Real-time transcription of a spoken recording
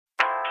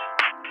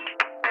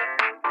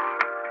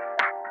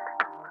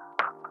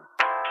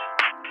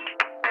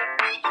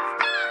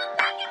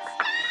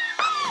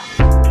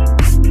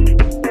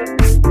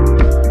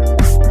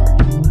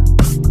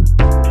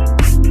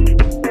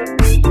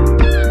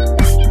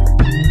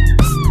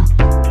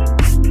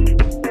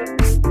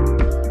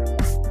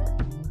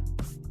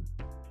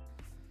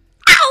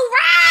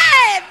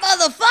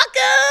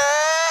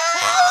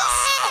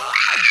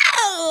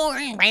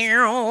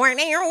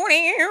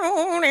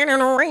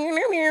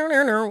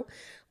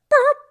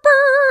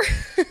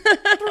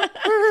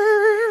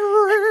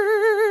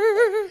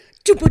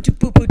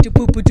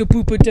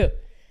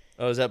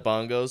Oh, is that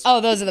bongos? Oh,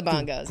 those are the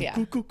bongos, yeah.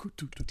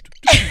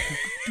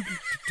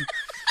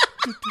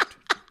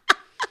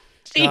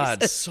 God,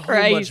 Jesus so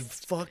Christ. much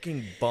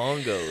fucking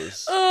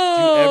bongos. Oh,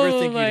 Do you ever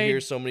think my- you'd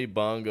hear so many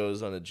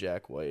bongos on a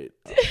Jack White?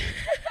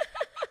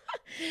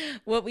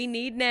 What we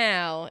need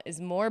now is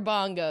more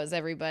bongos,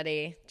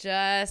 everybody.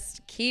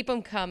 Just keep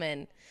them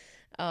coming.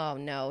 Oh,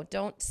 no.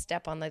 Don't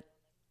step on the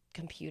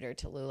computer,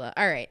 Tallulah.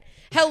 All right.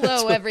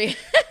 Hello,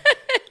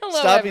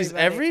 Hello, Stoppies,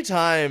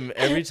 everybody.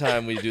 every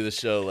time we do the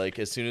show, like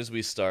as soon as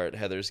we start,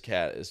 Heather's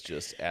cat is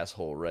just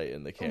asshole right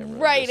in the camera.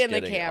 Right just in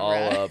the getting camera.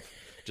 all up,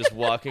 just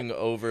walking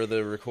over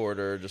the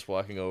recorder, just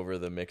walking over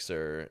the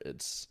mixer.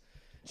 It's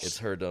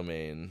her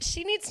domain.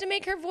 She needs to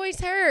make her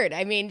voice heard.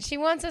 I mean, she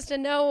wants us to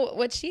know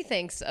what she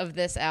thinks of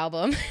this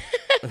album.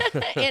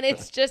 And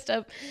it's just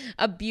a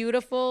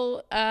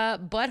beautiful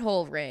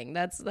butthole ring.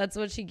 That's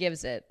what she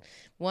gives it.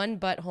 One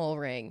butthole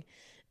ring.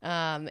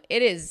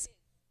 It is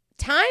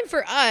time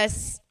for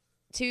us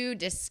to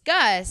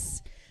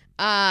discuss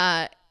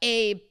a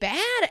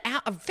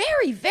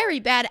very, very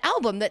bad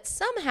album that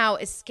somehow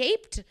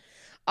escaped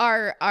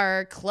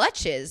our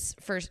clutches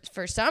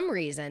for some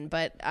reason,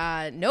 but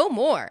no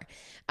more.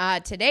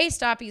 Today,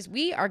 Stoppies,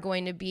 we are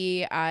going to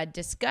be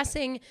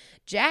discussing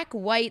Jack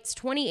White's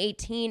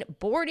 2018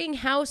 Boarding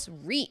House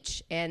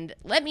Reach. And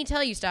let me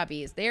tell you,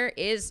 Stoppies, there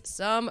is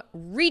some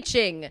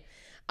reaching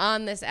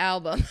on this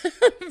album.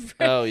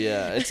 Oh,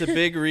 yeah. It's a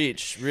big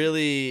reach.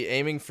 Really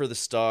aiming for the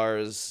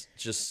stars,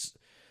 just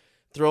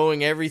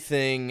throwing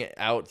everything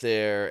out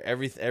there,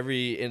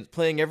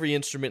 playing every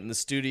instrument in the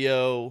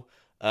studio,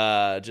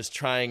 just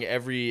trying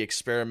every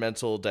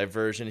experimental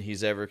diversion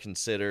he's ever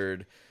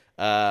considered,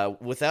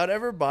 without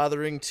ever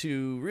bothering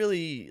to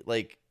really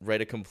like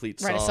write a complete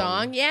song. Write a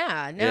song?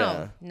 Yeah, no,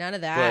 Yeah. none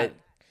of that.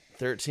 But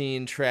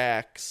 13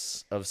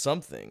 tracks of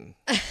something.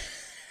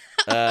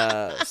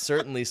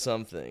 Certainly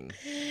something.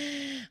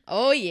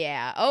 Oh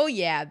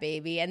yeah,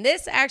 baby. And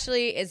this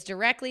actually is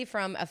directly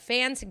from a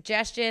fan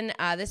suggestion.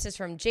 This is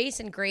from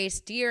Jason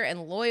Grace, dear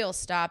and loyal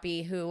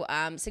Stoppy, who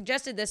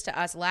suggested this to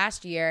us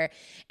last year,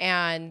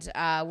 and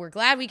we're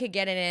glad we could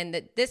get it in.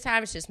 That this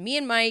time it's just me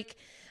and Mike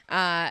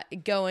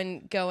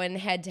going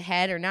head to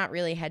head, or not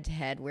really head to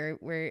head.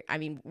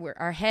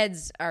 Our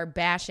heads are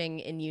bashing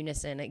in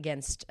unison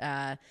against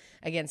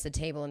the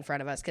table in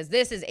front of us, because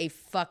this is a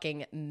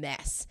fucking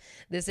mess.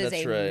 This is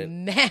That's a right.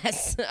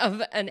 mess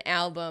of an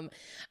album.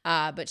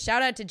 But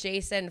shout out to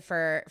Jason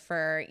for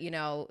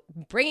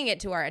bringing it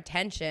to our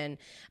attention.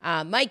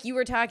 Mike, you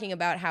were talking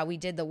about how we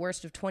did the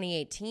worst of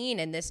 2018,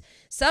 and this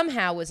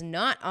somehow was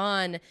not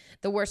on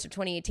the worst of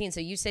 2018. So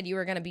you said you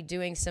were going to be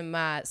doing some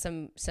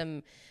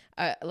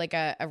like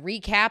a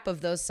recap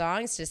of those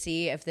songs to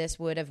see if this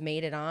would have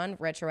made it on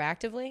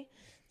retroactively.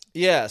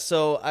 Yeah,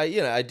 so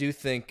I do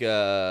think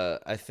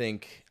I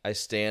think I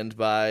stand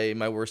by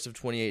my worst of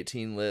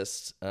 2018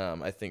 list.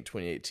 I think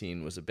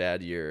 2018 was a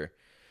bad year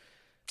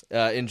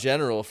in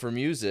general for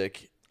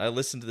music. I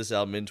listened to this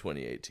album in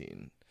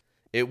 2018.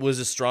 It was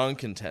a strong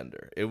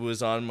contender. It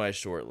was on my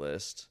short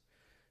list.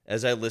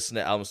 As I listened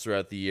to albums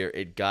throughout the year,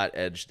 it got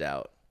edged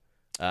out.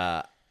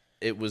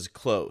 It was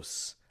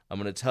close. I'm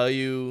going to tell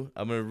you,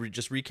 I'm going to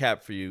just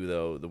recap for you,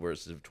 though, the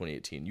worst of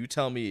 2018. You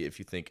tell me if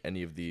you think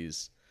any of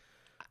these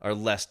are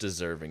less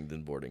deserving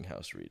than Boarding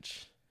House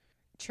Reach.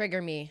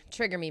 Trigger me,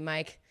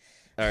 Mike.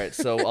 All right,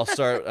 so I'll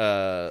start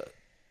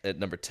at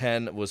number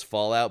 10 was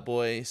Fall Out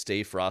Boy,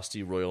 Stay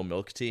Frosty Royal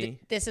Milk Tea.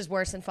 This is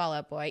worse than Fall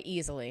Out Boy,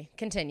 easily.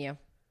 Continue.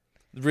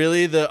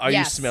 Really? Are you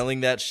Yes.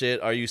 smelling that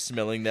shit? Are you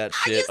smelling that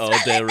you shit? Oh, smelling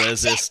de that shit?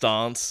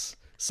 Resistance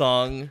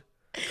song?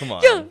 Come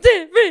on. Yo,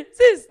 de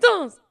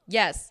resistance.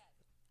 Yes.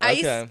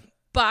 Okay. Ice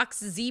box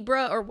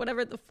zebra, or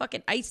whatever the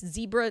fucking ice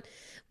zebra.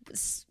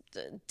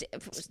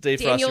 Stay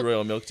Frosty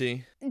Royal Milk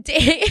Tea.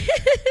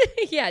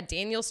 Yeah,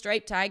 Daniel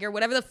Striped Tiger,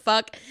 whatever the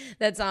fuck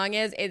that song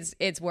is,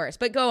 it's worse.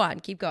 But go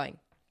on, keep going.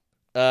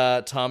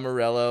 Tom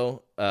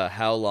Morello,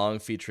 How Long,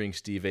 featuring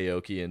Steve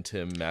Aoki and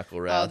Tim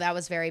McElrath. Oh, that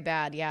was very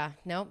bad. Yeah.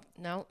 Nope.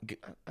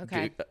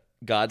 Okay.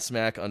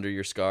 Godsmack, Under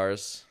Your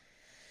Scars.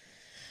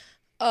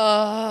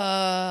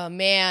 Oh,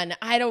 man.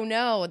 I don't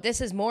know. This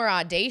is more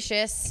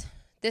audacious.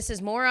 In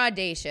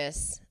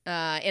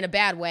a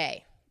bad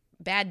way.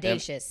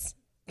 Bad-dacious.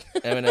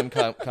 Eminem,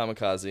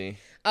 Kamikaze.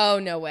 Oh,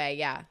 no way.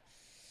 Yeah.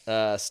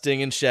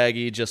 Sting and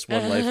Shaggy, Just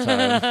One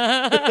Lifetime.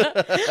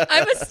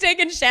 I'm a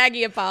Sting and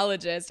Shaggy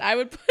apologist. I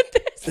would put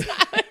this.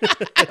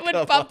 I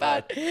would bump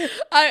out.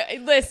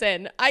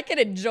 Listen, I can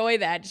enjoy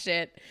that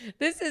shit.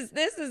 This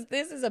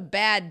is a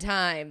bad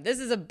time. This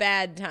is a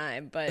bad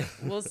time, but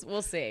we'll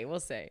see. We'll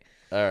see.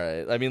 All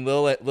right. I mean,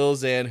 Lil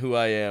Xan, Who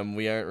I Am,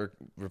 we aren't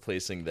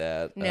replacing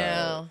that.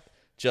 No.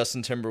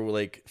 Justin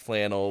Timberlake,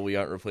 Flannel, we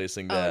aren't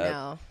replacing that.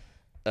 Oh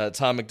no.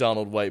 Tom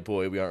McDonald, White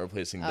Boy, we aren't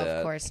replacing that.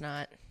 Of course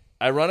not.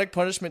 Ironic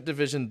Punishment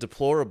Division,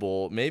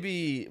 Deplorable,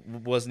 maybe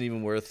wasn't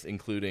even worth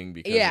including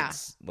because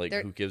it's like,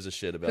 who gives a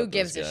shit about who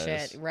gives those a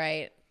guys? shit,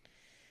 right?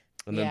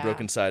 And then Yeah.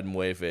 Broken Side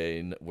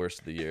Mueve, worst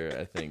of the year,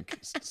 I think.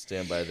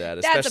 Stand by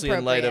that, That's especially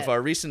in light of appropriate.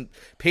 our recent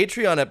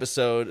Patreon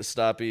episode,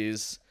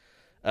 Stoppies.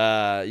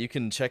 You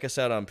can check us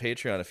out on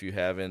Patreon if you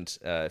haven't.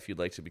 If you'd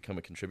like to become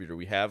a contributor,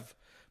 we have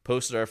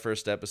posted our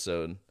first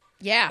episode.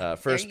 Yeah.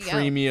 First there you go.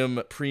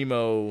 premium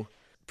primo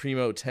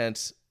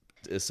tent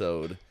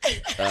episode,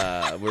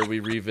 where we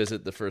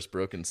revisit the first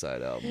Broken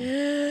Side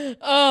album.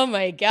 Oh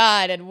my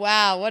God. And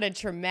wow, what a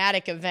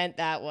traumatic event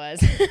that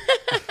was.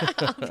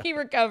 I'll be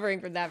recovering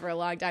from that for a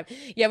long time.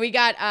 Yeah, we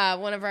got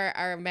one of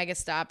our mega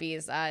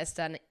stoppies,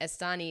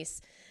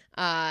 Estanis,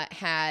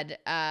 had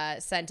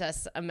sent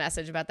us a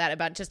message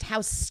about just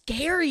how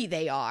scary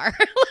they are.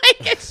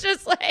 Like, it's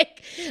just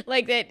like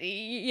that,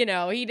 you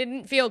know, he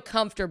didn't feel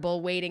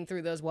comfortable wading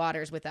through those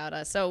waters without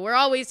us. So we're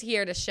always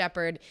here to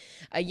shepherd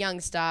a young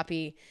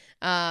stoppie.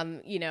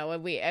 You know,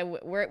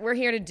 we're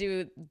here to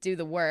do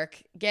the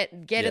work, get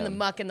in the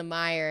muck and the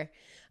mire,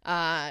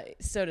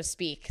 so to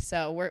speak.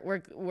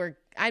 So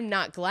I'm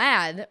not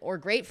glad or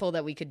grateful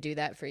that we could do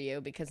that for you,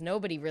 because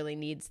nobody really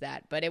needs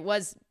that. But it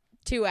was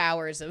 2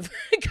 hours of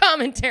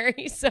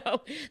commentary.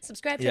 So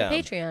subscribe to our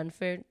Patreon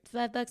for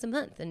 $5 a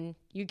month, and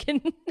you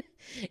can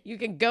you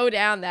can go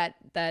down that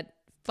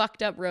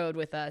fucked up road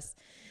with us.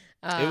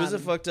 It was a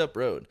fucked up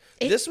road.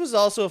 This was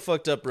also a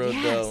fucked up road,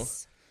 though.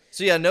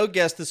 So yeah, no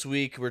guest this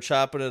week. We're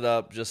chopping it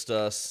up, just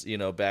us, you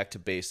know, back to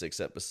basics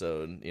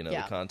episode. You know,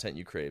 the content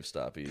you crave,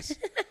 Stoppies.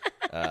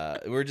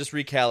 We're just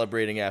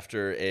recalibrating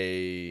after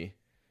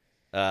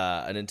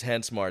an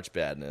intense March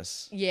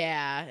Badness.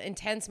 Yeah,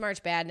 intense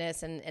March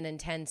Badness and an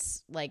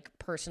intense like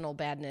personal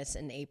badness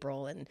in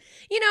April, and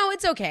you know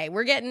it's okay.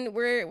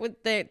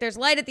 There's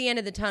light at the end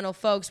of the tunnel,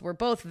 folks. We're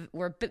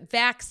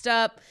vaxxed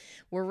up.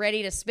 We're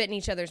ready to spit in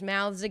each other's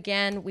mouths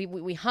again.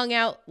 We hung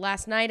out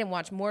last night and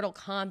watched Mortal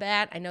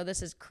Kombat. I know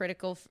this is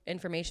critical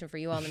information for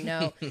you all to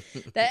know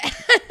that.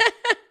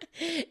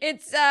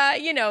 It's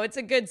you know, it's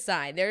a good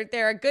sign.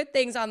 There are good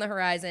things on the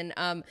horizon.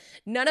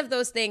 None of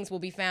those things will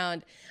be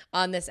found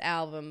on this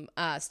album,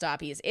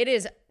 Stoppies. It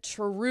is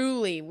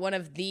truly one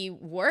of the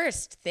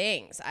worst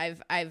things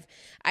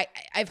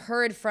I've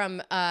heard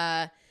from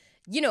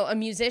you know, a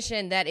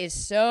musician that is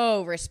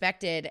so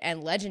respected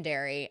and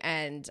legendary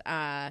and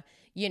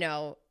you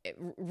know,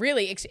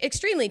 really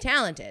extremely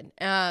talented.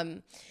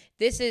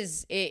 This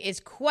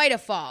is quite a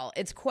fall.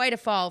 It's quite a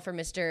fall for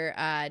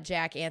Mr.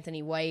 Jack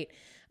Anthony White.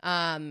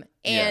 And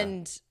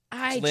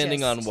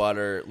landing on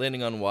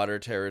water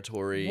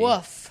territory.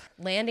 Woof.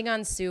 Landing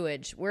on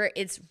sewage, where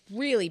it's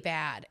really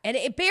bad, and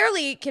it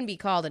barely can be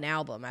called an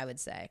album, I would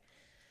say.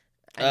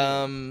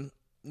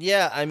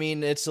 Yeah, I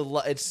mean, it's a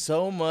lot. It's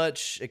so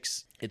much.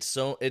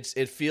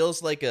 It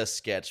feels like a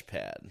sketch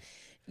pad.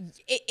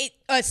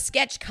 A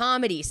sketch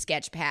comedy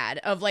sketch pad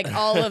of like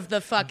all of the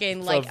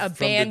fucking like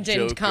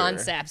abandoned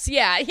concepts.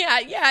 Yeah,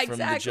 exactly. From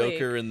the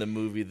Joker in the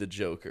movie The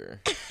Joker.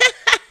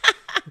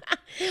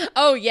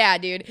 Oh yeah,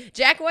 dude.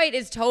 Jack White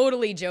is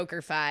totally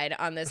Joker-fied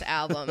on this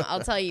album.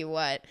 I'll tell you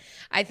what.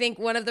 I think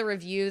one of the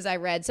reviews I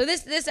read. So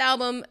this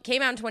album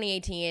came out in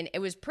 2018. It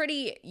was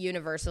pretty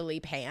universally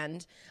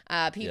panned.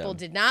 People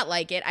did not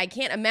like it. I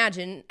can't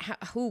imagine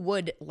who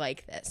would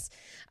like this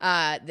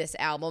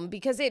album,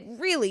 because it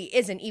really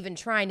isn't even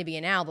trying to be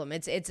an album.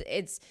 It's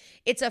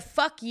a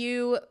fuck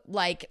you,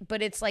 like,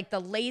 but it's like the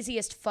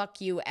laziest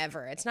fuck you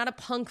ever. It's not a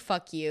punk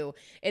fuck you.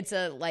 It's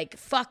a like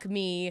fuck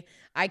me.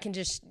 I can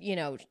just, you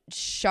know,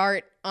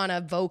 shart on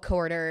a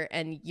vocoder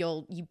and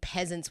you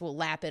peasants will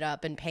lap it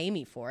up and pay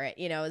me for it,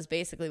 you know, is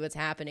basically what's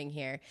happening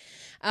here.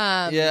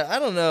 Yeah, I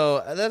don't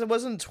know. That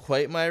wasn't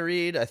quite my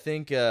read. I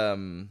think, I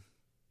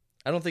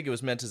don't think it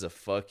was meant as a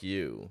fuck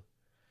you.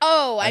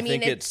 Oh, I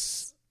mean, think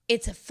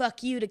it's a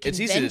fuck you to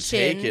convention. It's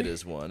easy to take it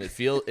as one.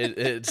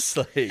 It's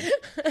like,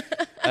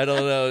 I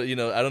don't know, you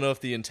know, I don't know if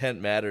the intent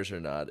matters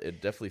or not.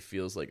 It definitely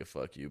feels like a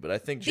fuck you, but I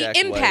think the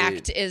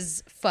impact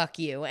is fuck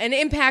you, and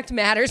impact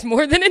matters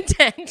more than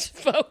intent,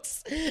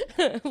 folks.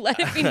 Let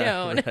it be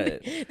known.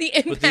 Right. The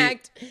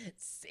impact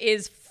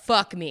is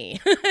fuck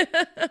me.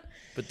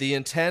 But the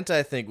intent,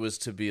 I think, was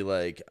to be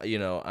like, you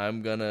know,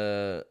 I'm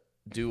gonna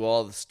do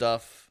all the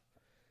stuff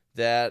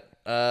that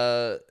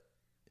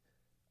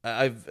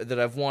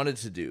I've wanted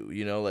to do,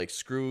 you know, like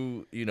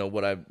screw, you know,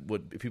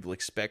 what people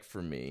expect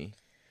from me.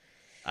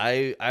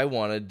 I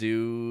want to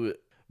do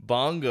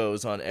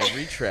bongos on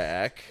every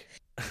track.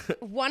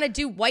 Want to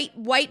do white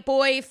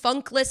boy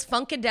funkless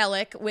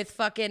funkadelic with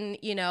fucking,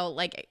 you know,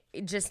 like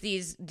just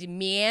these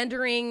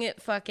meandering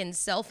fucking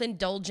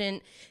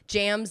self-indulgent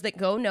jams that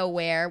go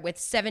nowhere with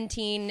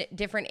 17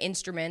 different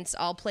instruments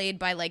all played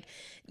by like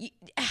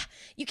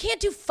you can't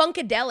do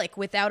funkadelic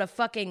without a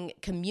fucking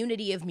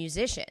community of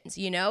musicians,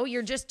 you know?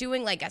 You're just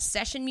doing like a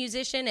session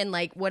musician and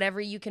like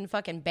whatever you can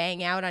fucking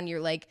bang out on your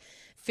like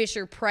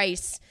Fisher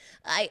Price.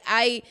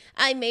 I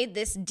made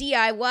this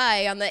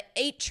DIY on the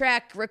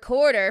 8-track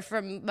recorder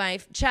from my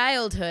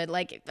childhood.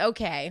 Like,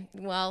 okay,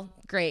 well,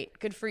 great,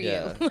 good for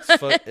you.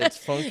 It's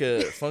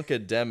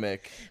funkademic.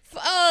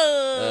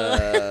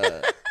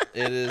 Oh.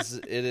 It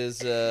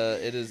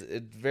is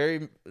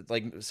very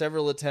like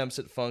several attempts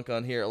at funk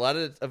on here. A lot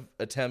of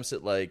attempts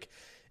at like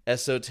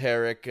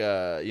esoteric,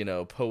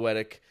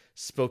 poetic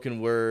spoken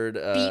word.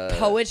 Beat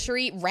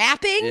poetry.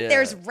 Rapping? Yeah.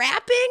 There's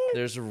rapping?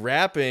 There's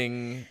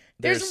rapping.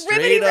 There's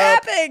straight ribbity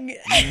up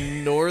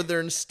rapping.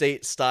 Northern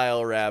state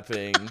style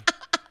rapping.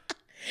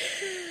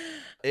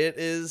 It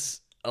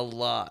is a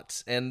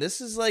lot. And this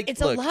is like, It's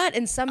look, a lot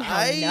and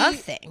somehow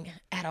nothing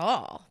at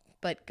all.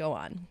 But go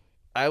on.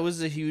 I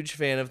was a huge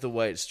fan of the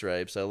White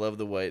Stripes. I love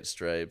the White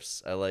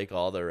Stripes. I like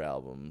all their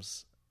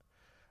albums.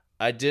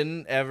 I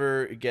didn't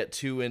ever get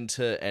too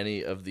into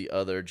any of the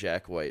other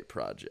Jack White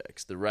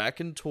projects. The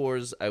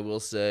Raconteurs, I will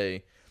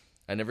say,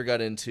 I never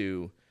got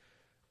into,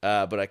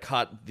 but I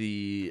caught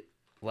the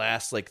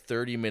last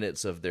 30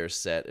 minutes of their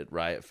set at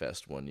Riot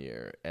Fest one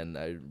year, and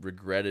I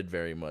regretted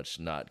very much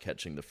not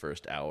catching the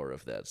first hour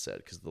of that set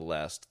because the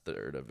last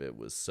third of it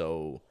was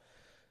so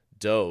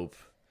dope.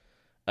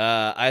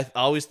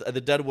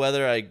 The Dead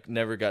Weather I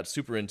never got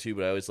super into,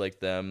 but I always liked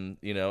them,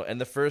 and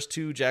the first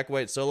two Jack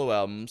White solo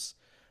albums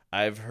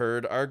I've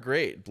heard are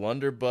great.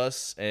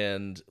 Blunderbuss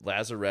and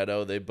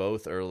Lazaretto, they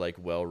both are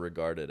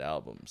well-regarded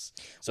albums.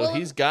 So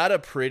he's got a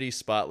pretty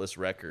spotless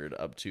record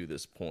up to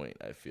this point,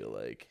 I feel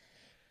like.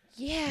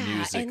 Yeah,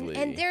 musically.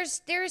 and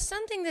there's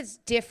something that's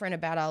different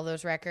about all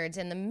those records,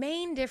 and the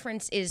main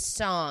difference is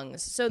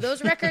songs. So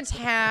those records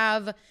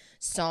have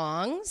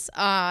songs.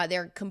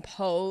 They're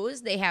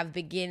composed. They have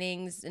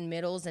beginnings and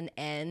middles and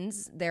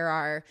ends. There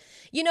are,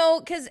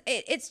 because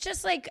it's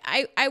just like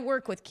I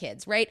work with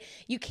kids, right?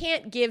 You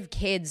can't give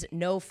kids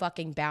no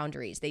fucking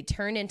boundaries. They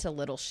turn into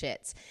little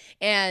shits,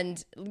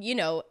 and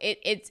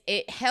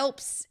it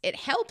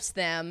helps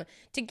them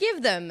to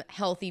give them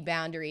healthy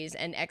boundaries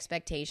and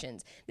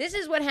expectations. This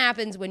is what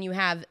happens when you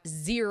have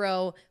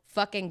zero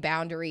fucking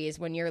boundaries,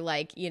 when you're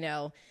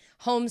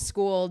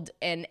homeschooled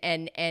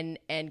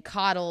and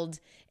coddled,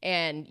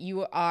 and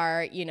you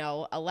are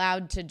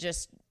allowed to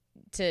just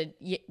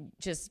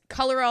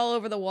color all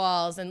over the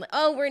walls, and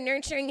we're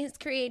nurturing his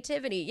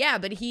creativity. Yeah,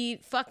 but he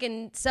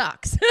fucking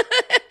sucks.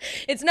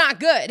 It's not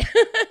good.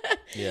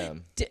 Yeah.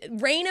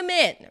 Rein him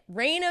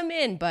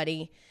in,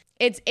 buddy.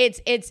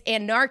 It's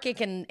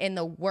anarchic in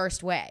the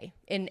worst way,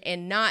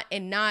 in not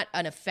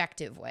an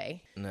effective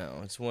way. No,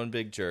 it's one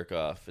big jerk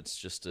off. It's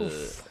just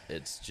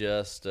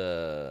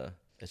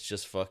it's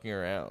just fucking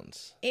around.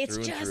 It's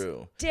through just and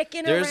through.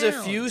 Dicking There's around.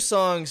 a few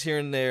songs here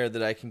and there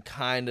that I can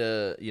kind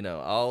of,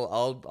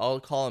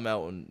 I'll call them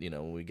out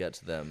when we get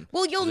to them.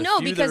 Well, you'll There's a know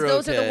few because that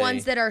those are okay. the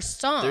ones that are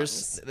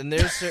songs.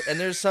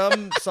 There's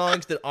some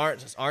songs that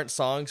aren't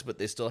songs, but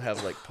they still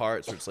have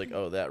parts where it's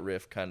that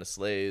riff kind of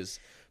slays.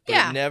 But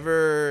Yeah. it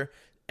never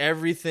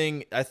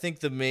everything. I think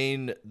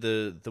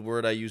the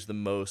word I used the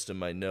most in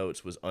my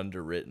notes was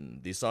underwritten.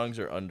 These songs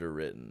are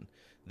underwritten.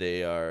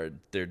 They're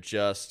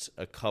just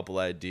a couple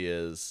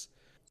ideas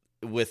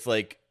with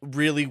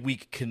really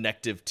weak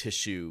connective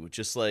tissue,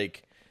 just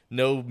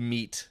no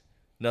meat,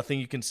 nothing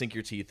you can sink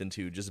your teeth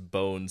into, just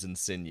bones and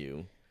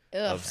sinew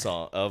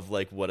of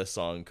what a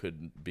song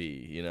could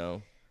be,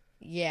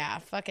 Yeah,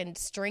 fucking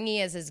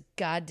stringy as his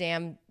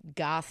goddamn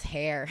goth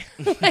hair.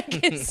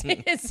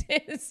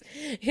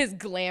 His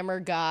glamour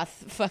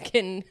goth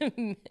fucking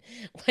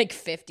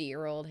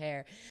 50-year-old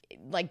hair.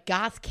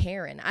 Goth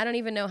Karen. I don't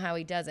even know how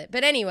he does it.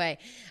 But anyway,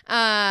 so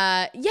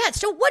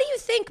what do you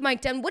think, Mike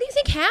Dunn? What do you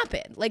think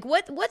happened?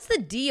 What's the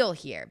deal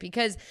here?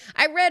 Because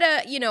I read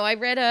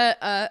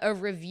a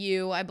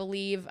review, I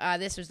believe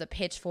this was the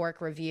Pitchfork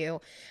review,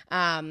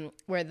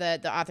 where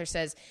the author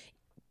says,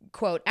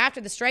 quote, after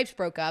the Stripes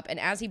broke up and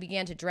as he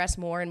began to dress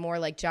more and more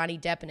like Johnny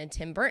Depp in a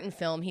Tim Burton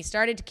film, he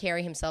started to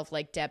carry himself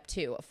like Depp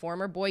too, a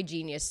former boy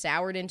genius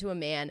soured into a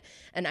man,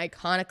 an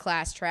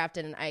iconoclast trapped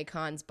in an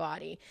icon's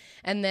body.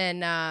 And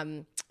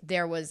then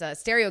there was a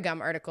Stereogum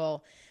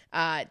article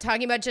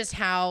talking about just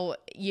how,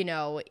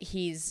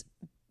 he's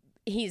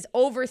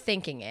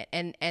overthinking it.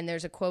 And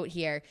there's a quote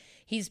here.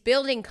 He's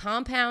building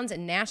compounds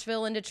in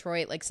Nashville and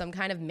Detroit like some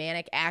kind of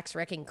manic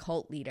axe-wrecking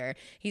cult leader.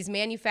 He's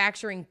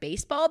manufacturing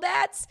baseball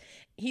bats.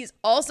 He's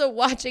also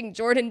watching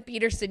Jordan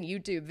Peterson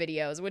YouTube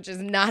videos, which is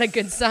not a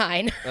good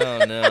sign.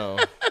 Oh, no.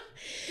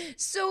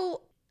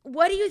 So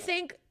what do you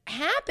think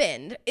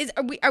happened?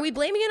 Are we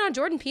blaming it on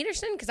Jordan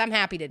Peterson? Because I'm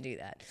happy to do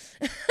that.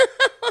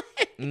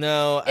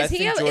 No, I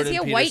think Jordan is he a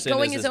Peterson white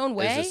going his own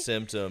way? Is a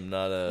symptom,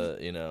 not a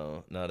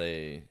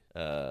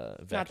vector.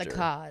 Not the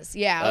cause.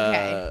 Yeah,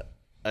 okay.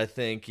 I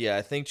think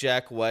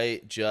Jack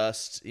White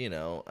just,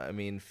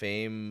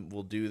 fame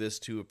will do this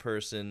to a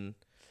person.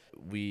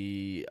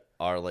 We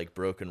are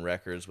broken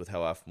records with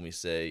how often we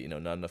say,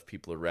 not enough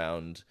people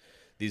around.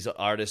 These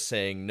artists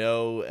saying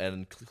no,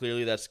 and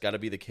clearly that's got to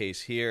be the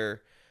case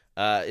here.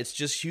 It's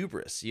just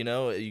hubris,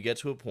 you get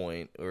to a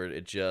point where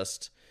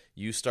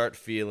you start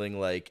feeling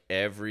like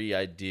every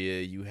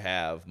idea you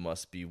have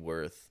must be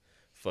worth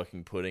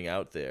fucking putting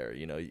out there,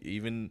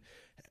 even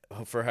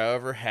for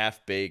however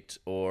half-baked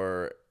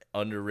or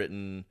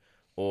underwritten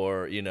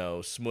or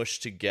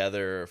smushed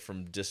together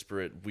from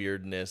disparate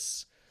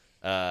weirdness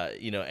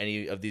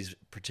any of these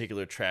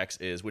particular tracks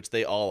is, which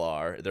they all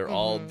are. They're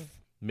all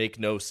make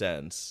no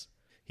sense.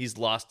 He's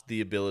lost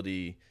the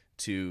ability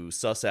to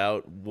suss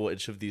out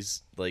which of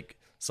these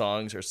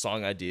songs or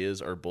song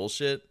ideas are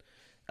bullshit.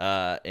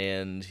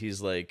 And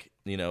he's like,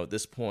 at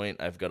this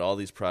point, I've got all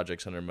these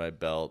projects under my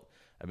belt.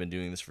 I've been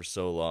doing this for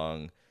so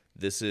long.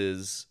 This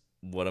is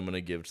what I'm going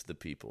to give to the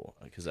people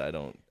because I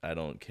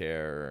don't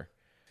care.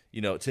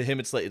 To him,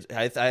 it's like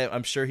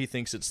I'm sure he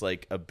thinks it's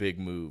like a big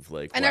move,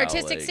 like an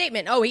artistic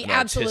statement. Oh, he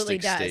absolutely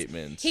does.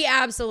 Statement. He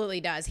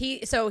absolutely does.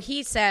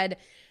 He said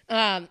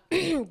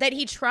that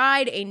he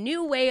tried a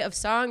new way of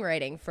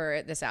songwriting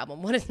for this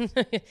album. What is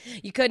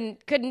you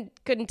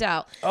couldn't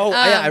tell? Oh,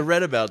 yeah, I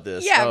read about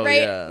this. Yeah, oh,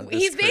 right. Yeah,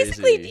 He's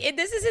basically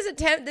this is his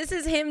attempt. This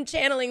is him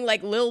channeling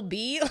like Lil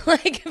B,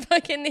 like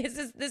fucking.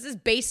 This is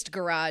based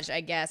garage,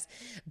 I guess,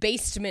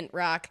 basement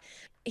rock.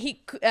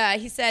 He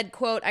said,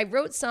 quote, I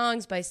wrote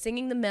songs by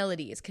singing the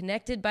melodies.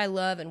 Connected by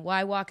Love and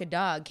Why Walk a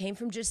Dog came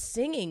from just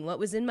singing what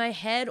was in my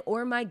head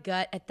or my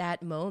gut at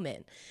that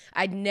moment.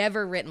 I'd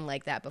never written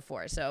like that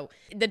before. So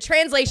the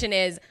translation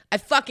is I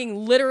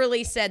fucking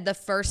literally said the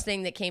first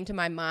thing that came to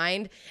my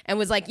mind and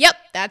was like, yep,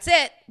 that's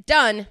it.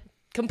 Done.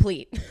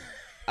 Complete.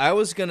 I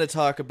was going to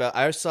talk about,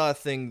 I saw a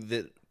thing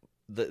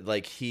that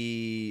like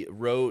he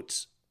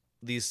wrote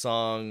these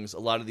songs, a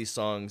lot of these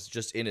songs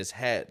just in his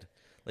head,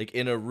 like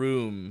in a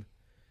room,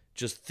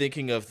 just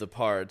thinking of the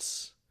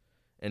parts,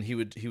 and he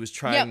was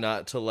trying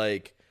not to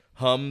like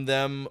hum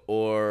them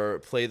or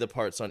play the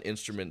parts on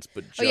instruments,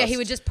 but just he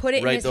would just put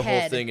it in his write the whole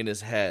head. thing in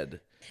his head.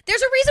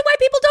 There's a reason why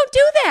people don't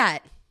do that.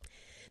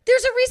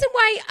 There's a reason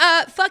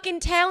why fucking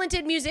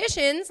talented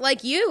musicians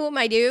like you,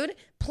 my dude,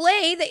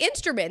 play the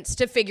instruments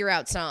to figure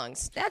out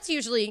songs. That's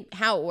usually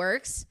how it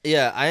works.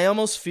 Yeah, I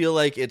almost feel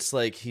like it's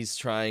like he's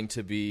trying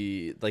to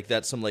be like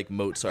that's some like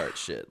Mozart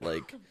shit.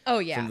 Like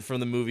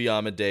from the movie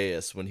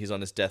Amadeus when he's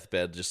on his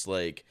deathbed, just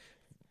like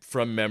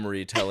from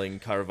memory telling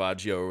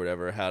Caravaggio or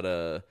whatever how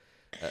to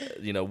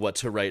what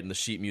to write in the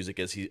sheet music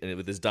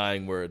with his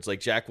dying words.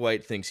 Like Jack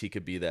White thinks he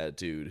could be that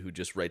dude who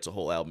just writes a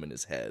whole album in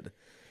his head.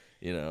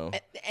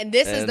 And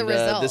this is the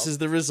result. This is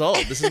the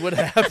result. This is what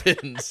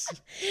happens.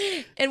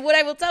 And what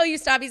I will tell you,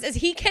 Stoppies, is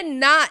he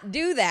cannot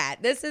do that.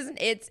 This is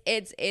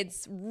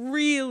it's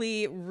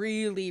really,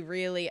 really,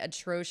 really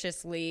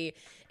atrociously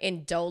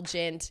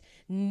indulgent,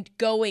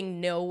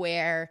 going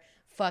nowhere,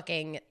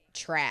 fucking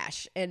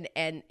trash. And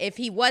if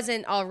he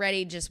wasn't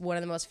already just one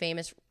of the most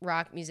famous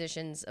rock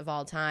musicians of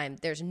all time,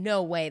 there's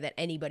no way that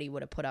anybody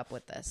would have put up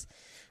with this.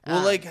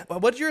 Well,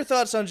 what's your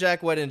thoughts on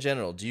Jack White in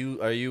general?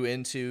 Are you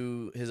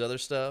into his other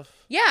stuff?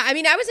 Yeah, I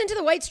mean, I was into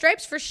the White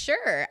Stripes for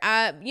sure.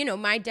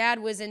 My dad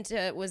was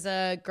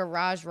a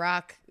garage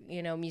rock,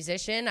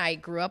 musician. I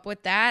grew up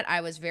with that.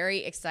 I was very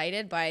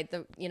excited by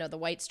the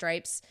White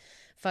Stripes.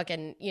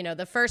 Fucking,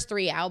 the first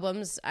 3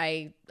 albums.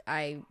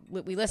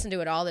 We listened to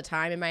it all the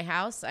time in my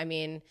house. I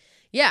mean,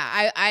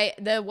 yeah,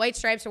 the White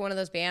Stripes are one of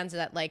those bands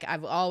that like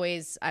I've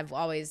always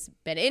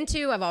been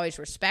into. I've always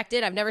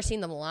respected. I've never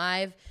seen them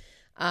live.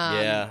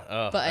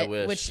 But I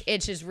wish. Which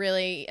it's just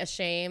really a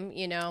shame,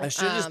 I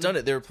should have just done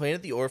it. They were playing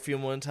at the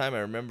Orpheum one time. I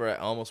remember I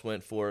almost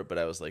went for it, but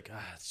I was like,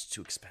 it's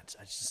too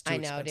expensive. I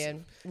know,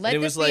 dude.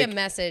 Let this be a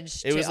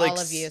message to all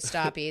of you,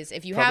 Stoppies.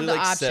 If you have the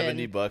option,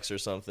 $70 or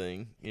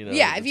something,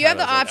 Yeah, if you have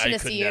the option to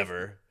see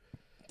never.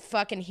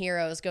 Fucking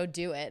heroes, go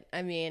do it.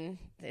 I mean,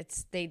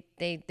 it's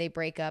they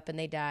break up and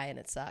they die and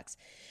it sucks.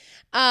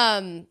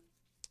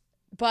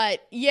 But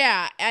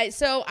yeah,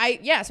 so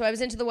I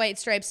was into the White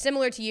Stripes.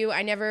 Similar to you,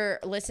 I never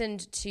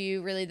listened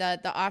to really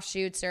the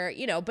offshoots or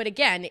but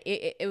again,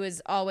 it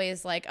was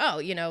always like,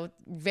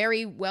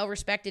 very well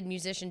respected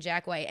musician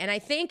Jack White, and I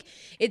think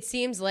it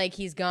seems like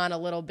he's gone a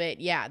little bit,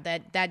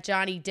 that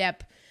Johnny Depp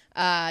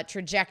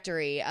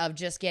trajectory of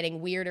just getting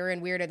weirder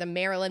and weirder.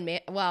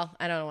 The well,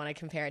 I don't want to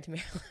compare it to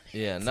Marilyn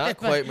Manson. Yeah, not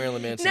quite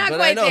Marilyn Manson, not but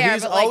quite I know there,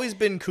 he's always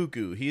been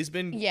cuckoo. He's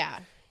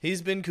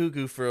been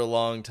cuckoo for a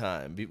long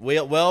time,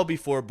 well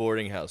before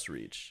Boarding House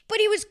Reach. But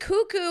he was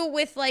cuckoo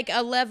with like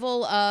a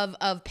level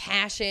of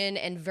passion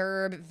and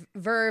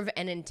verve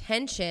and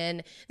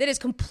intention that is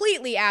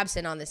completely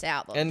absent on this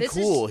album. And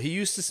cool. He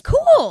used to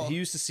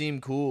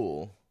seem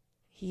cool.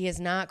 He is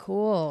not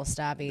cool,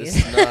 Stoppies. This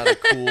is not a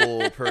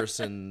cool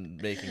person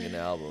making an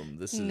album.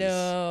 This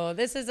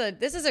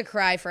is a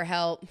cry for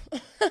help.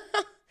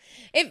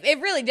 It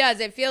really does.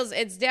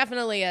 It's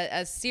definitely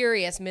a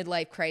serious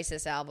midlife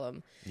crisis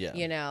album.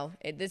 Yeah.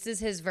 This is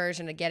his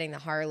version of getting the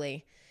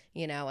Harley,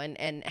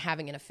 and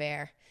having an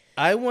affair.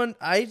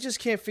 I just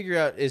can't figure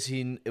out,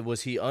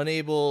 was he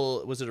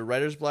unable, was it a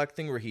writer's block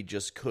thing where he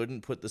just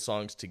couldn't put the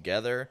songs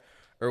together?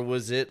 Or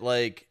was it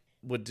like,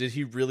 did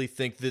he really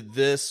think that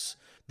this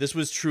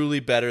was truly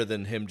better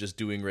than him just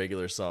doing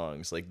regular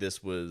songs? Like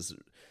this was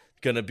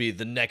going to be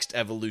the next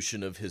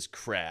evolution of his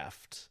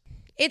craft?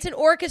 It's an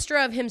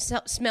orchestra of him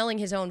smelling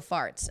his own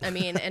farts. I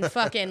mean, and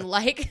fucking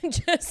like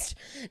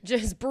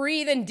just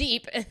breathing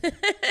deep.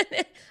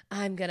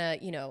 I'm going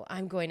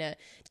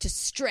to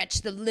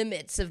stretch the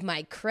limits of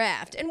my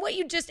craft. And what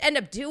you just end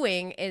up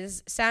doing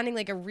is sounding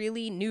like a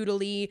really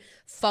noodly,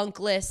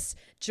 funkless,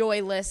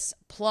 joyless,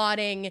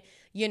 plodding,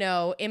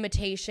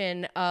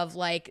 imitation of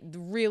like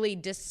really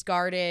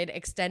discarded,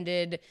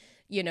 extended,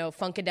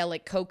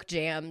 funkadelic Coke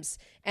jams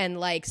and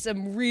like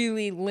some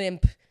really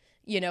limp,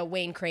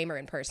 Wayne Kramer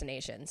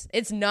impersonations.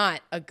 It's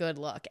not a good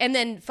look. And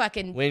then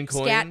fucking Wayne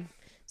Coyne?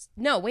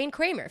 No, Wayne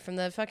Kramer from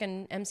the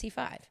fucking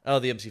MC5. Oh,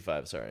 the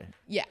MC5, sorry.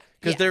 Yeah.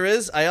 Because there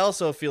is, I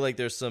also feel like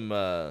there's some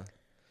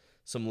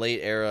late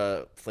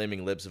era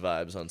Flaming Lips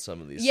vibes on some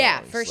of these songs.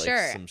 Yeah, for like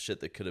sure. Some shit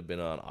that could have been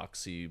on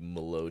Oxy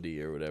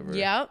Melody or whatever.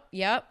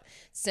 Yep.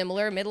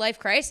 Similar midlife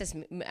crisis.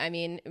 I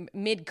mean,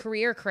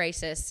 mid-career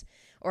crisis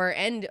or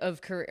end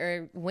of career,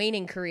 or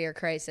waning career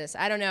crisis.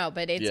 I don't know,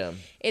 but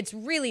it's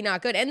really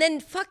not good. And then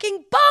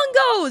fucking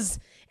bongos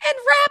and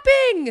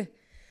rapping.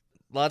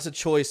 Lots of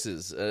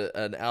choices.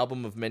 An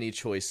album of many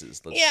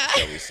choices,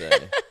 shall we say.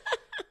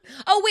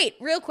 Oh, wait,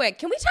 real quick.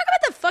 Can we talk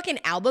about the fucking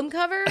album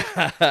cover?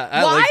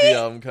 I like the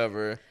album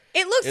cover.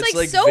 It looks it's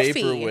like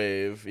Sophie.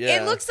 Vaporwave.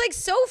 Yeah. It looks like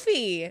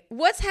Sophie.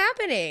 What's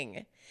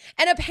happening?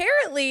 And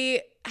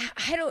apparently,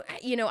 I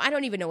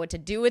don't even know what to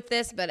do with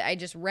this, but I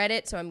just read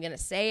it, so I'm going to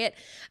say it.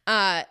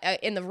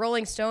 In the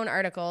Rolling Stone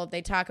article,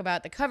 they talk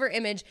about the cover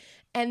image,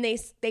 and they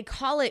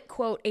call it,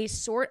 quote, a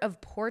sort of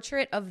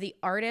portrait of the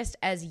artist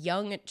as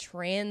young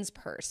trans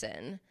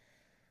person.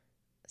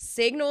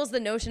 Signals the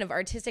notion of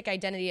artistic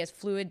identity as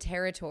fluid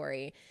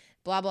territory.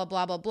 Blah, blah,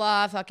 blah, blah,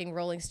 blah. Fucking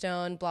Rolling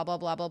Stone, blah, blah,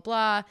 blah, blah,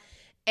 blah.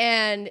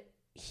 And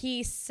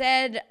he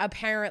said,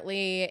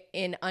 apparently,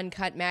 in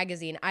Uncut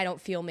Magazine, I don't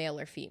feel male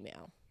or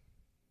female.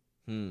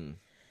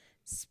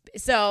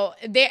 So,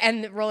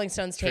 and Rolling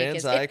Stone's take Trans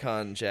is...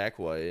 icon Jack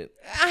White.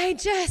 I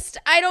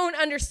don't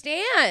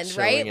understand, Showing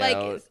right? Like,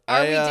 out.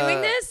 are we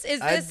doing this? Is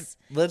this...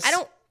 I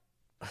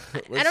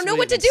don't know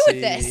what to do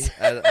with this.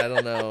 I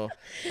don't know.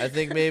 I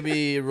think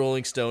maybe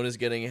Rolling Stone is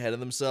getting ahead of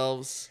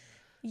themselves.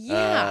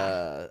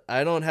 Yeah.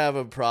 I don't have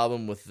a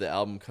problem with the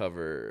album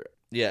cover.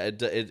 Yeah,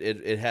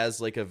 it has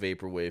like a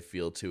vaporwave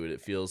feel to it. It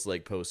feels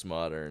like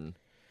postmodern.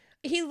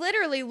 He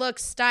literally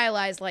looks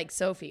stylized like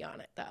Sophie on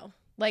it, though.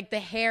 Like the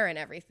hair and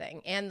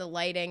everything, and the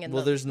lighting. And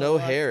there's no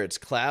hair. It's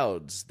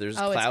clouds. There's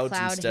clouds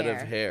cloud instead hair.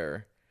 of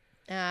hair.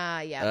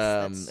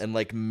 Yes. And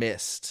like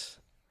mist.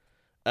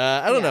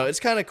 I don't know. It's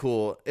kind of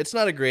cool. It's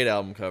not a great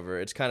album cover.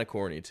 It's kind of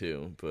corny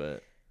too,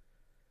 but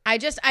I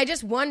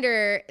just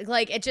wonder,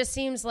 like, it just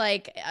seems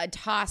like a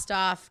tossed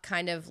off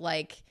kind of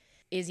like,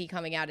 is he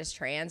coming out as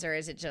trans, or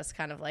is it just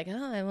kind of like,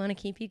 oh, I want to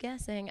keep you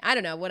guessing? I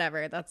don't know.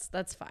 Whatever. That's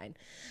fine.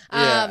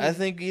 Yeah, I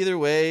think either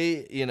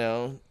way,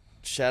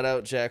 shout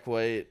out Jack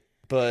White,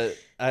 but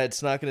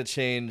it's not going to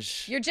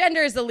change. Your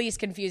gender is the least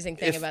confusing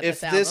thing about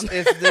this album.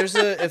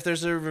 if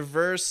there's a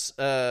reverse,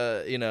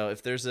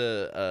 if there's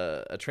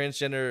a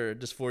transgender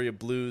dysphoria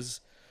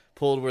blues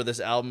pulled where this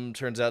album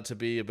turns out to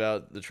be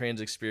about the trans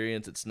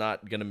experience, it's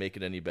not going to make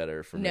it any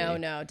better for me.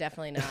 No,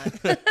 definitely not.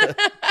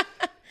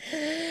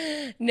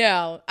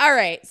 No. All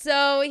right.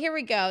 So here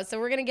we go. So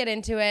we're going to get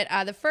into it.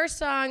 The first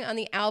song on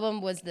the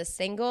album was the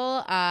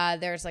single.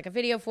 There's like a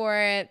video for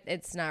it.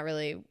 It's not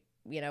really,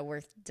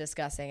 worth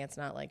discussing. It's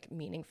not like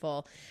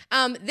meaningful.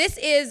 This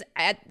is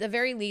at the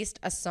very least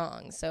a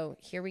song. So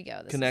here we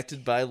go.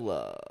 Connected by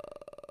Love.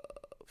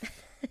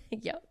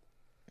 Yep.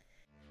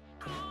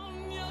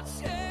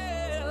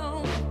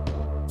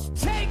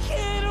 Take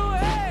it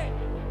away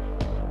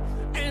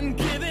and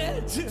give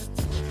it to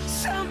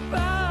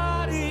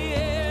somebody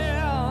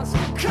else.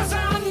 'Cause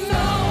I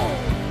know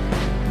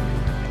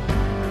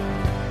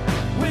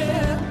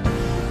we're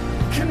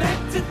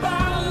connected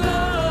by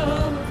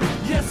love.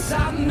 Yes,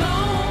 I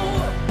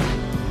know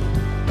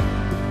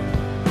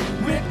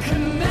we're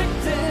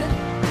connected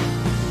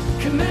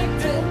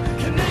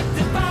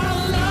by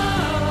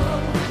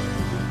love.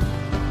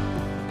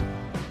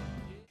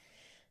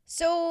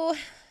 So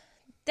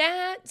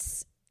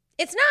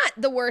it's not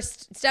the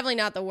worst. It's definitely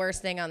not the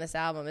worst thing on this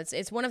album.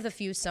 It's one of the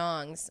few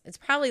songs. It's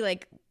probably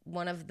like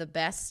one of the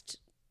best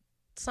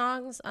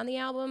songs on the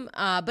album.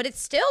 But it's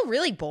still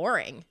really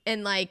boring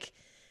and like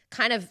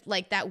kind of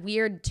like that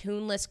weird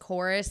tuneless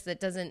chorus that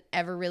doesn't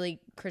ever really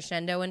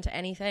crescendo into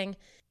anything.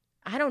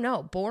 I don't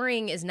know.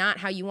 Boring is not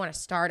how you want to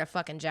start a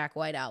fucking Jack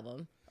White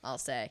album, I'll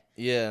say.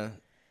 Yeah.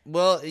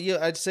 Well,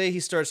 I'd say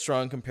he starts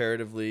strong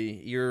comparatively.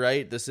 You're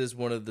right. This is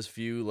one of the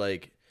few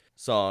like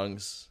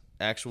songs,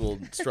 actual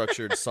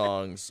structured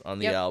songs on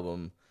the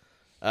album.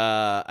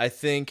 I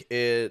think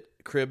it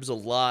cribs a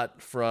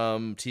lot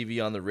from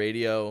TV on the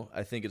Radio.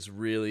 I think it's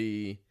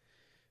really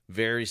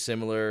very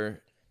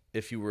similar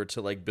if you were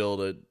to like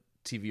build a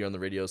TV on the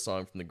Radio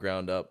song from the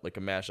ground up, like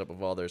a mashup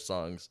of all their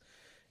songs.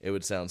 It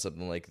would sound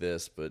something like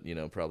this, but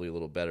probably a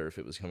little better if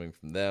it was coming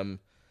from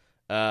them.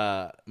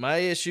 My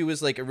issue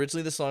is like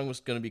originally the song was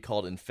going to be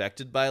called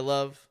Infected by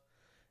Love.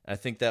 I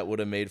think that would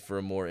have made for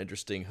a more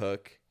interesting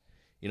hook.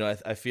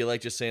 I feel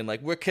like just saying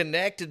like we're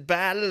connected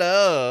by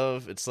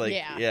love. It's like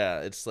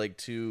it's like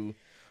too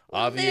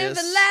obvious.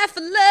 Live a life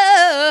of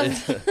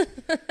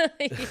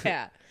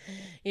love.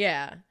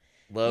 Yeah.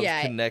 Love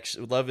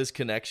connection. Love is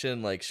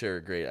connection. Like sure,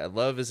 great.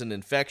 Love is an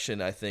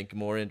infection. I think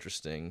more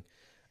interesting.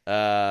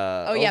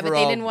 But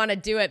they didn't want to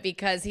do it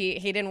because he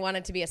didn't want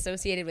it to be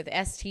associated with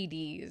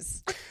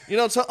STDs.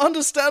 To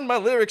understand my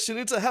lyrics, you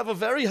need to have a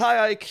very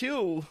high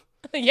IQ.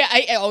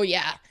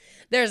 Yeah.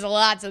 There's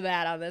lots of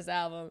that on this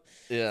album,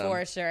 Yeah.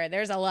 for sure.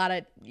 There's a lot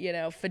of,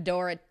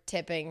 fedora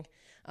tipping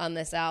on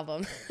this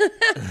album.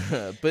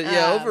 But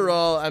yeah,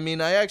 overall, I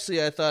mean, I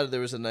thought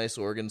there was a nice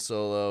organ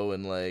solo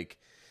and like,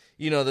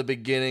 the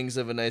beginnings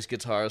of a nice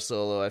guitar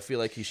solo. I feel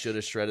like he should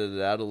have shredded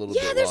it out a little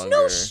bit There's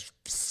longer.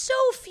 so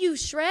few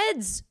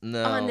shreds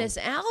on this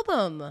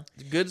album.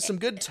 Some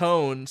good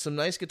tone, some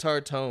nice guitar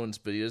tones,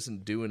 but he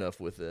doesn't do enough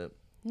with it.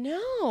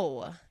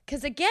 No,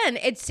 because again,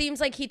 it seems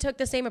like he took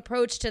the same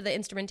approach to the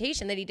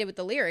instrumentation that he did with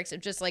the lyrics. Of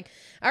just like,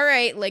 all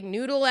right, like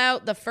noodle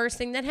out the first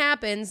thing that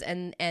happens,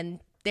 and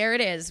there it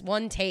is,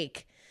 one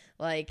take.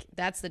 Like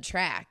that's the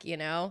track,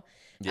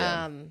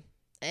 Yeah.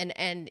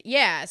 And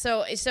yeah,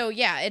 so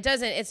yeah,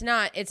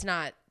 it's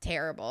not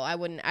terrible. I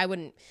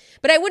wouldn't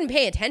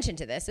pay attention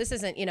to this. This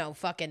isn't,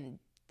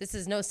 this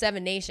is no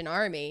Seven Nation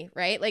Army,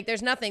 right? Like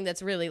there's nothing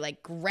that's really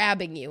like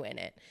grabbing you in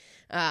it.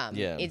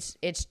 Yeah. It's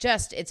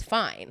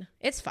fine.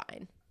 It's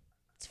fine.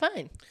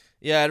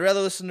 Yeah, I'd rather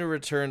listen to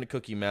Return to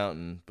Cookie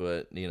Mountain,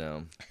 but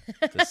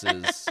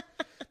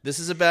this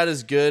is about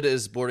as good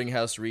as Boarding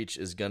House Reach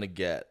is gonna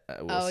get.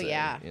 I will say.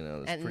 Yeah.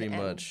 It's pretty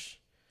much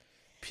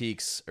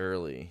peaks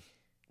early.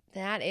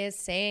 That is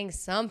saying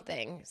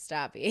something,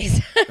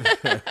 Stoppies.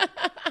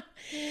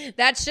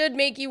 That should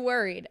make you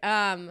worried.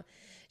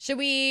 Should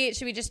we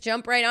just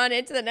jump right on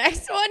into the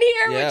next one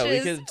here? Yeah, which we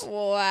is could talk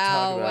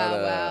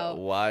about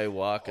Why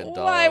Walk a Dog.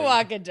 Why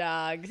walk a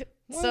dog?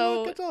 Why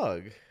walk a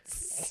dog?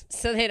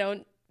 So they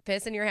don't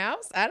piss in your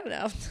house? I don't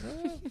know.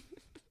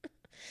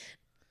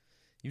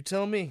 You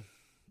tell me.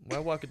 Why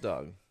walk a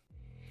dog?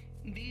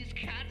 These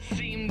cats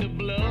seem to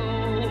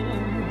blow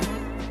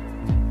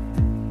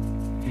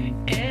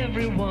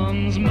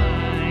everyone's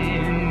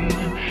mind,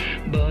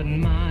 but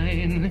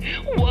mine.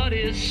 What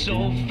is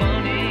so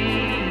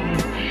funny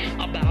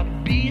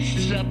about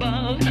beasts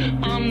above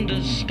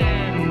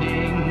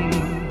understanding?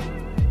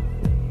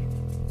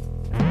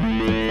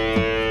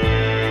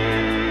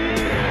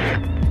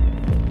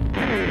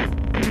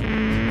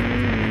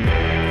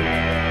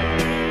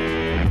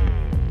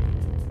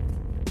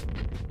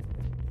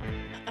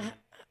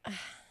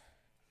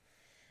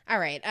 All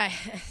right,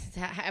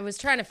 I was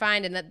trying to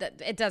find, and that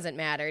it doesn't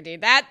matter,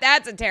 dude.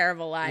 That's a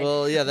terrible line.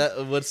 Well,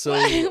 yeah. What's so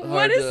hard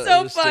what is to so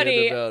understand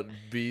funny about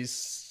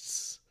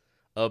beasts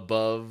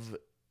above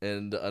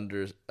and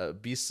under?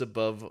 Beasts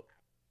above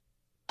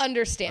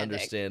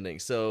understanding.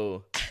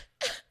 So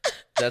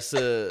that's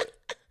the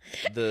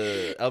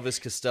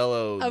Elvis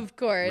Costello Of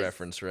course.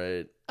 reference,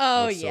 right?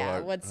 Oh, What's yeah.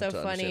 hard What's so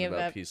to funny understand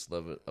about peace,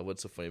 love?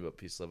 What's so funny about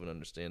peace, love, and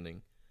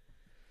understanding?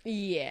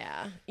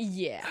 Yeah.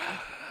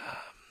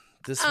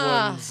 This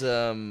one's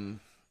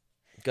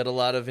got a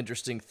lot of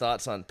interesting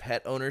thoughts on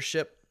pet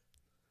ownership.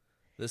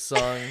 This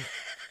song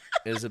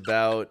is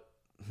about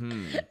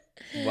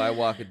why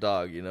walk a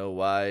dog?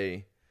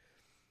 Why?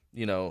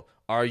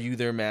 Are you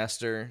their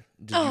master?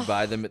 Did you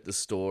buy them at the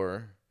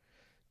store?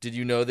 Did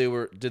you know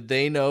did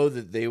they know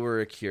that they were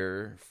a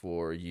cure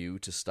for you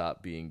to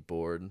stop being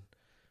bored?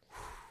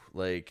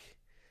 Like,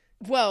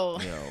 Whoa.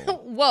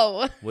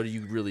 Whoa. What do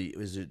you really?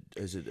 Is it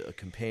a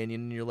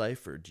companion in your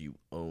life, or do you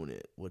own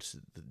it? What's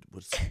it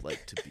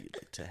like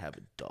to have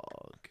a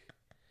dog?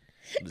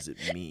 What does it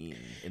mean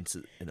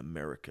in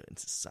America, in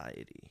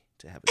society,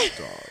 to have a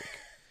dog?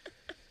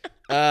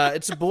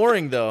 It's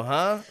boring though,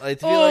 huh? I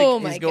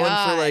feel like he's going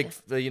for like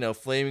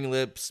Flaming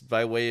Lips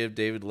by way of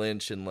David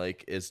Lynch, and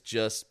like it's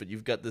just, but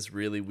you've got this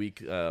really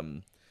weak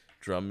drum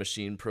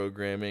machine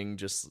programming,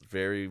 just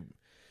very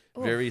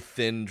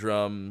thin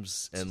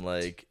drums, and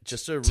like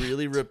just a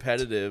really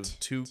repetitive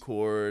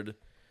 2-chord,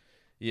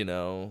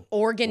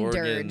 organ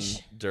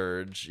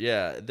dirge.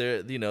 Yeah,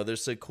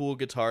 there's a cool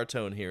guitar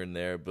tone here and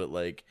there, but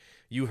like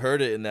you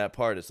heard it in that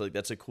part. It's like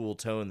that's a cool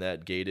tone,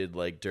 that gated,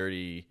 like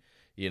dirty,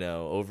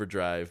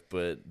 overdrive,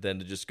 but then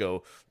to just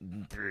go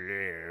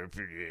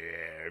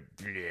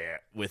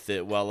with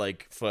it while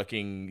like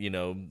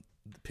fucking,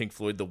 Pink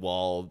Floyd The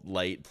Wall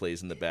light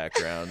plays in the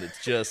background.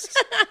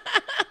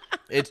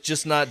 It's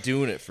just not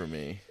doing it for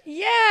me.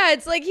 Yeah,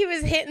 it's like he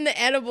was hitting the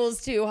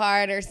edibles too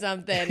hard or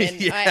something.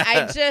 And Yeah,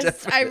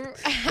 that's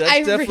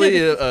definitely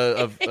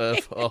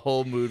a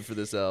whole mood for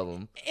this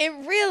album. It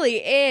really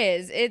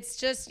is. It's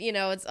just,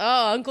 it's,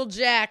 Uncle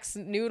Jack's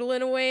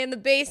noodling away in the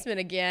basement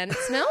again. It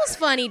smells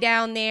funny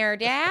down there,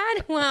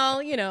 Dad. Well,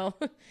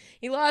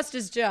 he lost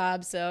his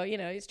job, so,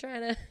 he's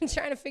trying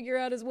to figure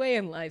out his way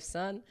in life,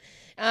 son.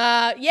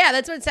 Yeah,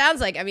 that's what it sounds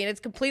like. I mean, it's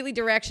completely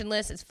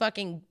directionless. It's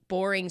fucking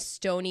boring,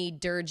 stony,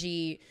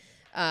 dirgy,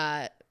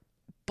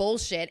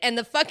 bullshit. And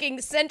the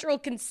fucking central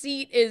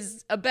conceit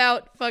is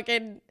about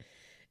fucking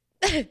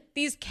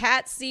these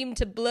cats seem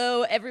to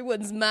blow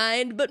everyone's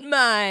mind but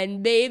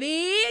mine,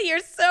 baby. You're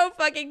so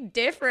fucking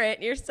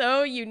different. You're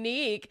so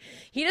unique.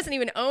 He doesn't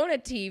even own a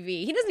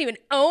TV. He doesn't even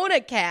own a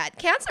cat.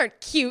 Cats aren't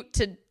cute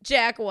to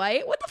Jack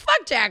White. What the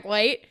fuck, Jack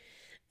White?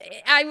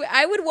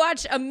 I would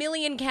watch a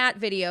million cat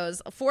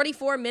videos,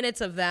 44 minutes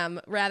of them,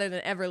 rather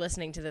than ever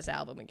listening to this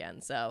album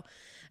again. So,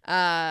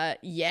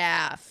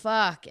 yeah,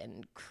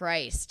 fucking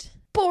Christ.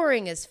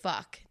 boring as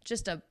fuck.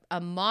 Just a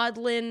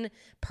maudlin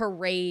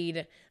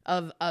parade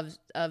of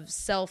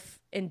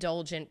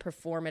self-indulgent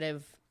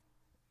performative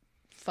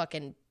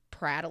fucking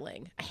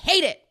prattling. I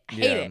hate it. I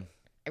hate it.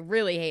 I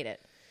really hate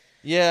it.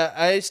 Yeah,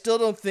 I still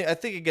don't think. I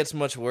think it gets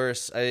much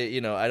worse. I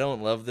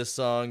don't love this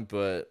song,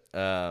 but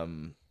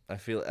I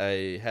feel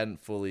I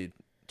hadn't fully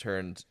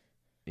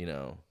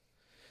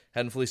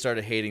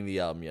started hating the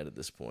album yet at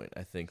this point.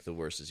 I think the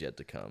worst is yet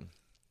to come.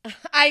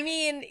 I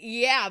mean,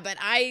 yeah, but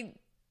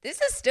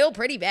this is still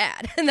pretty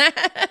bad.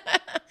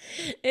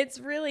 It's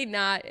really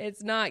not.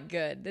 It's not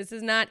good. This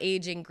is not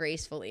aging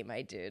gracefully,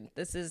 my dude.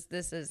 This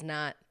is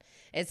not.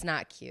 It's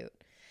not cute.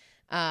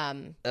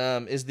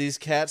 Is these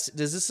cats?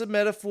 Is this a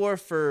metaphor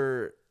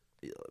for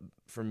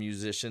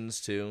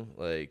musicians too?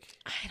 Like,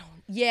 I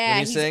don't. Yeah, when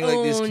he's saying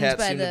like these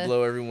cats seem to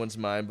blow everyone's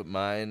mind, but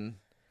mine.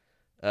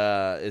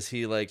 Is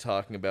he like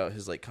talking about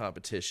his like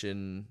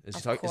competition? Is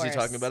he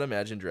talking about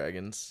Imagine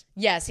Dragons?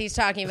 Yes, he's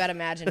talking about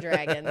Imagine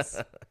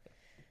Dragons.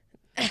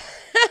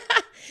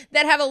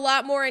 That have a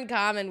lot more in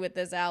common with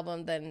this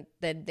album than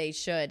they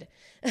should.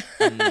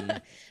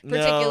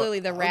 Particularly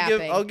the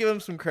rapping. I'll give him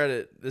some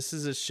credit. This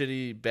is a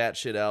shitty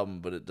batshit album,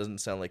 but it doesn't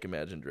sound like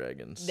Imagine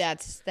Dragons.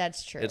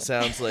 That's true. It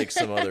sounds like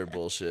some other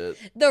bullshit.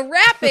 The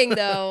rapping,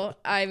 though,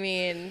 I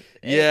mean,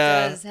 it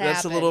does happen.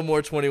 That's a little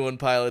more 21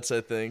 Pilots,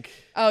 I think.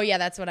 Oh yeah,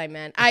 that's what I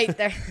meant.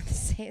 They're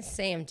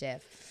same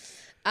diff.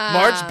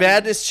 March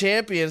Madness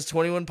champions,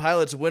 21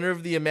 Pilots, winner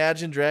of the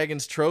Imagine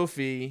Dragons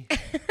trophy.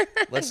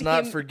 Let's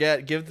not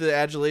forget, give the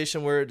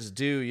adulation where it's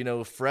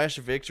due. Fresh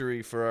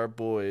victory for our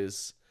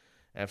boys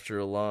after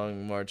a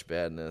long March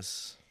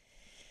Madness.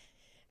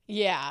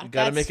 Yeah, you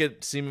got to make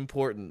it seem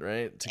important,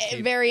 right?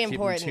 To very keep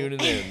important. Them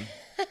tuning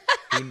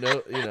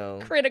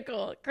in.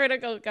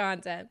 Critical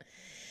content.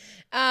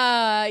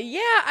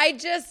 I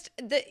just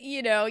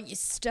you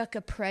stuck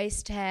a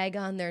price tag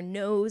on their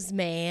nose,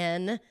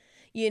 man.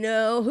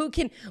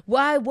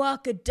 Why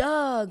walk a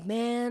dog,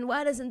 man?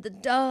 Why doesn't the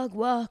dog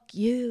walk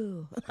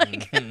you?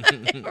 Like,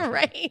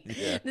 right?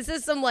 Yeah. This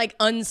is some like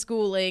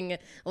unschooling,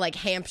 like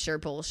Hampshire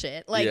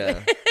bullshit. Like,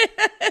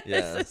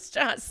 this is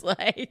just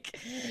like,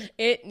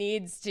 it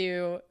needs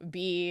to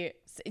be,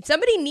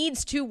 somebody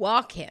needs to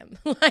walk him.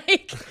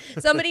 Like,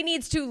 somebody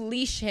needs to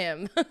leash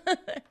him.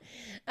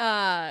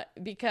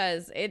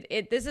 Because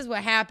this is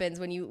what happens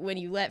when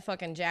you let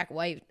fucking Jack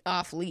White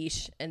off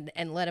leash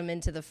and let him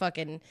into the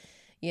fucking,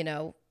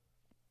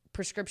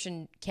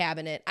 prescription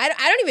cabinet. I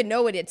don't even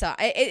know what it's.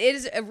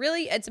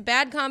 It's a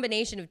bad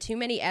combination of too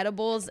many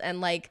edibles and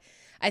like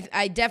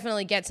I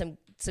definitely get some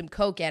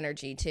coke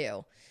energy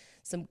too,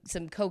 some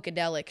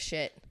cokadelic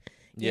shit.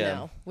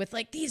 With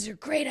like, these are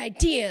great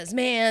ideas,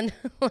 man.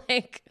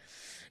 Like,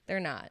 they're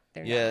not.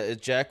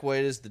 Jack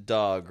White is the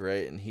dog,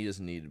 right? And he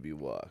doesn't need to be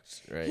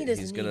walked, right?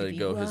 He's gonna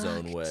go his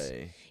own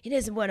way. He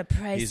doesn't want a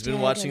price. He's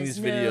been watching these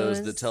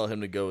videos that tell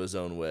him to go his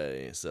own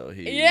way, so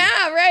he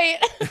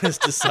has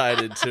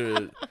decided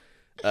to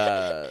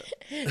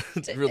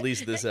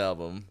release this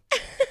album.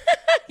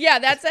 Yeah,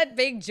 that's that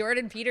big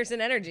Jordan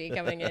Peterson energy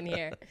coming in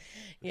here.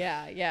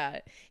 Yeah.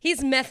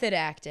 He's method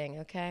acting,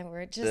 okay?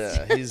 We're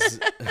just he's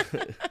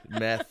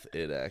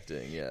method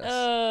acting,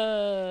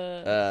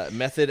 yes.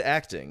 Method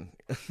acting.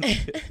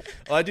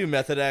 Oh, I do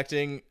method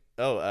acting.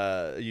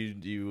 Oh,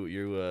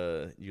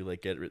 you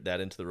like get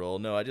that into the role?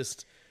 No, I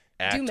just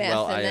act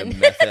while I am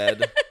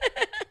method.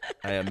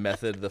 I am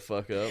method the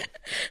fuck up.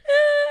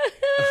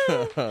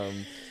 All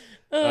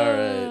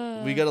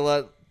right, we got a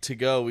lot to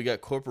go. We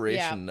got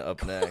Corporation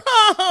up next.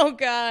 Oh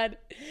God,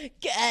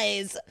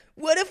 guys,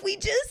 what if we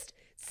just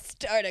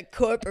start a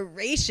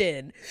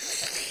corporation?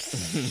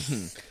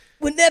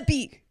 Wouldn't that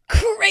be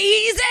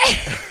crazy?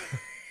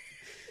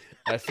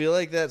 I feel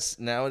like that's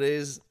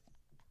nowadays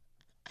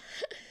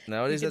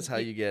that's how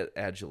you get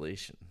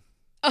adulation.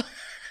 Oh.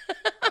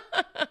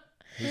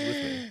 Who's with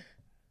me?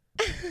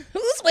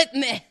 Who's with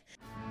me?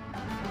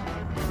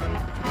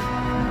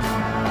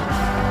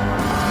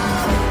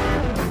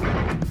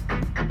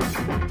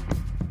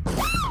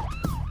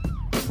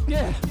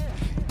 Yeah,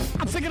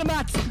 I'm thinking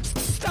about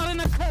starting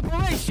a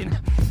corporation.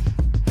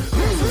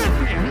 Who's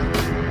with me?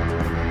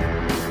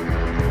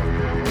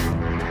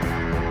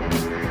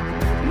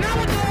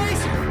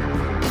 Nowadays,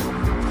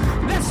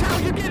 that's how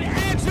you get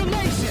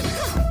adulation.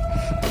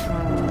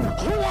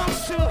 Who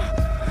wants to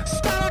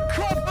start a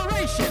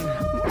corporation?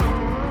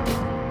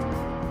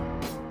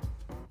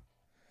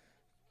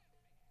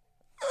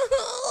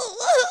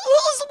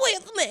 Who's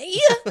with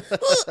me?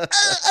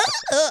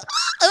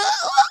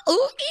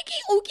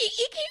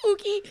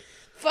 Ookie.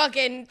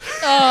 Fucking,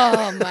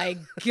 oh my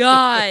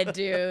God,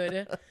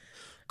 dude.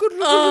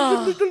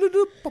 Oh.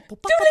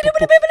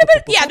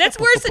 Yeah, that's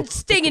worse than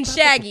singing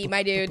Shaggy,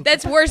 my dude.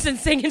 That's worse than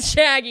singing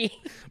Shaggy.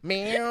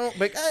 Meow.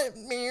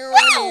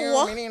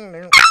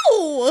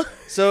 Ow!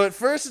 So at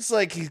first it's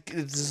like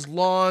it's this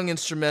long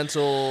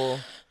instrumental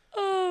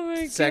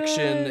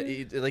section.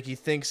 He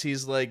thinks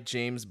he's like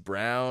James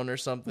Brown or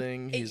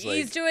something.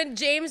 He's doing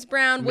James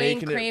Brown, Wayne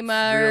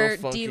Kramer,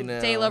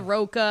 De La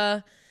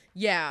Roca.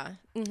 Yeah.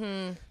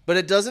 Mm-hmm. But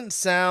it doesn't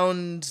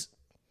sound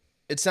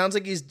it sounds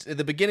like he's at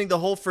the beginning, the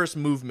whole first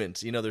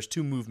movement, you know, there's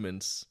 2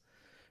 movements,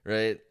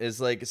 right? It's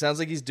like, it sounds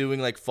like he's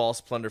doing like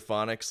false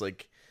plunderphonics,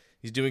 like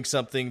he's doing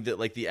something that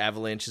like the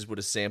Avalanches would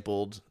have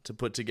sampled to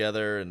put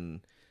together,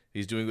 and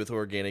he's doing with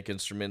organic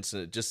instruments,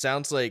 and it just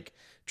sounds like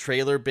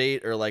trailer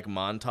bait or like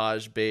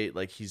montage bait.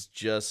 Like he's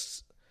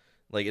just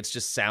like, it's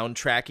just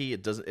soundtracky.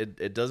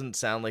 It doesn't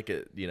sound like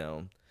a, you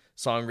know,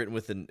 song written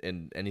with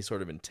any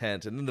sort of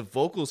intent. And then the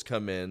vocals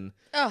come in,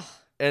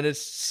 and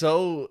it's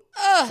so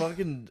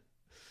fucking.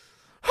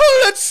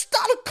 Oh, let's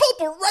start a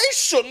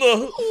corporation.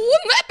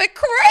 Wouldn't that be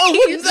crazy?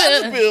 Wouldn't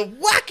that be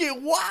wacky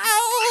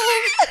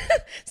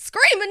wild?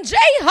 Screaming Jay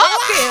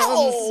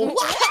Hawkins.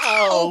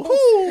 Wow.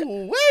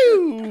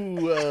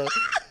 Woo.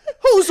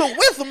 Who's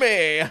with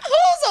me?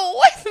 Who's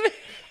with me?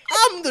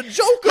 I'm the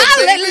Joker,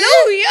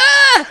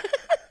 Hallelujah.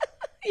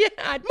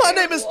 Yeah, my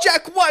name is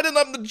Jack White, and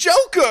I'm the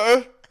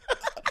Joker.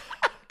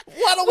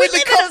 Why don't we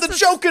become the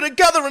Joker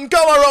together and go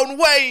our own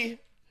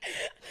way?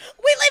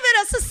 We live in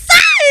a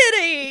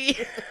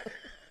society.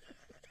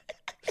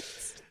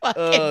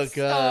 Oh, God.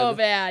 So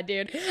bad,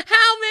 dude.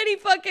 How many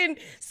fucking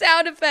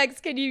sound effects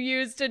can you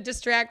use to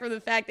distract from the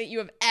fact that you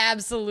have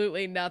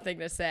absolutely nothing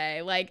to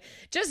say? Like,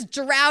 just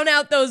drown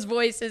out those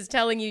voices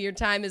telling you your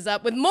time is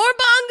up with more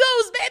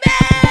bongos,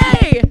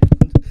 baby!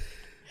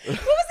 What was the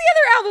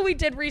other album we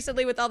did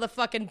recently with all the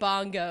fucking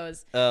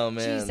bongos? Oh,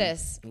 man.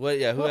 Jesus. What?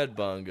 Yeah, who had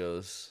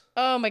bongos?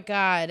 Oh, my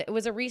God. It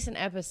was a recent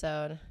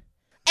episode.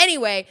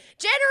 Anyway,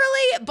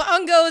 generally,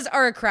 bongos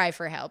are a cry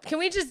for help. Can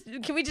we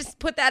just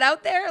put that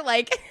out there?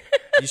 Like,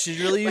 you should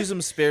really use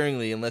them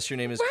sparingly, unless your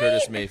name is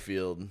Curtis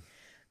Mayfield.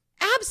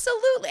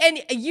 Absolutely.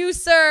 And you,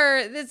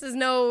 sir, this is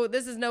no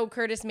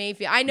Curtis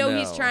Mayfield. I know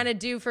he's trying to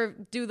do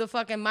the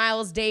fucking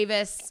Miles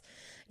Davis,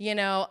 you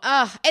know.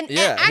 And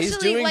actually, he's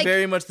doing like,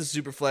 very much the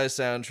Superfly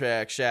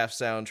soundtrack, Shaft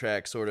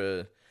soundtrack sort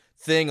of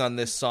thing on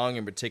this song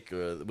in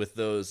particular, with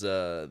those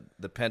the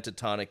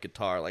pentatonic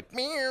guitar, like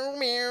meow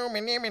meow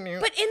meow meow,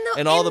 but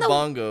and all the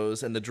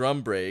bongos and the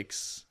drum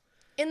breaks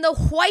in the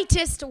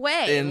whitest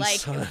way, in like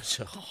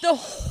such a the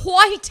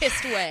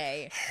whitest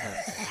way.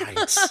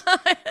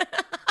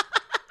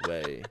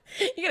 Way.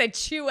 You're gonna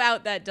chew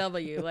out that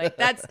W, like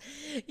that's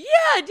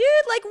yeah, dude.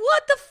 Like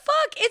what the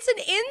fuck? It's an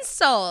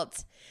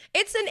insult.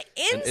 It's an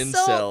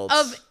insult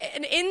of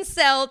an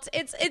insult.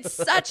 It's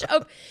such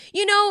a,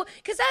 you know,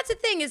 because that's the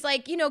thing is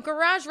like, you know,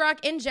 garage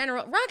rock in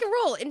general, rock and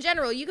roll in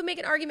general, you can make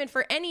an argument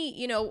for any,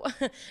 you know,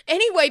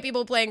 any white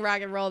people playing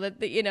rock and roll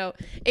that you know,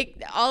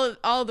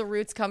 all the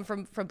roots come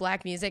from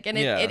black music, and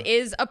it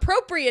is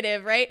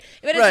appropriative, right?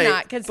 But it's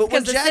not, because the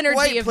Jack synergy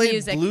White of played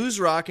music, blues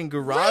rock and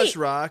garage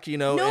rock, you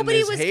know, in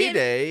his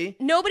heyday.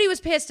 Nobody was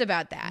pissed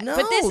about that. No,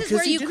 but this is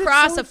where he you did it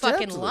cross so a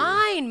fucking gently.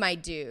 line, my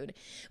dude.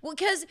 Well,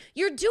 because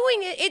you're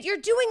doing you're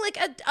doing like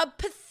a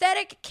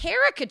pathetic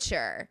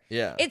caricature.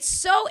 Yeah. It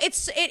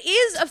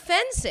is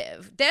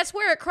offensive. That's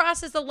where it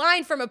crosses the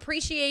line from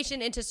appreciation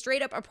into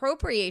straight up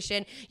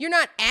appropriation. You're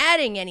not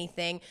adding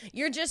anything.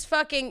 You're just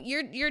fucking,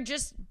 you're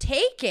just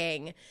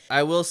taking.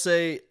 I will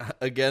say,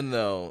 again,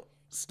 though,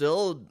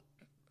 still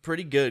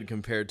pretty good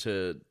compared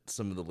to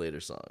some of the later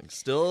songs.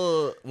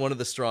 Still one of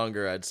the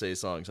stronger, I'd say,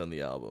 songs on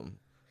the album.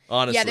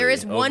 Honestly, yeah, there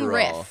is one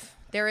overall. riff.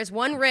 There is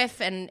one riff,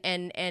 and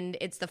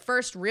it's the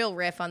first real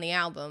riff on the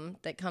album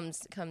that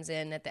comes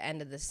in at the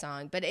end of the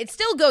song, but it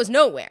still goes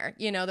nowhere.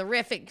 You know, the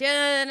riff,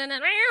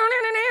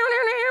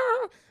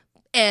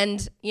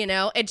 and you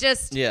know, it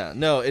just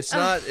it's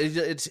not.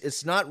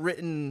 It's not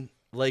written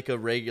like a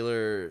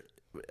regular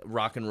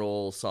rock and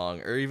roll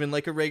song, or even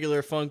like a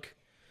regular funk.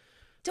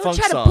 Don't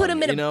try to song. put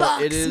him in a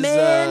box, it is,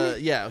 man.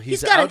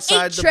 He's got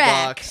outside an the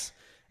 8-track. box.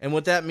 And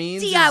what that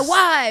means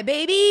DIY,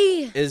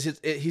 baby. is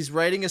he's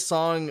writing a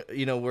song,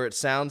 you know, where it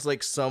sounds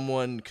like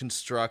someone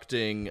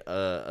constructing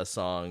a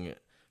song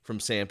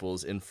from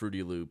samples in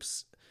Fruity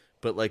Loops,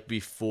 but like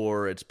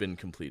before it's been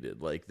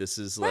completed. Like this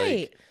is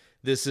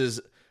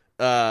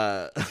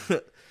the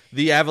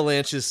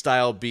Avalanches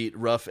style beat,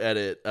 rough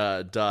edit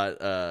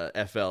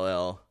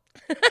 .FLL.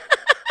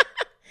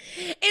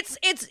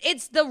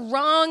 It's the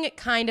wrong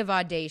kind of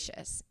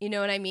audacious. You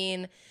know what I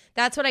mean?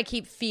 That's what I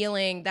keep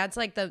feeling. That's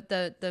like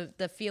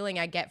the feeling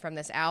I get from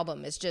this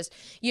album is just,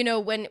 you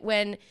know,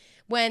 when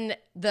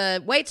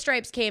the White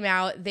Stripes came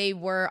out, they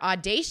were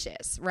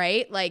audacious,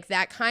 right? Like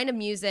that kind of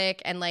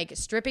music, and like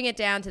stripping it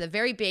down to the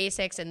very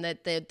basics, and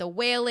the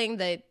wailing,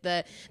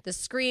 the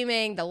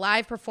screaming, the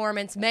live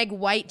performance. Meg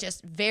White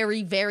just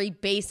very, very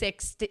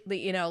basic,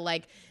 you know,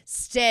 like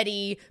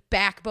steady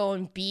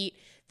backbone beat.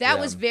 That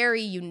was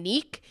very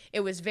unique. It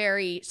was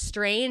very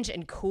strange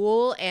and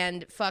cool,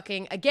 and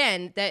fucking,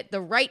 again, that the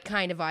right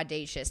kind of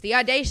audacious. The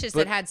audacious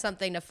that had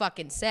something to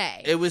fucking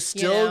say. It was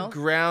still you know?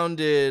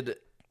 grounded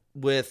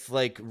with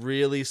like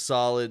really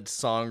solid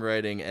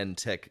songwriting and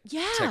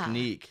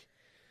technique.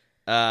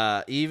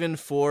 Even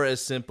for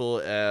as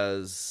simple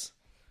as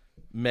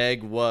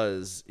Meg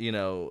was, you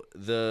know,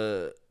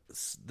 the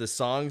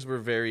songs were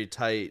very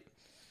tight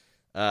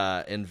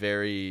and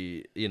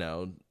very, you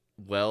know,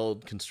 well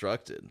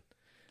constructed.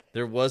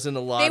 There wasn't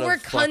a lot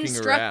of fucking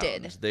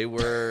constructed. around. They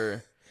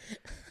were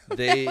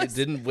they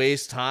didn't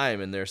waste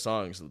time in their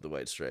songs with the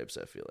White Stripes.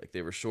 I feel like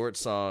they were short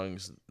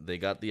songs. They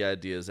got the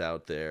ideas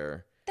out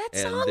there,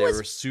 and they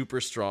were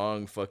super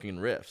strong fucking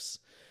riffs.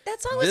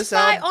 That song was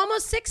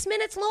almost 6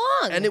 minutes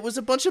long, and it was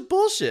a bunch of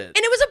bullshit. And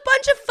it was a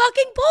bunch of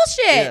fucking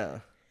bullshit. Yeah.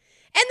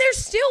 And there's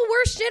still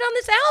worse shit on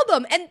this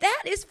album, and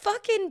that is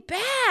fucking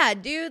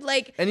bad, dude.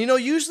 Like, and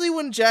usually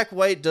when Jack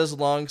White does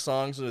long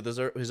songs with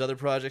his other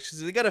projects,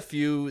 'cause they got a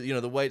few.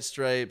 The White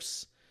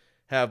Stripes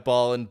have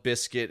Ball and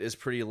Biscuit is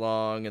pretty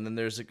long, and then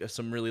there's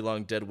some really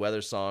long Dead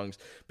Weather songs.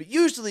 But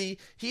usually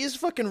he is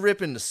fucking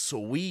ripping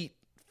sweet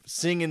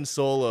singing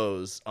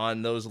solos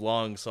on those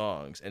long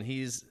songs, and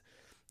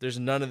there's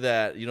none of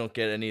that. You don't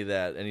get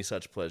any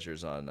such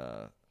pleasures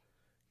on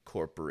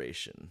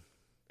Corporation.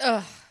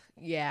 Ugh,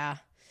 yeah.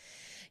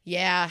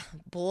 Yeah,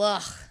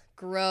 blah,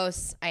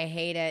 gross. I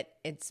hate it.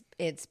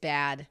 It's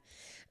bad.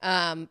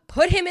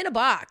 Put him in a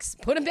box.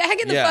 Put him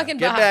back in the fucking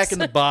box. Get back in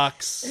the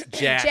box,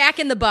 Jack. Jack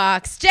in the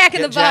box. Jack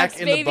in the box,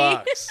 in baby. the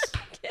box.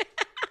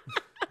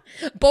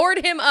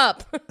 Board him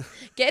up.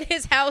 Get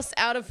his house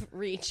out of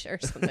reach or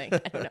something. I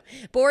don't know.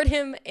 Board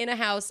him in a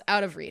house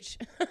out of reach.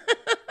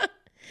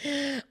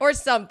 Or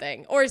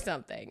something.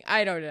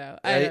 I don't know.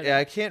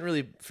 I can't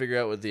really figure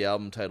out what the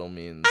album title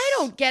means. I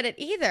don't get it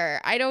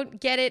either. I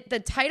don't get it. The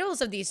titles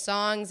of these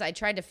songs, I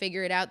tried to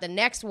figure it out. The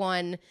next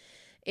one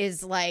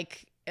is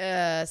like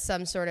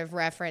some sort of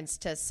reference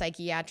to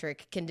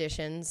psychiatric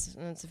conditions.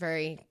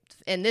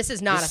 And this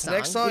is not a song.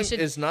 Next song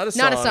is not a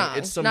song. Not a song.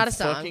 It's some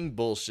fucking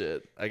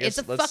bullshit. I guess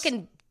it's a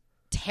fucking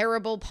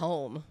terrible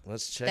poem.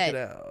 Let's check it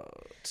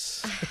out.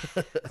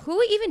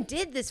 Who even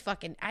did this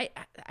fucking?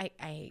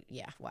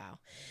 Yeah. Wow.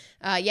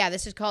 Yeah.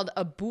 This is called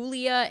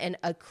Abulia and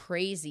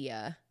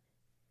Acrasia.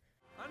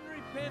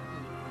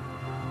 Unrepentant,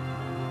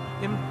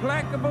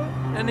 implacable,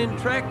 and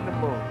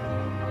intractable,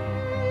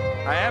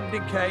 I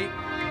abdicate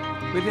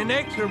with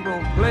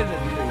inexorable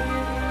pleasantry.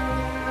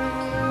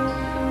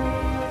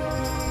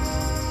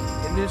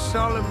 In this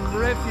solemn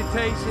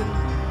refutation,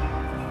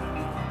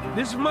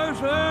 this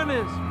most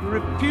earnest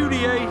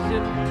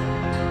repudiation,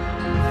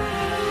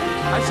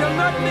 I shall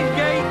not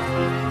negate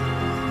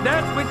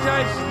that which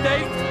I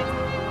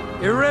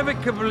state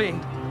irrevocably.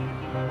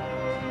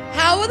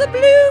 How are the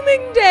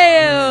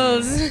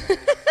Bloomingdales?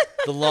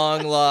 The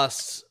long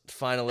lost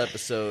final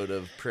episode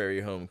of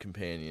Prairie Home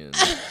Companion.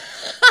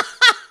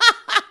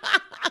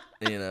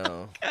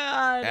 God.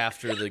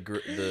 After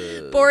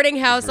the boarding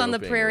house on the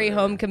Prairie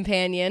Home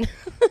Companion.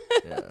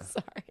 Yeah.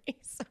 Sorry.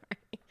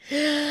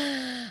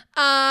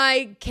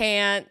 I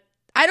can't.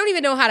 I don't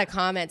even know how to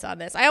comment on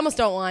this. I almost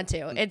don't want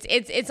to.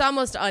 It's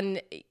almost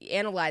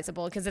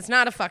unanalyzable because it's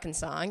not a fucking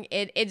song.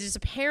 It is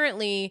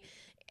apparently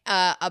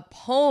a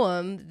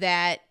poem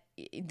that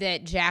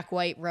Jack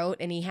White wrote,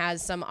 and he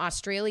has some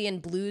Australian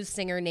blues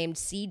singer named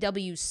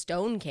C.W.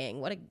 Stone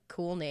King. What a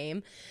cool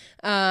name.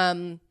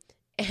 And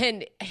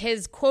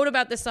his quote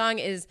about the song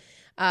is,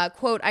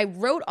 quote, I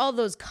wrote all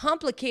those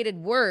complicated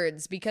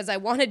words because I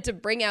wanted to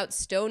bring out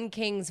Stone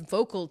King's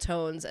vocal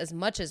tones as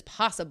much as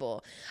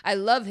possible. I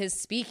love his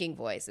speaking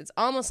voice. It's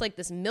almost like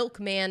this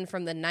milkman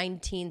from the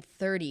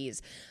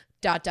 1930s, ...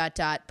 But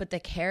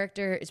the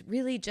character is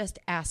really just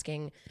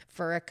asking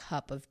for a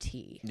cup of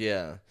tea.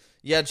 Yeah.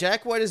 Yeah,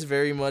 Jack White is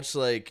very much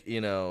like,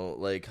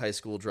 like high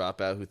school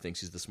dropout who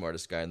thinks he's the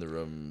smartest guy in the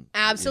room.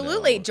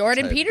 Absolutely.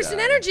 Jordan Peterson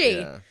guy. energy.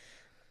 Yeah.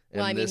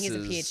 Well, I mean, he's a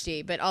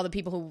PhD, but all the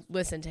people who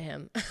listen to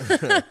him.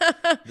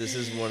 This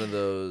is one of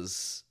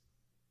those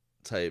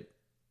type...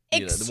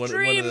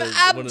 Extreme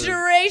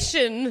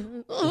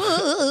abjuration.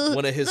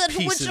 One of his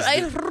pieces. Which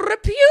I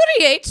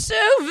repudiate so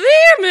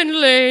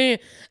vehemently,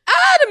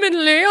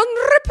 adamantly,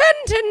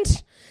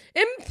 unrepentant,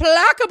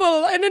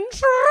 implacable, and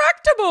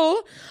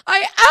intractable.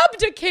 I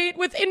abdicate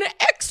with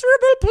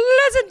inexorable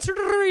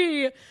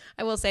pleasantry.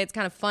 I will say it's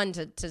kind of fun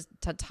to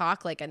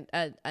talk like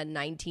a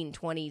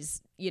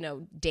 1920s,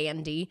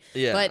 dandy.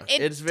 Yeah, but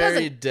it's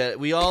very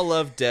we all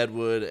love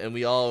Deadwood, and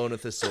we all own a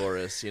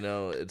thesaurus.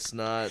 It's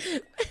not.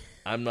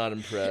 I'm not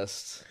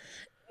impressed.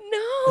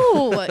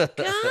 No,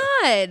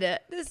 God,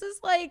 this is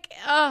like,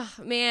 oh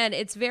man,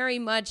 it's very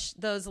much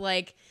those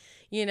like,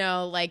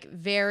 like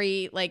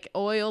very like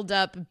oiled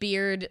up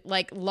beard,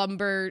 like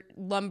lumber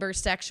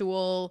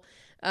sexual,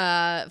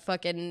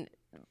 fucking.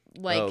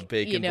 Like,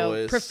 Bacon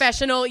Boys.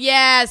 Professional.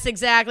 Yes,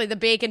 exactly. The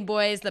Bacon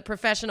Boys, the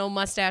professional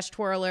mustache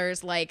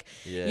twirlers, like,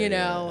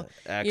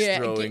 axe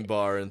throwing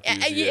bar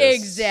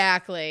enthusiasts.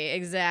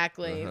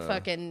 Exactly. Uh-huh.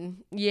 Fucking,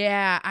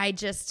 yeah. I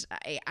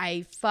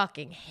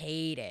fucking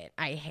hate it.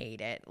 I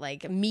hate it.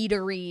 Like,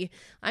 meadery.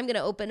 I'm going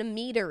to open a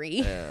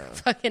meadery. Yeah.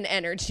 Fucking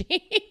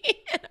energy.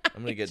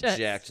 I'm going to get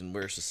jacked and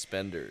wear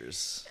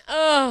suspenders.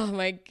 Oh,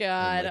 my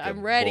God. And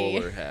I'm ready.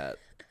 Bowler hat.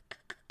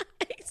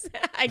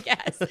 I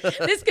guess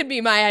this could be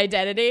my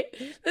identity.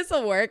 This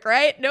will work,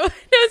 right? No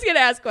one's gonna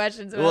ask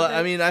questions about this.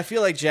 I mean, I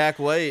feel like Jack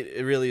White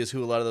really is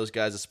who a lot of those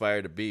guys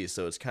aspire to be.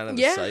 So it's kind of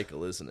a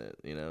cycle, isn't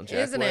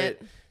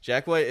it?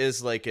 Jack White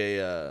is like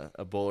a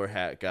bowler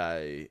hat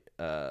guy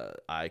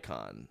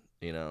icon.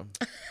 Yeah,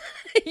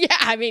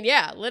 I mean,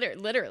 yeah,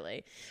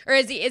 literally. Or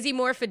is he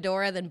more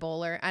fedora than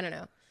bowler? I don't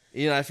know.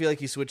 I feel like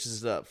he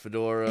switches it up.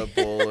 Fedora,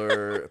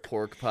 bowler,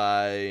 pork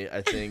pie.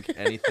 I think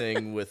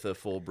anything with a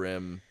full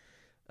brim,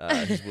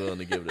 he's willing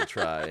to give it a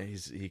try.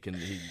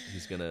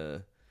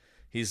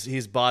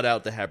 He's bought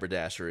out the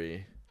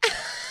haberdashery.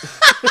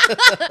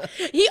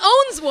 He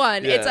owns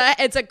one. Yeah.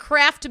 It's a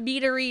craft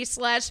meadery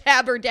 /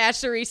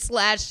 haberdashery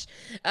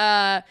 /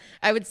 I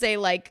would say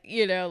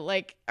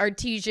like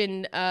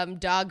artesian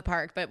dog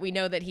park, but we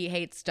know that he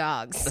hates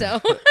dogs.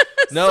 So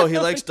No, he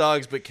likes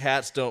dogs, but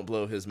cats don't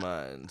blow his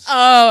mind.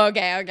 Oh,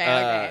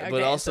 okay.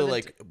 But also,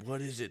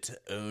 what is it to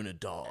own a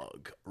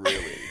dog,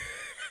 really?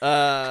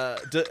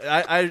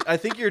 I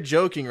think you're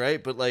joking,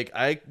 right? But like,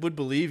 I would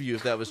believe you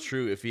if that was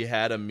true. If he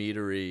had a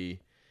meadery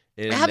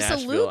in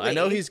Nashville, I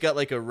know he's got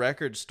like a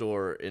record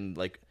store in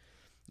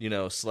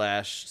 /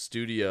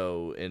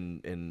 studio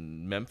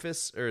in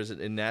Memphis, or is it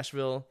in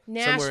Nashville?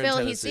 Nashville.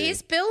 Tennessee.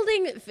 He's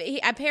building.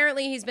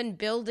 Apparently he's been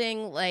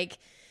building like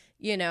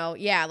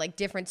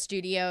different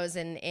studios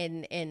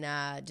in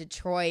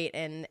Detroit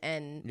and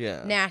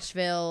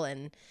Nashville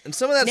and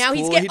some of that's now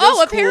cool. He's he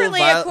does apparently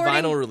cool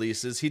vinyl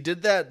releases. He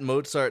did that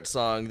Mozart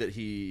song that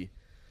he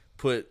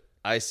put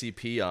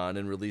ICP on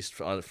and released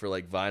for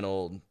like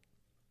vinyl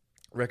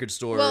record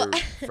store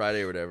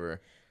Friday or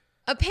whatever.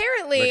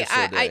 Apparently,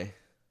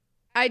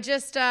 I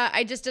just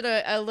did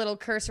a little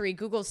cursory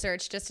Google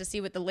search just to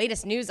see what the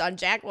latest news on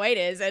Jack White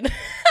is, and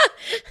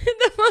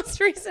the most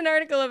recent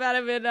article about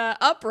him in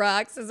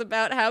Uprocks is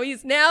about how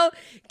he's now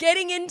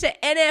getting into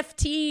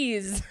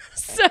NFTs.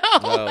 So,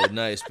 oh,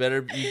 nice.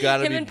 You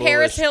gotta him be and bullish,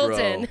 Paris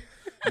Hilton. Bro.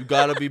 You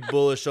gotta be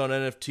bullish on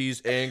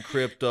NFTs and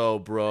crypto,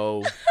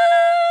 bro.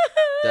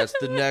 That's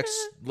the next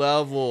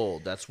level.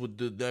 That's what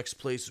the next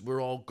place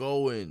we're all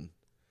going.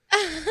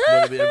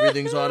 When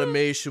everything's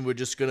automation, we're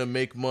just gonna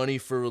make money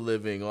for a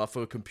living off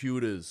of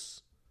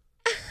computers.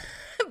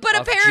 But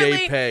off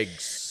apparently,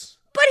 JPEGs.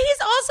 But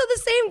he's also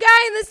the same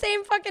guy in the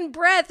same fucking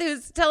breath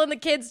who's telling the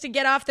kids to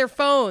get off their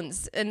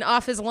phones and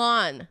off his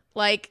lawn.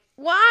 Like,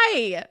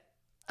 why?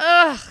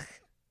 Ugh,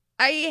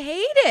 I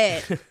hate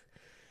it.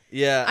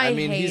 Yeah, I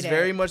mean, he's hate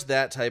very much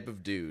that type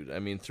of dude. I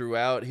mean,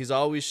 throughout, he's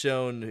always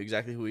shown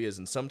exactly who he is,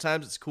 and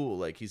sometimes it's cool.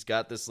 Like, he's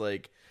got this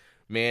like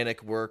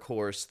manic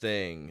workhorse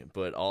thing,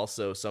 but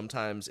also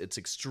sometimes it's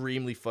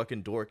extremely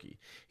fucking dorky.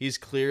 He's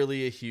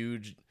clearly a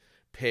huge,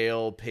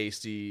 pale,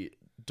 pasty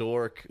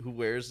dork who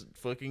wears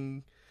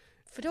fucking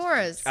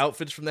fedoras,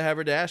 outfits from the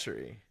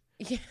haberdashery.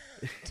 Yeah,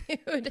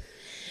 dude.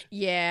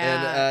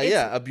 Yeah. And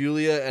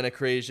Abulia and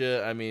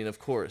Acrasia. I mean, of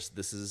course,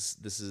 this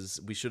is.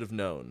 We should have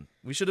known.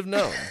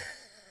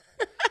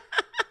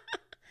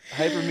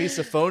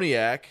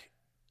 Hypermesophoniac.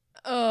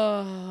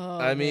 Oh.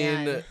 I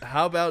mean, man.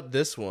 How about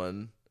this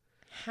one?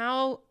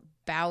 How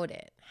about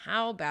it?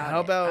 How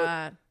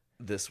about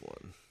this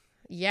one?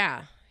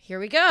 Yeah. Here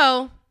we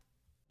go.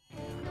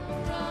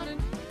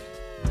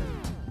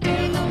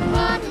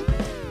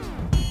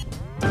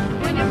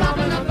 When you're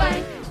robbing a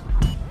bank,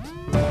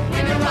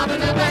 when you're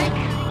robbing a bank,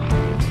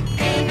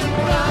 ain't no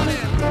running,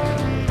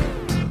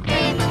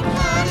 ain't no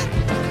running,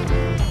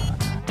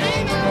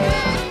 ain't no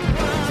running.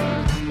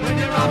 When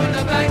you're robbing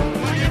a bank,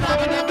 when you're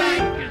robbing a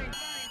bank.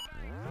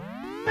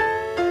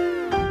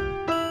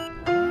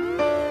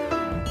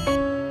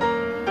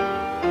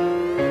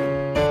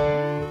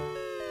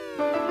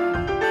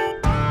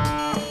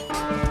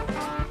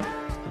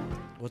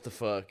 What the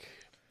fuck?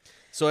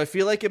 So I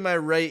feel like in my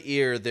right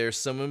ear, there's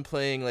someone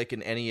playing like an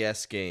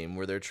NES game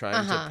where they're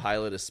trying to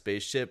pilot a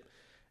spaceship,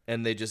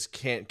 and they just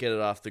can't get it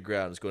off the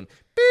ground. It's going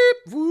beep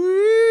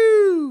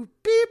woo,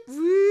 beep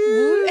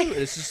woo.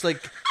 It's just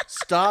like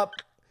stop,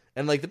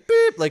 and like the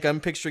beep. Like I'm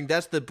picturing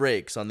that's the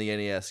brakes on the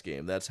NES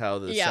game. That's how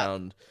the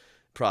sound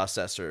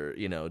processor,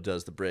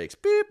 does the brakes.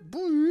 Beep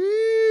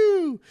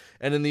woo.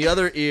 And in the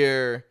other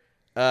ear,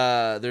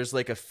 there's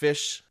like a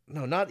fish.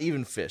 No, not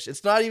even fish.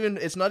 It's not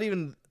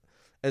even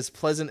as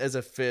pleasant as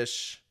a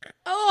fish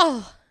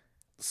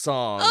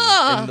song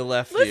in the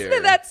left ear. Listen to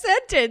that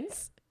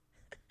sentence.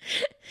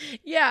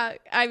 Yeah,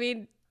 I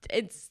mean,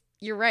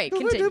 you're right.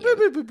 Continue.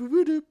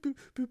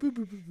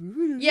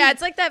 Yeah,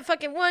 it's like that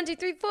fucking 1, 2,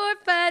 3, 4,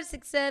 5,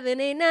 6, 7,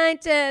 8, 9,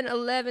 10,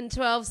 11,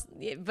 12,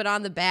 but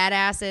on the bad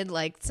acid,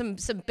 like some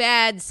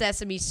bad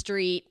Sesame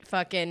Street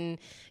fucking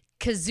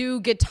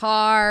kazoo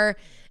guitar.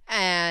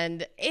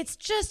 And it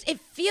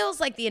feels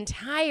like the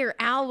entire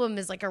album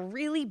is like a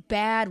really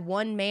bad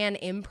one-man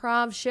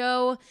improv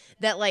show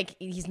that like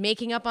he's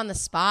making up on the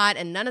spot,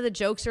 and none of the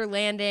jokes are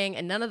landing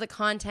and none of the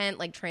content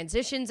like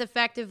transitions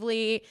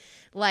effectively.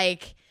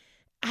 Like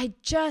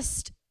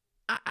she's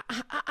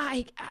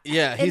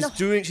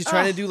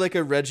trying to do like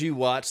a Reggie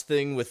Watts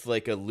thing with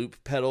like a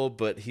loop pedal,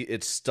 but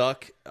it's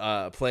stuck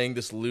playing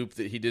this loop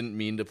that he didn't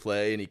mean to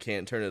play, and he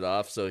can't turn it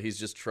off, so he's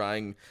just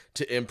trying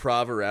to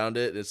improv around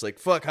it. And it's like,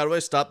 fuck, how do I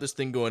stop this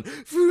thing going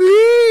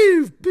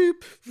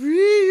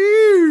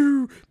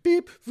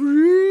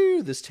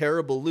this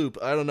terrible loop?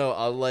 I don't know.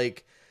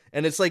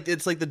 And it's like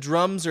the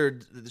drums are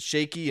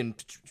shaky, and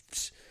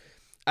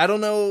I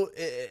don't know.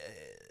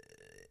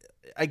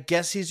 I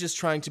guess he's just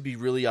trying to be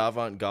really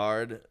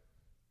avant-garde,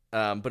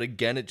 But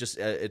again,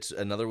 it's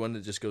another one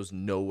that just goes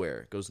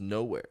nowhere.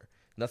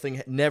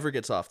 Nothing never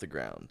gets off the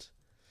ground.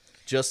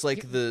 Just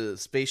like the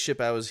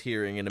spaceship I was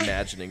hearing and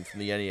imagining from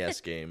the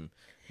NES game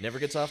never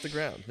gets off the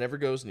ground, never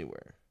goes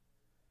anywhere.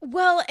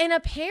 Well, and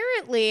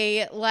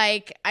apparently,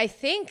 like, I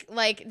think,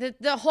 like,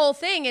 the whole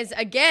thing is,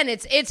 again,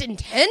 it's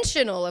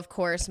intentional, of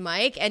course,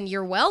 Mike, and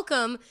you're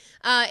welcome.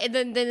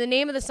 The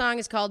name of the song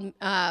is called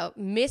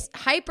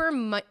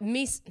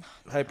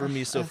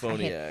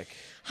Hypermesophoniac.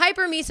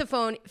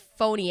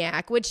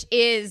 Hypermesophoniac, which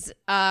is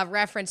a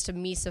reference to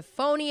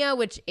misophonia,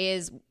 which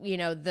is, you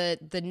know,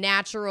 the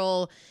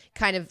natural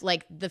kind of,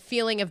 like, the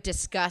feeling of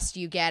disgust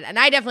you get. And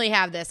I definitely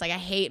have this. Like, I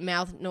hate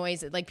mouth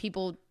noise. Like,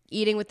 people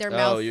eating with their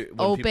mouth when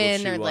open people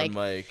chew or like on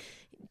mic.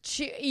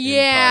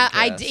 Yeah,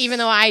 podcasts. even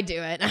though I do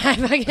it,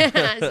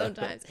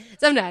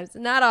 sometimes,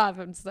 not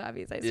often,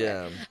 obviously, I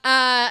swear.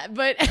 Yeah.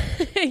 But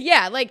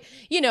yeah, like,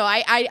 you know,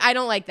 I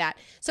don't like that.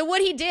 So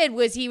what he did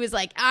was he was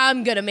like,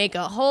 I'm gonna make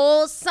a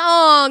whole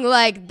song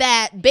like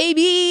that,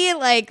 baby.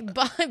 Like,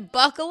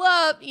 buckle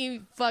up,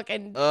 you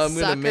fucking I'm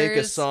gonna make a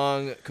suckers.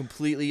 song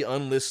completely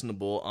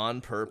unlistenable on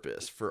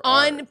purpose for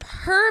On art.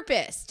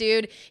 purpose,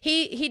 dude.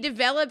 He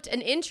developed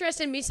an interest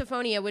in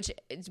misophonia, which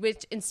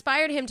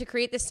inspired him to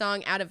create this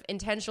song out of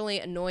intentionally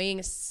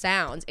annoying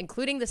sounds,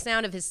 including the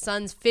sound of his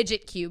son's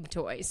fidget cube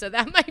toy. So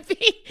that might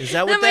be. Is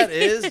that what that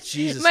is?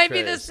 Jesus might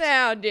be the Christ.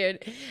 sound,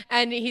 dude.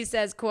 And he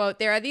says, "quote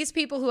There are these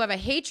people who have a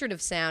hatred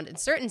of sound, and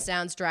certain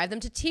sounds drive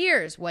them to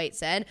tears." White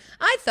said,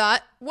 "I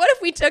thought, what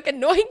if we took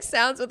annoying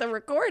sounds with a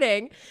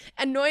recording,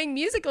 annoying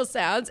musical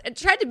sounds, and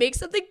tried to make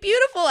something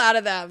beautiful out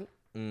of them?"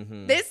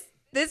 Mm-hmm. This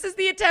is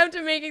the attempt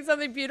of making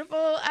something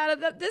beautiful out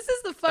of them. This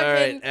is the fucking. All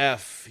right,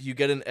 F. You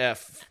get an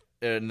F.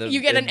 And You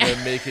get an the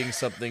F. making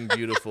something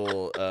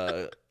beautiful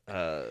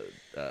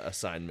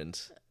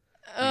assignment. You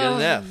Oh get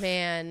an F.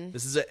 man.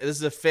 This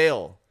is a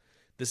fail.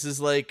 This is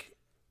like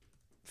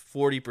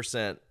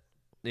 40%.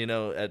 You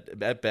know,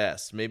 at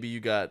best. Maybe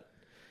you got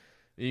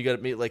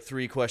like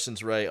 3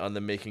 questions right on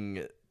the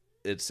making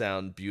it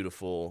sound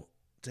beautiful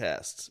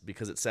test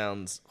because it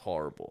sounds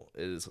horrible.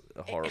 It is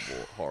a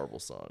horrible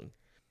song.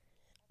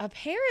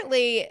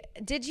 Apparently,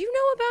 did you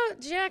know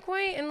about Jack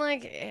White and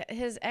like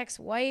his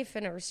ex-wife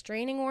and a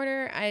restraining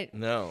order?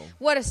 No.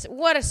 What a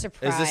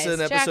surprise. Is this an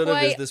Jack episode of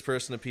White, Is This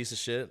Person a Piece of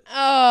Shit?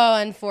 Oh,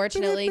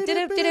 unfortunately. Well,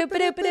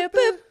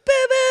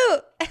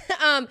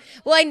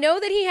 I know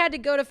that he had to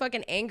go to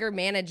fucking anger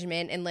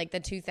management in like the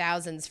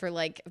 2000s for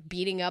like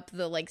beating up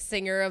the like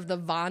singer of the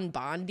Von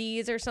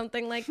Bondies or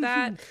something like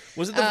that.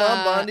 Was it the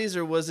Von Bondies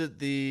or was it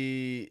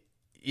the...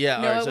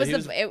 Yeah, No, all right, it so was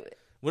he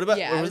What about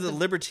yeah, or it was was it the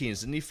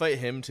Libertines? Didn't he fight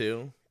him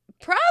too?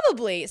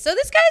 Probably. So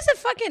this guy's a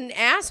fucking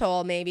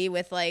asshole, maybe,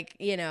 with like,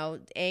 you know,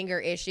 anger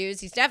issues.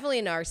 He's definitely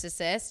a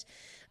narcissist.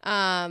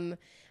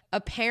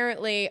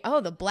 Apparently,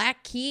 the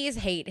Black Keys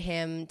hate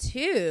him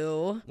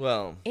too.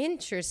 Well,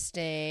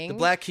 Interesting. the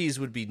Black Keys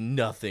would be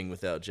nothing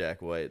without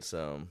Jack White,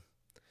 so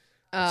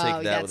I'll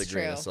take that with a that's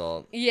grain true. of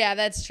salt. Yeah,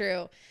 that's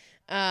true.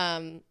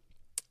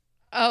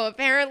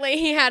 Apparently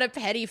he had a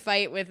petty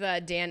fight with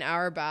Dan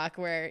Auerbach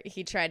where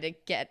he tried to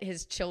get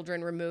his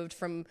children removed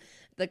from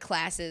the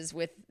classes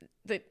with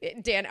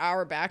Dan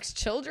Auerbach's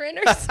children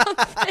or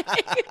something.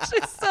 It's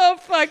just so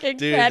fucking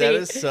Dude, petty. that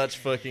is such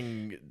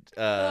fucking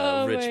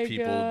Oh my rich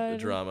people God.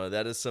 drama.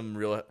 That is some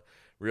real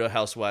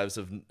Housewives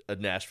of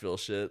Nashville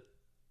shit.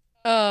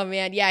 Oh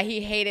man, yeah,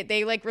 he hated.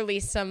 They like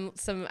released some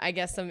I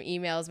guess some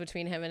emails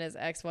between him and his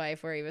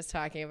ex-wife where he was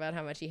talking about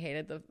how much he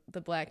hated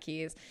the Black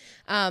Keys.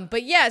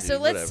 But yeah, so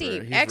Dude, let's whatever. see.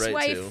 He's right, too.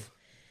 Ex-wife.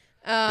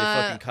 They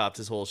fucking copped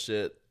his whole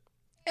shit.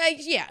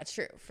 Yeah,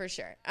 true, for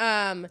sure.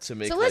 To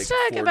make, So let's like,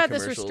 talk Ford about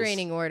this commercials.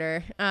 restraining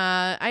order.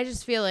 I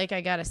just feel like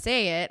I gotta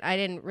say it. I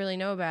didn't really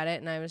know about it,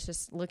 and I was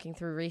just looking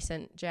through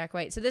recent Jack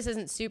White. So this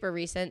isn't super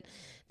recent.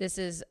 This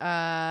is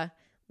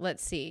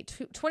let's see,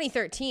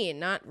 2013,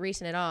 not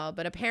recent at all.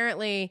 But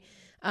apparently,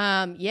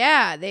 his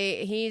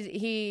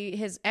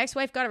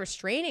ex-wife got a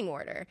restraining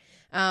order.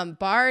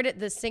 Barred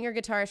the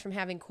singer-guitarist from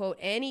having, quote,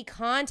 any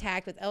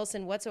contact with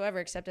Elson whatsoever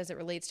except as it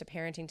relates to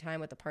parenting time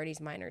with the party's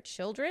minor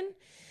children.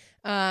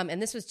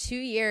 And this was 2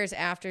 years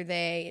after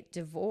they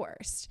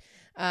divorced.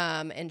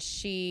 And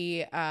she,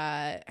 his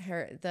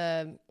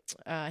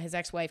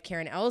ex-wife,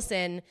 Karen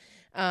Elson,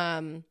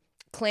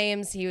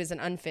 claims he was an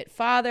unfit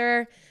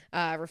father,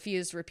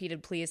 refused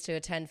repeated pleas to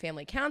attend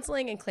family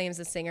counseling, and claims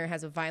the singer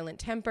has a violent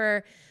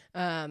temper.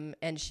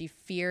 And she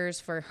fears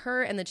for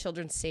her and the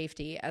children's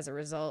safety as a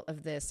result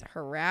of this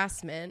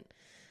harassment.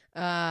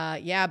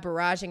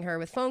 Barraging her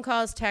with phone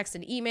calls, texts,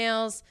 and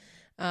emails.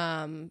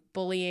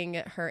 Bullying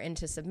her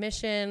into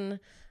submission.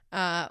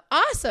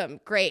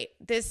 Awesome. Great.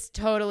 This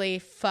totally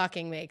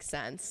fucking makes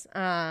sense.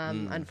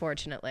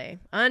 Unfortunately.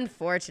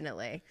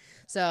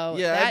 So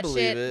Yeah, that I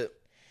believe shit, it.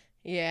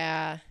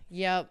 Yeah.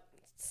 Yep.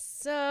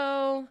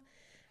 So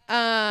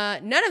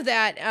none of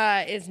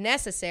that is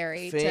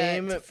necessary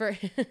for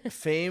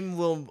Fame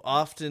will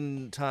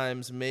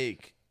oftentimes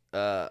make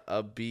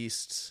a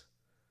beast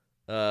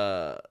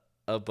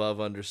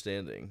above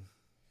understanding.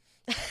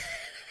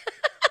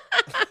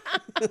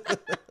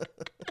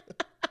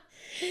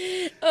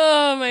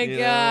 Oh my You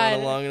know, god. on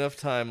a long enough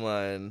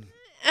timeline,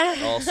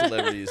 all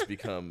celebrities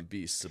become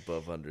beasts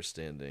above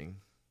understanding.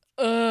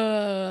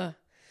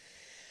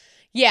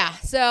 Yeah,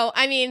 so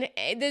I mean,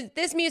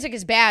 this music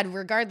is bad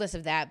regardless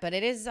of that, but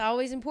it is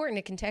always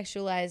important to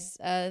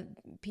contextualize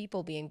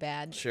people being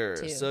bad. Sure.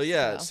 too, So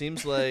yeah, it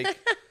seems like,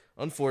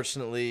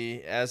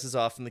 unfortunately, as is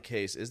often the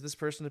case, is this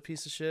person a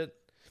piece of shit?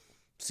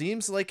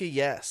 Seems like a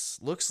yes.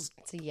 Looks.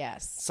 it's a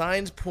yes.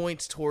 Signs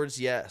point towards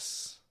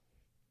yes.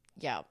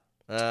 Yeah.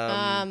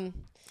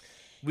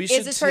 We is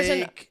should this person-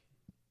 take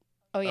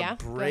Oh yeah. a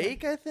Go ahead.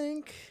 break, I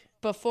think,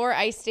 Before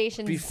Ice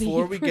Station.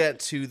 before we Zebra. get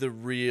to the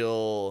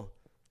real,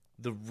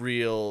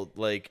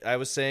 like I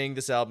was saying,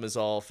 this album is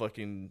all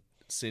fucking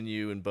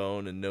sinew and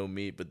bone and no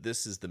meat, but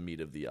this is the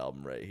meat of the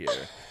album right here.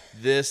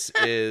 This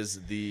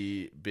is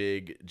the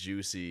big,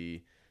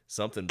 juicy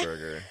something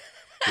burger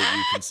that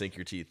you can sink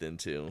your teeth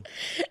into.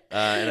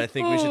 And I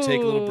think we should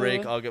take a little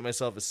break. Ooh. I'll get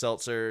myself a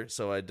seltzer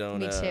so I don't,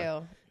 Me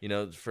too.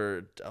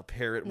 I'll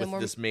pair it No with more-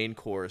 this main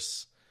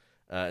course.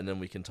 And then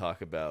we can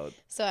talk about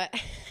So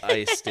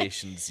Ice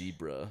Station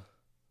Zebra.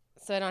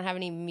 so I don't have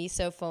any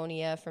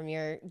misophonia from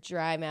your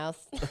dry mouth.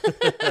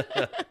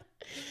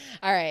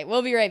 All right,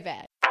 we'll be right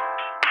back.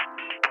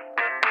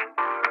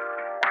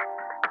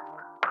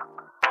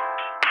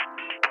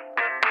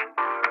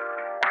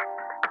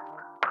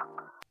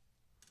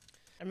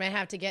 I might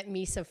have to get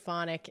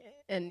misophonic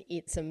and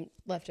eat some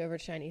leftover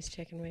Chinese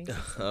chicken wings.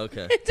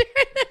 Okay.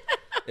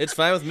 It's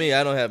fine with me.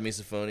 I don't have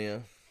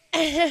misophonia.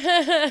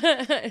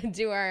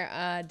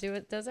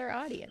 Does our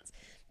audience?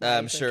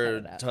 I'm Obviously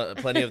sure cut it out.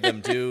 plenty of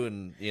them do,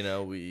 and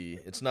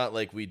it's not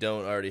like we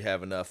don't already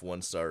have enough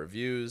 1-star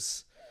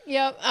reviews.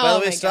 Yep. By Oh the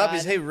way, my Stoppies,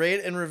 God. hey,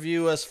 rate and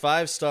review us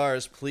 5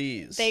 stars,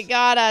 please. They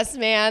got us,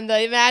 man.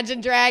 The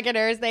Imagine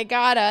Dragoners, they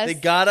got us. They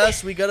got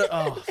us. We got to.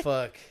 Oh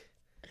fuck.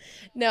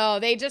 No,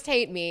 they just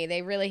hate me.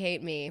 They really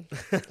hate me.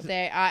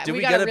 They Did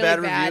we got get a really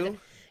bad review?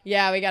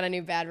 Yeah, we got a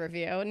new bad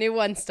review. New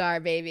 1-star,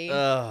 baby.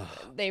 Oh,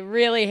 They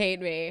really hate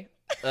me.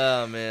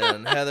 oh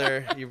man,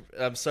 Heather,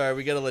 I'm sorry.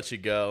 We got to let you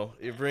go.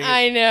 You bring it.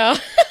 I know.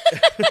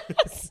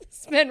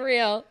 It's been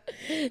real.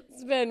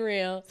 It's been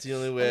real. It's the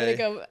only I'm way.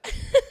 gonna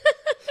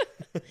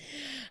go.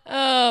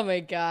 Oh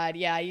my God.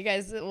 Yeah, you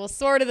guys will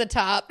soar to the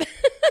top.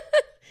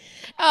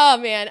 Oh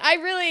man,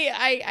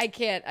 I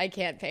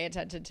can't pay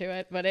attention to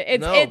it, but it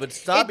But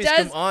Stoppies,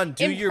 does come on,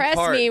 do your impress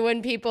part. me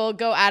when people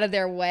go out of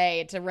their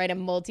way to write a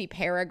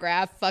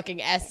multi-paragraph fucking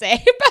essay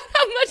about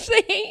how much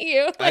they hate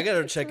you. I got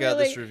to check out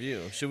this really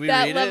review. Should we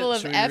that read level it?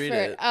 of Should we read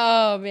effort. it?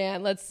 Oh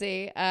man, let's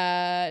see.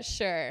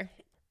 Sure.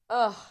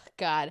 Oh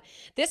God,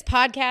 this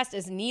podcast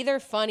is neither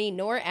funny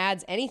nor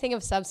adds anything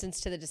of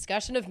substance to the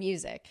discussion of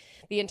music.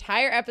 The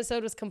entire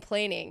episode was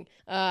complaining.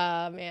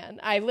 Man,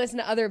 I listen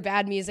to other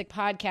bad music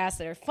podcasts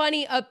that are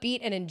funny, upbeat,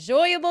 and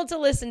enjoyable to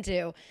listen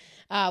to.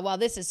 While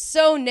this is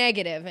so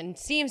negative and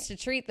seems to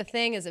treat the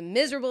thing as a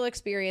miserable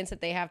experience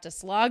that they have to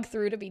slog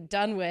through to be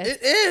done with.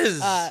 It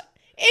is.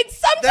 It's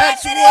sometimes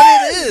That's it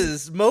what is. it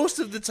is most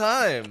of the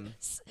time.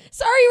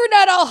 Sorry we're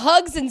not all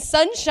hugs and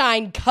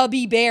sunshine,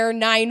 Cubby Bear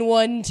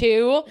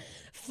 912.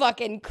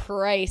 Fucking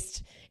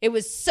Christ. It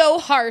was so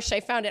harsh, I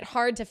found it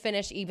hard to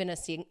finish even a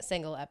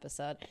single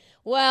episode.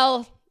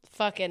 Well,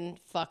 fucking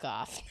fuck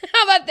off.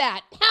 How about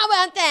that? How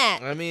about that?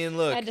 I mean, I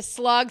look, had to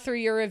slog through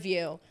your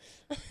review.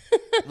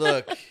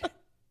 look.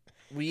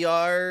 We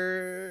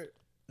are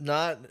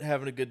not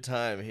having a good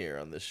time here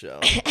on this show.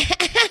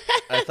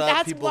 I thought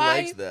That's people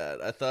why liked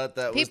that. I thought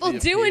that People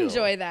was the do appeal.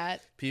 enjoy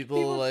that.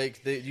 People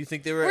like. Do you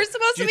think they were? We're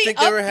supposed do to you be think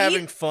they were upbeat.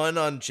 having fun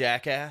on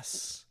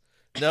Jackass?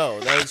 No,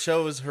 that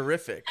show was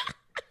horrific.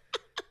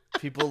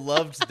 People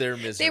loved their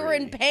misery. They were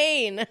in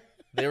pain.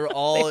 They were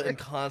all in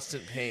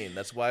constant pain.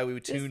 That's why we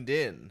tuned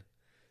in.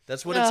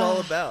 That's what it's all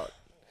about.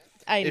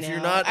 I know. If you're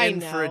not I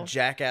in for a know.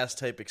 Jackass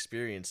type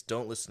experience,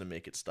 don't listen to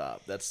Make It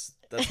Stop. That's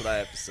what I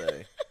have to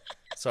say.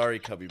 Sorry,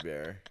 Cubby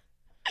Bear.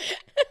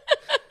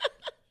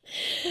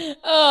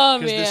 Oh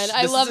 'Cause man, this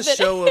I love is a that.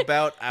 show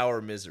about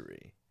our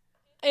misery.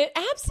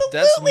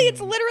 Absolutely, it's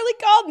literally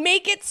called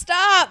 "Make It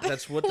Stop."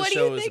 That's what the do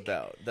show you is think?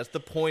 about. That's the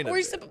point of We're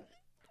it.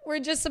 we're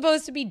just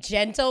supposed to be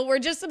gentle. We're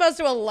just supposed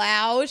to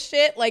allow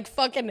shit like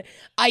fucking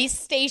Ice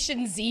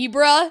Station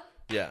Zebra.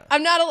 Yeah.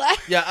 I'm not allowed.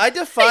 Yeah, I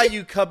defy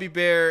you, Cubby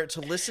Bear, to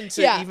listen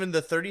to Yeah. even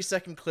the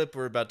 30-second clip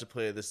we're about to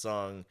play of this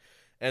song,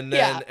 and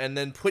Yeah.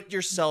 then put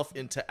yourself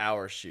into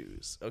our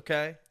shoes,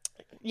 okay?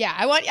 Yeah,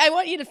 I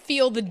want you to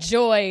feel the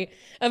joy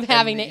of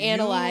having to And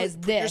analyze you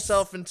put this.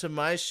 yourself into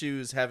my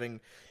shoes, having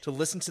to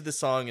listen to the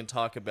song and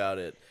talk about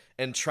it,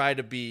 and try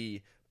to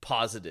be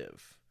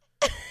positive.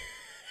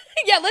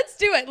 Yeah, let's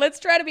do it. Let's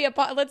try to be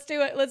let's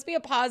do it. Let's be a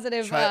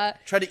positive Try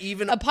to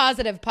even a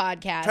positive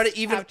podcast. try to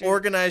even after-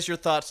 organize your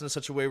thoughts in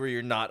such a way where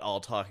you're not all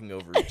talking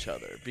over each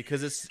other,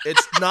 because it's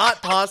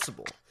not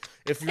possible.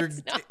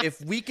 If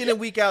week in and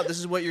week out this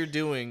is what you're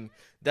doing,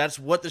 that's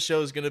what the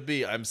show is going to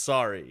be. I'm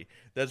sorry.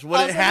 That's what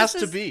it Also, has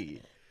this to is-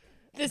 be.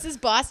 This is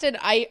Boston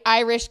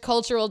Irish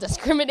cultural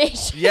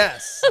discrimination.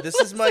 Yes, this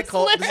is my This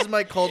is This is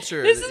my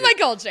culture. This is my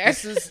culture.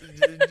 This is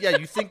yeah.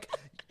 You think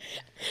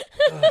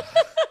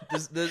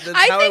That's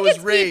I how I think was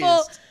it's raised.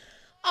 people.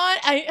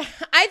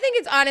 I think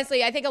it's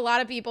honestly, I think a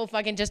lot of people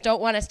fucking just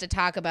don't want us to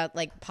talk about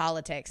like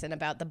politics and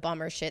about the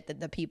bummer shit that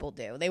the people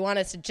do. They want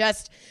us to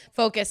just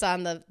focus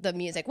on the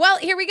music. Well,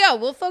 here we go.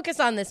 We'll focus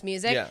on this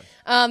music.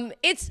 Yeah.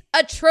 It's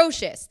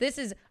atrocious. This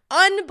is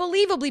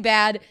unbelievably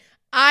bad.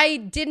 I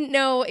didn't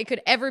know it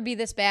could ever be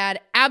this bad.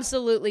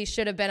 Absolutely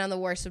should have been on the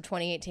worst of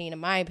 2018, in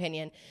my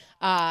opinion.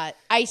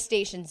 Ice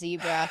Station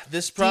Zebra.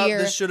 This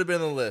Dear should have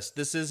been on the list.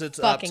 This is its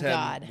top fucking 10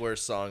 God.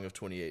 worst song of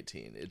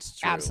 2018. It's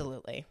true.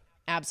 Absolutely.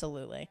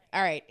 Absolutely.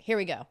 All right, here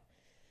we go.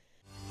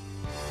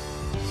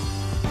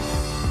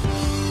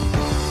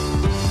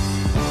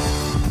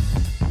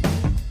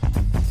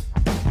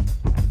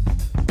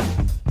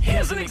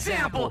 Here's an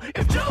example.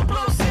 If Joe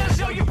Blow says,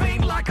 yo, you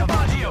paint like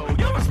Caravaggio,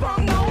 you'll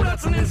respond, no,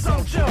 that's an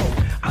insult, Joe.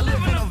 I live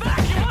in a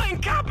vacuum, I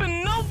ain't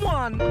copping no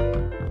one.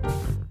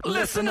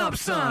 Listen up,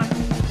 son.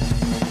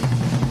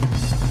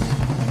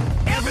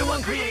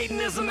 Everyone creating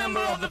is a member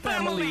of the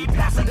family,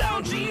 passing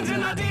down genes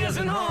and ideas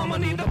in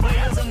harmony. The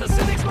players and the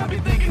cynics might be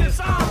thinking it's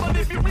odd, but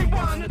if you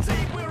rewind the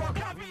tape, we're all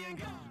copying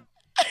God.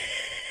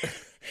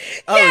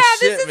 Oh, Yeah, shit,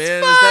 this is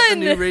man. Is that the fun.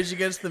 new Rage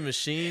Against the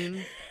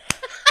Machine?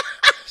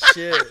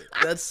 Shit.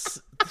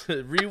 That's...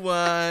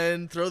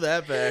 Rewind. Throw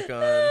that back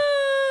on.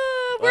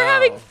 We're Wow.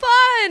 having fun.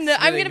 I'm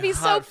Spitting going to be so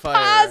hot fire.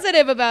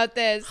 positive about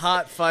this.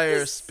 Hot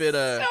fire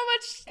spitter. So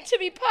much to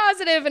be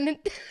positive and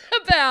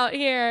about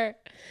here.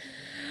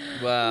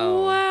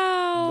 Wow.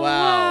 Wow.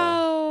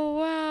 Wow. Wow.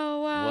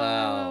 Wow. Wow.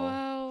 Wow.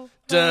 Wow.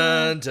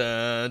 Dun,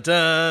 dun,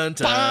 dun,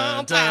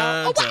 dun, dun,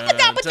 dun,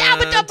 dun,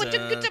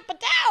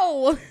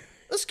 dun.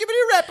 Let's give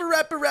it a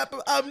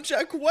rapper. I'm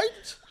Jack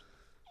White.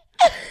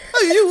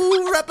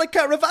 You rap like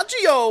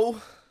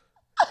Caravaggio.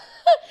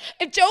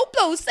 If Joe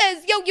Blow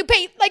says, yo, you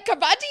paint like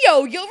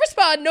Caravaggio, you'll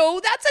respond,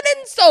 no, that's an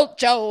insult,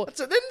 Joe. It's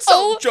an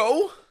insult,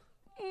 Joe.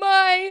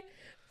 My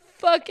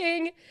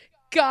fucking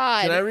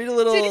God. Can I read a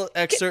little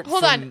excerpt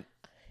hold from...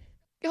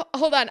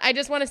 Hold on. I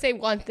just want to say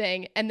one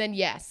thing, and then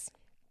yes.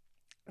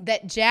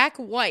 That Jack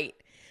White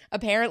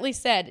apparently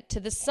said to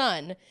The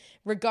Sun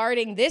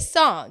regarding this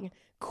song,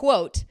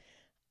 quote,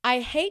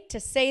 I hate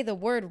to say the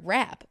word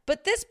rap,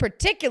 but this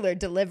particular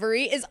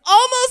delivery is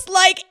almost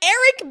like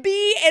Eric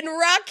B. and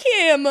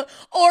Rakim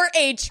or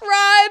A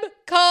Tribe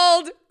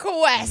Called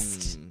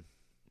Quest.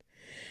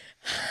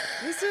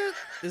 Is it?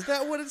 Is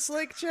that what it's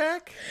like,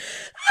 Jack?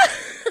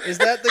 Is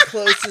that the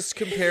closest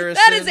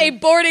comparison? That is a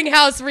boarding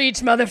house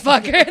reach,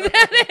 motherfucker.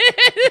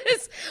 That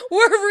is.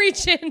 We're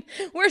reaching.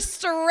 We're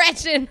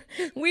stretching.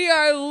 We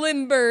are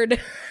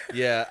limbered.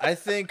 Yeah, I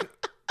think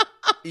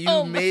you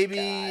Oh my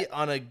maybe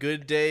on a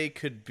good day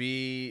could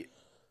be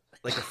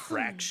like a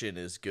fraction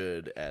as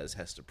good as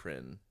Hester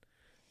Prynne,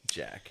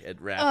 Jack,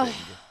 at rapping.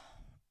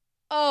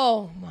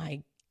 Oh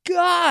my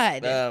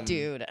God, Um,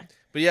 dude.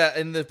 But yeah,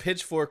 in the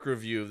Pitchfork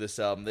review of this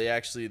album,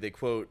 they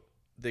quote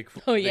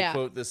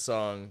this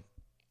song.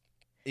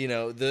 You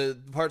know, the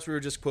parts we were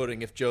just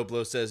quoting. If Joe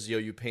Blow says, "Yo,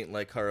 you paint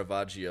like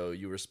Caravaggio,"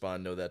 you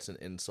respond, "No, that's an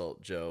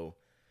insult, Joe."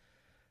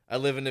 I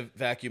live in a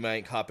vacuum. I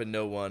ain't copping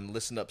no one.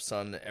 Listen up,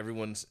 son.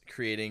 Everyone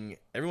creating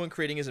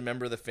is a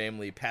member of the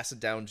family. Pass it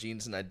down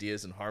genes and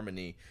ideas in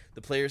harmony.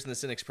 The players and the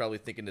cynics probably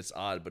thinking it's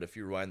odd, but if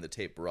you rewind the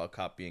tape, we're all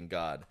copying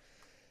God.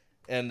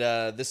 And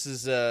this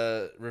is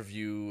a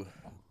review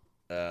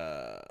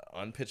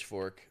on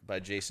Pitchfork by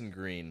Jason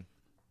Green.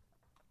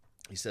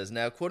 He says,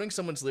 now, quoting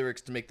someone's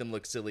lyrics to make them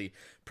look silly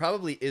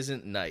probably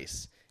isn't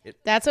nice.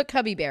 That's what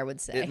Cubby Bear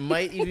would say. It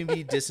might even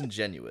be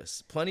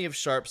disingenuous. Plenty of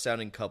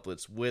sharp-sounding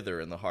couplets wither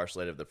in the harsh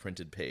light of the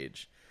printed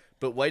page.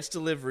 But White's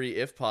delivery,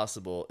 if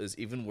possible, is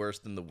even worse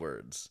than the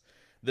words.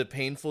 The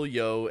painful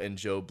yo and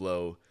Joe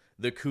Blow,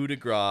 the coup de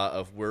grace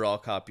of we're all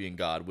copying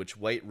God, which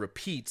White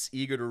repeats,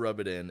 eager to rub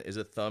it in, is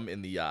a thumb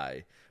in the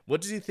eye.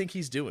 What does he think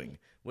he's doing?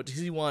 What does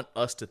he want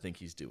us to think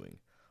he's doing?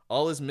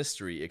 All is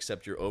mystery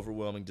except your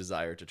overwhelming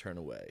desire to turn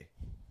away.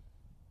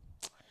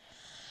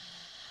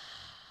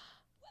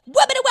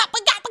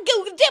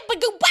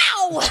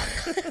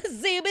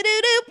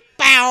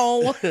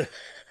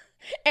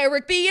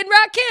 Eric B. and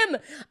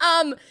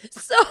Rakim.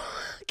 So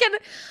can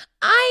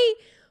I?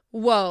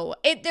 Whoa!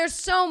 There's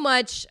so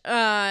much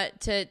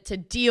to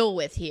deal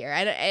with here.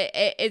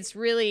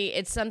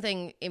 It's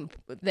something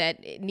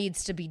that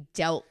needs to be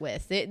dealt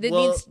with. It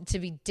needs to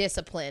be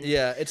disciplined.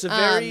 Yeah, it's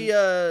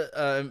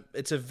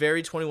a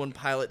very 21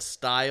 Pilot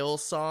style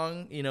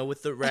song, you know,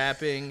 with the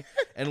rapping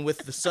and with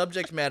the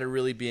subject matter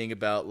really being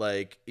about,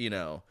 like, you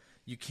know,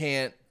 you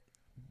can't,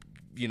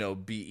 you know,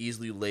 be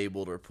easily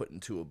labeled or put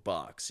into a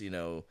box, you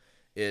know.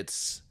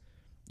 It's,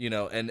 you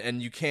know,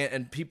 and you can't,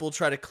 and people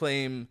try to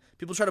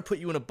put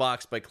you in a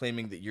box by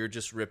claiming that you're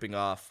just ripping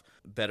off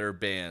better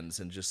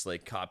bands and just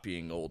like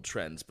copying old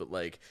trends, but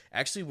like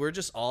actually we're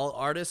just all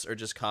artists are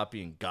just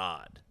copying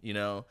God, you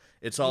know.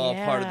 It's all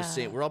part of the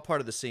same, we're all part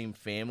of the same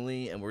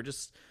family, and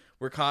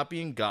we're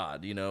copying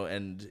God, you know,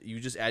 and you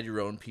just add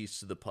your own piece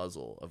to the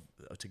puzzle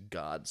to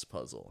God's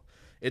puzzle.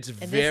 It's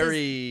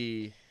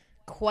very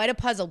quite a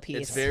puzzle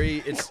piece.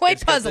 It's quite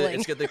it's got puzzling.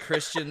 it's got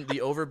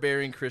the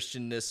overbearing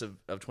Christianness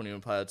of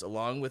 21 Pilots,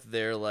 along with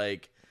their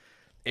like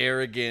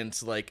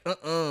arrogance, like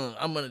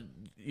I'm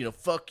gonna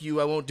fuck you,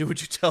 I won't do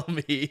what you tell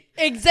me.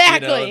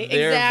 Exactly.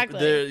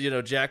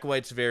 They're Jack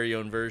White's very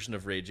own version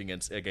of Rage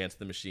Against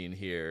the Machine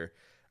here,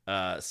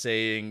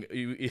 saying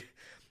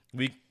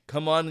we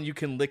come on, you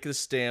can lick the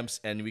stamps,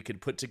 and we could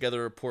put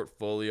together a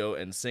portfolio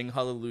and sing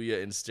Hallelujah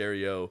in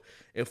stereo.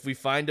 If we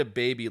find a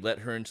baby, let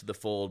her into the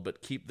fold,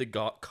 but keep the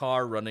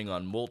car running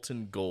on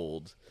molten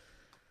gold.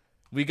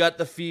 We got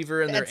the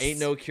fever, and there ain't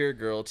no cure,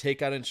 girl.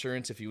 Take out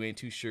insurance if you ain't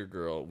too sure,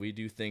 girl. We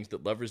do things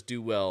that lovers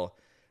do well.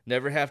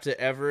 Never have to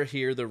ever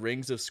hear the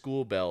rings of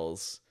school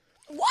bells.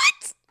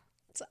 What?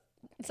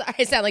 Sorry,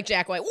 I sound like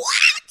Jack White.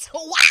 What?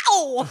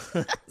 Wow.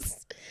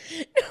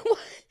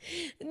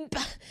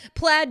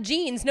 Plaid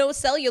jeans, no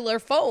cellular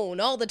phone,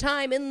 all the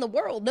time in the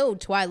world, no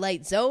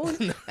Twilight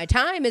Zone. My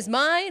time is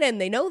mine, and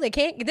they know they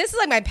can't. This is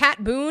like my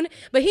Pat Boone,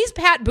 but he's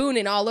Pat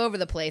Booning all over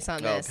the place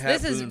on this.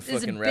 Pat this Boone is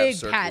fucking a wraps big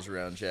circles Pat.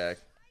 around Jack.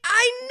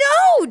 I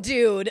know,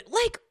 dude.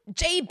 Like,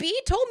 JB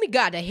told me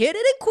got to hit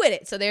it and quit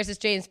it. So there's this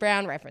James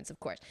Brown reference, of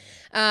course.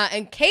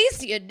 In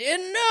case you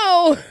didn't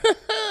know.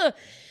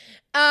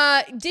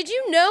 Did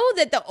you know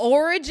that the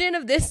origin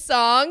of this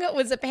song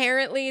was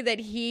apparently that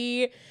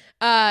he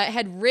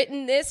had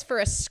written this for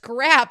a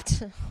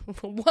scrapped,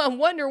 I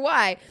wonder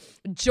why,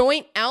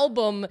 joint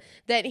album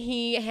that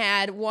he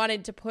had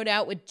wanted to put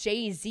out with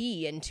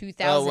Jay-Z in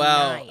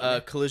 2009. Oh, wow.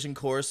 Collision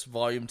Course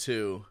Volume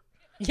 2.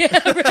 Yeah,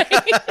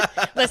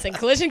 right. Listen,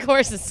 Collision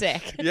Course is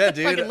sick. Yeah,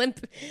 dude.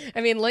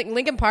 Fucking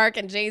Linkin Park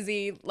and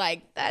Jay-Z,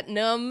 like that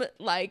Numb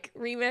like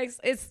remix.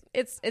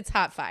 It's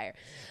hot fire.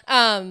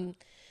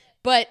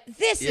 But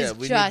this is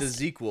we just need the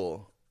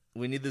sequel.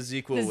 We need the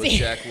sequel with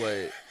Jack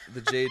White.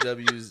 The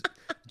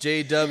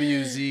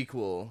JW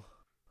sequel.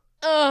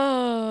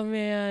 Oh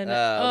man.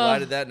 Why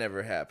did that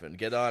never happen?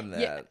 Get on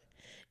that.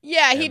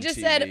 Yeah, he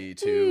just said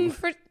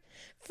MTV2.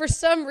 For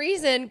some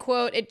reason,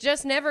 quote, it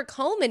just never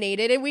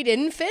culminated and we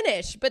didn't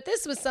finish. But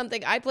this was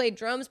something I played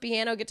drums,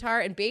 piano,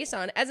 guitar, and bass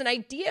on as an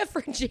idea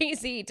for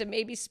Jay-Z to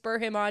maybe spur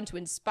him on to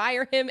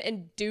inspire him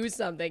and do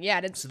something. Yeah,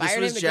 it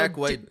inspired him to Jack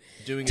go White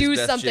doing do his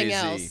best something Jay-Z.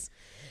 else.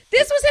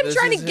 This was him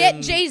trying to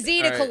get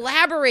Jay-Z to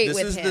collaborate with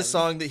him. This is the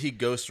song that he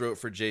ghost wrote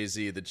for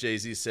Jay-Z that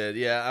Jay-Z said,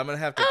 yeah, I'm going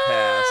to have to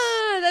pass.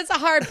 That's a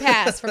hard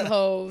pass from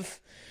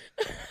Hove.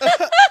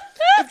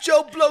 If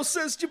Joe Blow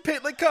says you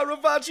paint like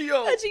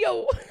Caravaggio.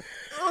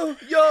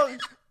 Young.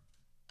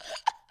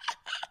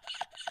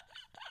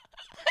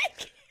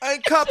 I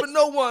ain't copping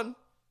no one.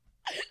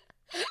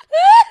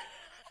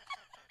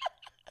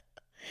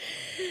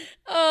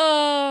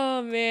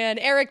 Oh, man.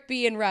 Eric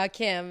B. and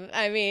Rakim.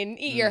 I mean,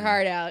 eat your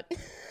heart out.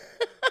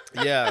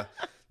 Yeah.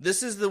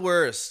 This is the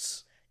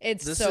worst.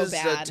 This is so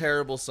bad. a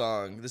terrible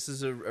song. This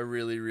is a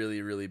really,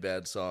 really, really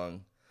bad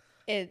song.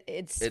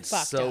 It's so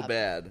fucked up.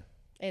 bad.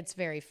 It's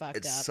very fucked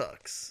It up.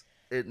 sucks.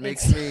 It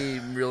makes me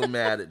real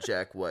mad at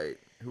Jack White,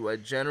 who I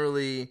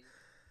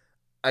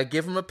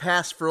give him a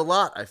pass for a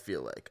lot, I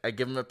feel like. I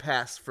give him a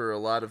pass for a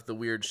lot of the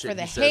weird shit For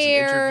the he says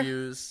hair, in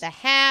interviews. the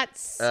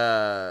hats,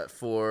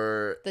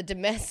 for the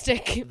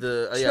domestic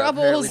apparently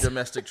troubles.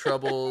 domestic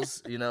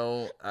troubles. I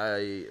mean,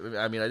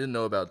 I didn't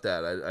know about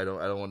that. I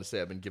don't want to say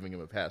I've been giving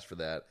him a pass for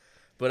that,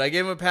 but I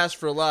gave him a pass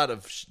for a lot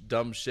of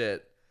dumb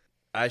shit.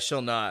 I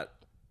shall not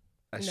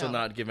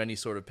give any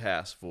sort of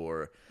pass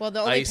for. Well,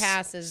 the only Ice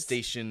pass is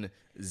Station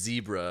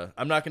Zebra.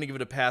 I'm not going to give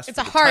it a pass. It's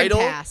for a the hard title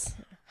pass.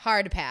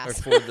 Hard or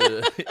pass. for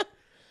the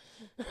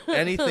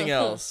anything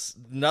else.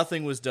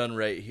 Nothing was done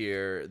right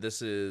here.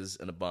 This is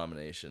an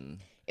abomination.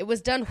 It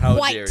was done How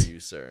white. dare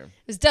you, sir?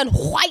 It was done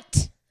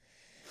white.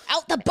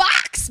 Out the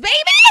box, baby.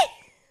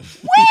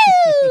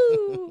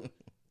 Woo!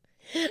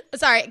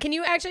 Sorry, can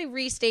you actually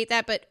restate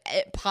that, but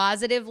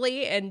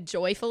positively and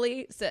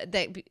joyfully, so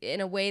that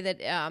in a way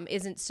that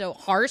isn't so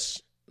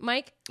harsh,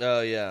 Mike? Oh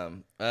yeah.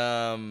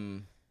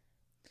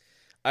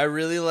 I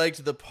really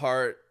liked the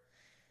part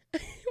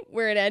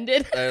Where it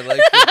ended. I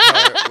liked the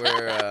part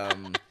where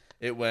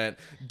it went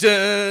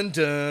dun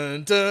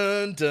dun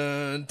dun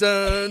dun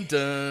dun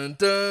dun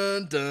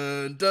dun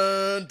dun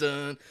dun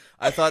dun.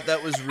 I thought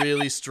that was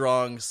really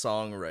strong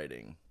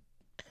songwriting.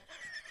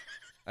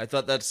 I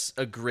thought that's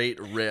a great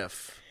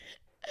riff.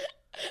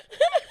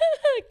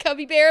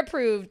 Cubby Bear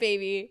approved,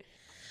 baby.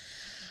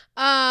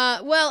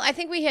 Well, I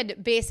think we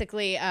had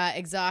basically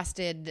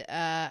exhausted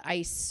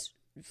Ice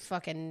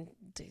fucking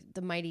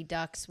the Mighty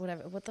Ducks,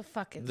 whatever. What the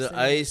fuck is The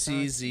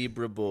Icy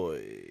Zebra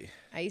Boy.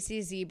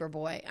 Icy Zebra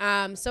Boy.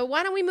 So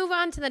why don't we move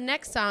on to the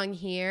next song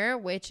here,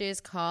 which is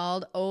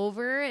called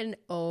Over and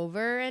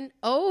Over and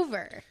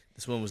Over.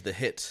 This one was the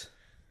hit.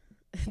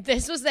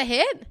 This was the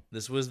hit?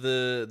 This was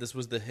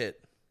the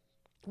hit.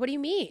 What do you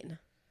mean?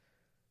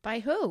 By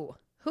who?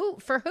 Who?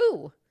 For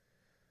who?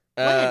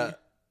 When?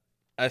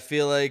 I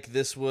feel like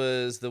this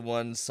was the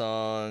one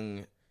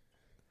song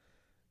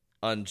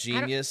on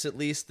Genius, at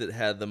least, that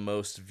had the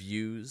most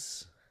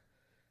views.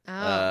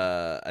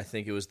 Oh. I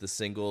think it was the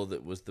single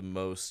that was the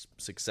most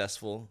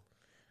successful.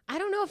 I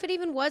don't know know if it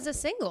even was a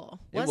single.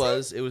 It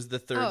was. It was the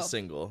third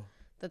single.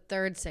 The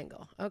third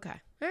single. Okay.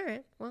 All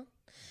right. Well,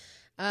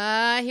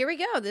 here we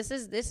go. This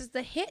is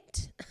the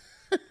hit.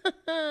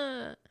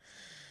 Holds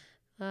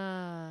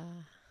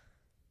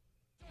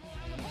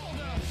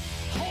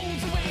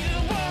the weight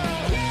of the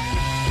world.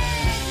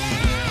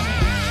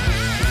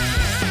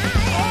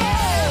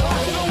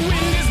 The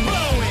wind is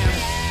blowing,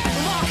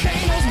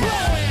 volcanoes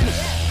blowing,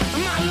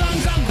 my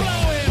lungs are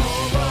blowing.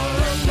 Over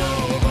and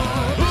over.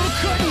 Who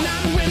could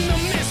not win the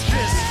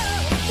mistress?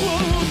 Who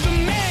ruled the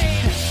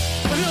maid?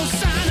 No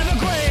sign of a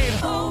grave.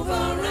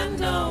 Over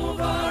and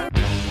over.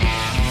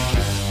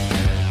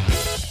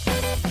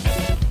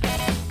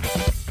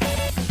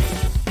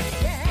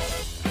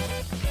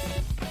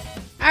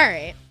 All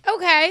right.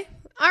 Okay.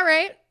 All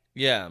right.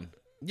 Yeah.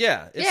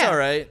 Yeah, it's Yeah. all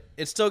right.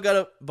 It's still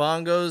got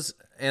bongos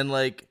and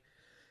like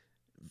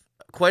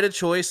quite a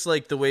choice,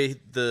 like the way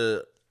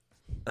the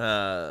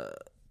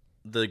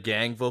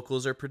gang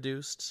vocals are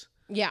produced.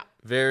 Yeah.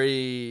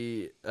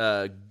 Very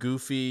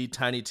goofy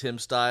Tiny Tim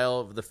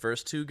style. The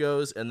first two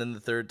goes, and then the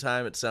third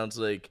time it sounds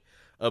like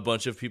a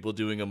bunch of people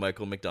doing a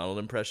Michael McDonald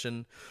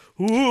impression.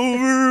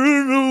 Over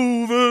and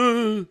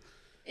over.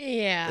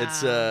 Yeah.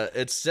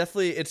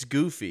 It's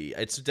goofy.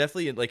 It's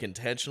definitely like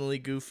intentionally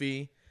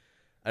goofy.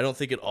 I don't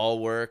think it all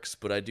works,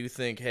 but I do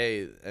think,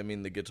 hey, I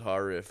mean, the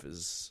guitar riff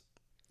is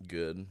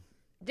good.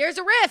 There's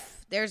a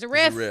riff. There's a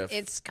riff.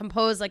 It's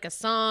composed like a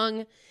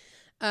song.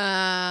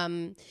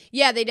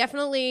 Yeah, they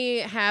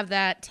definitely have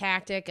that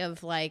tactic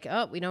of like,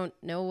 oh, we don't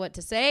know what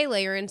to say.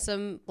 Layer in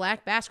some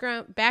black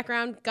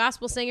background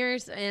gospel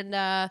singers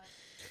and,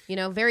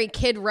 very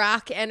Kid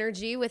Rock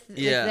energy with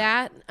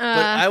that. But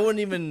I wouldn't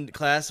even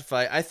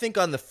classify. I think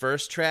on the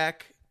first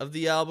track of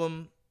the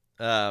album,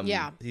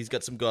 he's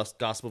got some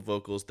gospel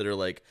vocals that are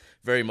like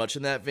very much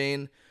in that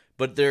vein,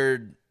 but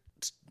they're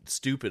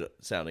stupid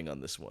sounding on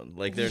this one.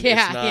 Like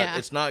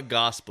it's not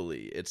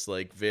gospel-y. It's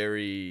like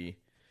very,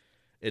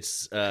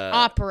 it's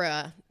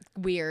opera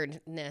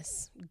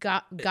weirdness,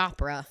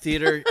 gopera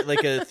theater,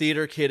 like a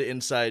theater kid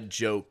inside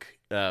joke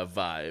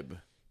vibe.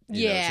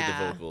 You know, to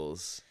the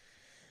vocals.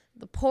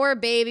 The poor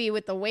baby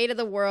with the weight of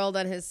the world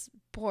on his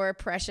poor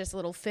precious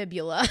little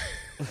fibula.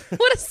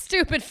 What a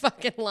stupid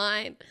fucking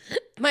line.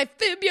 My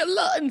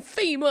fibula and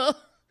femur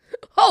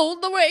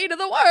hold the weight of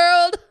the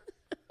world.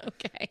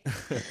 Okay.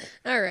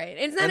 All right.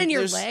 It's not in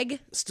your leg.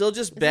 Still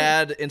just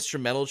bad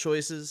instrumental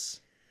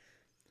choices.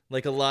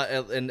 Like a lot,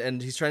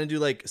 and he's trying to do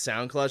like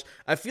sound collage.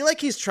 I feel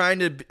like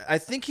I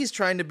think he's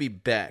trying to be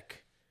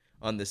Beck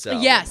on this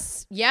album.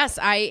 Yes,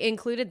 I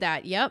included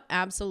that. Yep,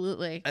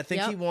 absolutely. I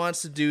think he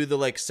wants to do the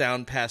like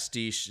sound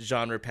pastiche,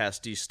 genre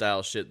pastiche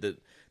style shit that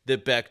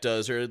Beck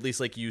does, or at least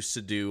like used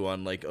to do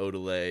on like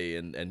Odelay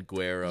and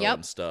Guero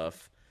and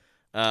stuff.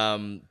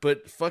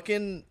 But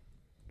fucking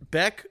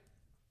Beck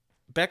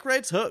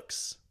writes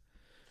hooks.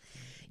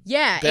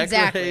 Yeah, Beck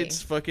exactly.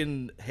 writes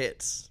fucking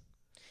hits.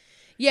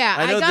 Yeah,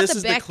 I know got this the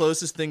is Beck. the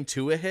closest thing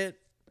to a hit,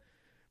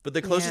 but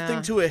the closest Yeah.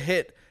 thing to a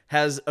hit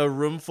has a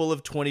room full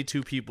of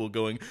 22 people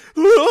going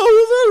over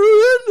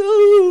and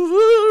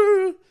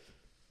over.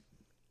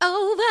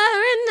 Over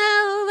and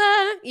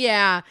over.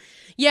 Yeah.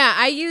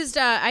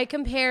 I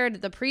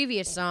compared the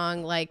previous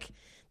song, like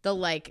the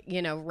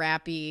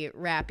rappy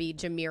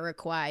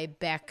Jamiroquai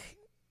Beck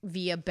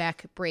via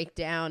Beck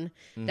breakdown.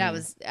 That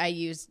was,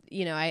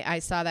 I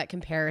saw that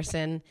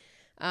comparison.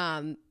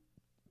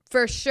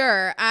 For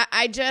sure.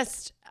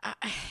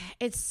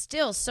 It's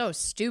still so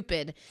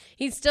stupid.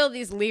 He's still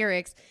these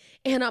lyrics.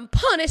 And I'm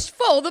punished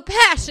for the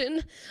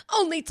passion,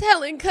 only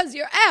telling 'cause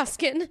you're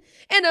asking.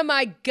 And am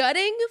I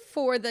gutting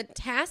for the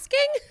tasking?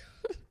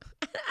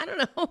 I don't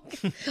know.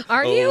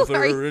 Are you?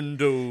 Over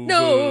and over.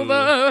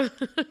 Nova.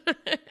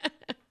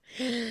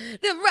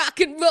 The rock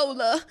and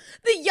roller,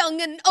 the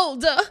young and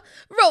older,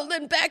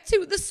 rolling back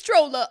to the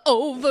stroller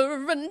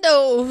over and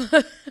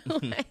over.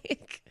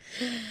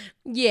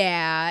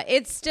 Yeah,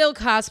 it's still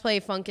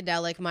cosplay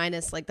funkadelic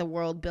minus like the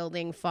world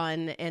building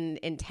fun and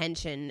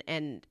intention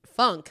and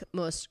funk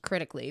most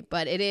critically,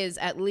 but it is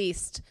at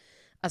least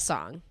a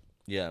song.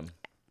 Yeah.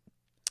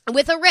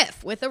 With a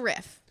riff.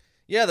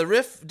 Yeah, the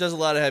riff does a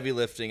lot of heavy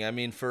lifting. I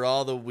mean, for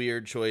all the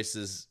weird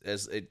choices,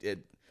 as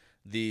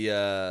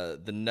the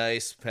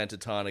nice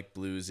pentatonic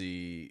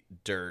bluesy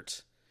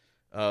dirt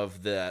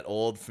of that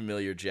old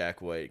familiar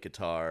Jack White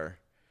guitar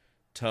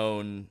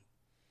tone,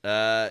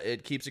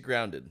 it keeps it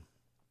grounded.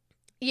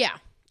 Yeah.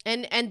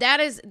 And that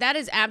is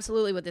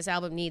absolutely what this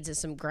album needs, is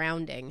some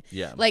grounding.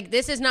 Yeah. Like,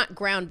 this is not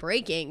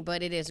groundbreaking,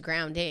 but it is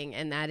grounding,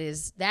 and that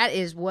is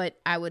what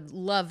I would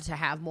love to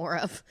have more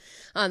of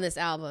on this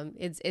album.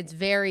 It's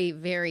very,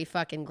 very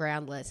fucking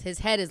groundless. His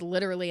head is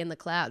literally in the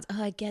clouds.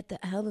 Oh, I get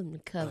the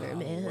album cover,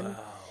 man.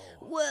 Wow.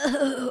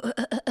 Whoa.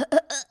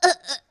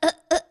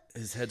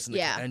 His head's in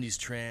the and he's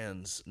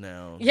trans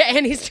now. Yeah,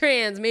 and he's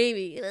trans,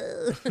 maybe.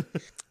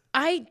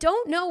 I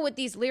don't know what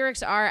these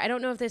lyrics are. I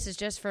don't know if this is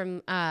just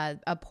from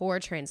a poor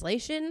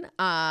translation,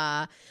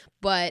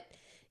 but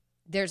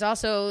there's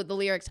also the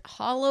lyrics,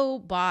 hollow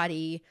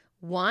body,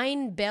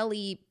 wine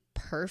belly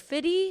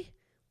perfidy.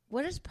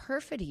 what does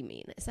perfidy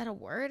mean? Is that a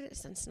word?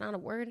 It's not a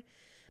word.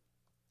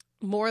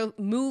 More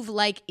move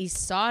like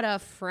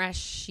Isotta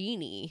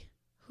Fraschini.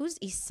 Who's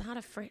Isotta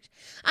Fraschini?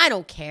 I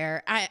don't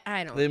care. I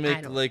don't. They I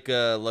make don't. like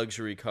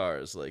luxury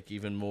cars, like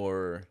even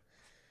more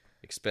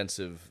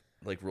expensive,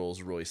 like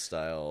Rolls Royce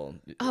style.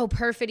 Oh,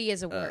 perfidy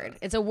is a word.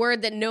 It's a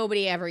word that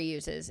nobody ever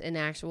uses in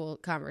actual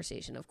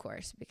conversation, of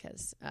course,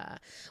 because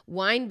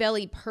wine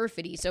belly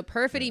perfidy. So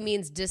perfidy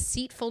means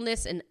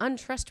deceitfulness and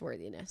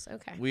untrustworthiness.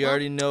 Okay. We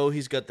already know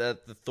he's got the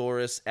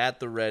thesaurus at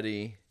the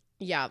ready.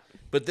 Yeah.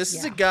 But this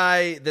is a Yeah.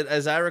 guy that,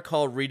 as I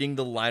recall, reading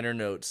the liner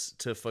notes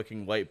to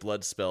fucking White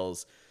Blood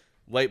Cells,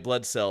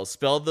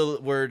 spelled the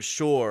word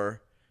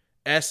shore,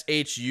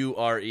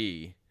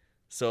 SHURE.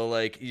 So,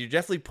 like, you're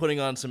definitely putting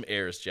on some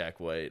airs, Jack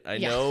White. I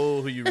Yeah.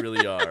 know who you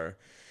really are.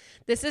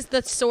 This is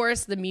the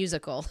source, the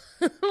musical.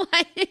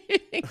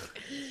 Like,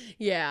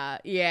 yeah.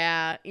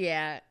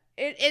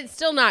 It's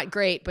still not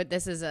great, but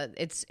this is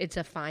it's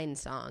a fine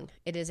song.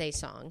 It is a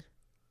song.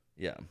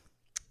 Yeah.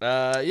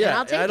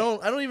 I'll take I it.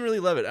 don't even really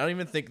love it. I don't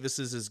even think this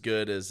is as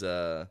good as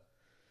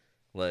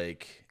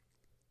like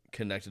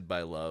Connected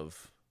by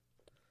Love.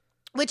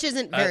 Which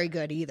isn't very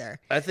good either.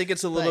 I think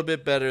it's a little But-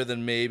 bit better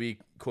than maybe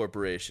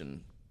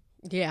Corporation.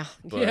 Yeah.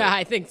 But- Yeah,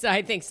 I think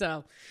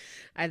so.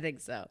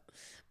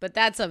 But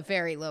that's a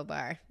very low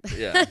bar.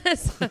 Yeah.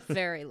 That's a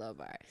very low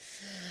bar.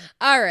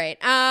 All right.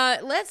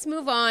 Let's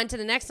move on to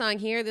the next song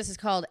here. This is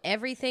called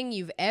Everything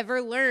You've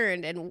Ever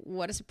Learned. And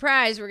what a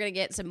surprise. We're going to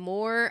get some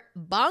more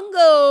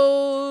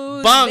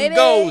bongos.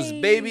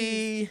 Bongos,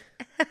 baby.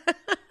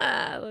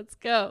 Let's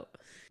go.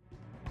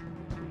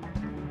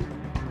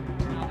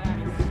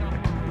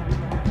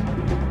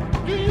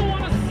 Do you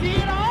want to see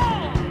it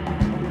all?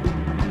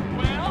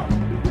 Well,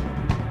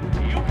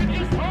 you can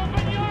just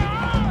open your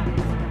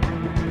eyes.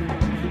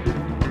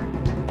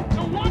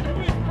 The one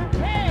who is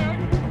prepared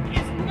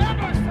is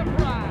never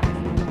surprised.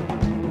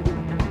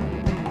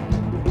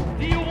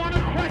 Do you want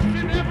to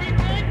question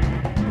everything?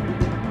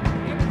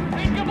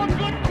 Think of a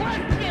good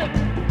question.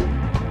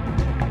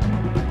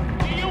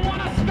 Do you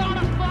want to start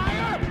a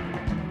fire?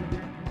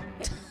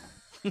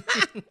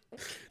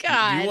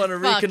 God. You want to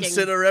fucking-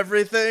 reconsider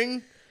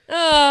everything?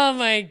 Oh,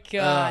 my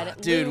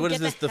God. Dude, Lou, what is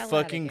get this? The hell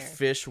outta fucking here.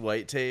 fish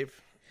white tape?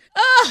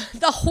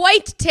 The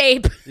white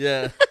tape.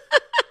 Yeah.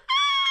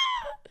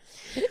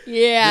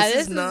 Yeah, This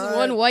this is is not-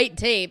 one white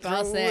tape,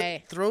 I'll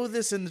say. Throw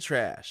this in the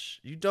trash.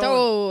 You don't.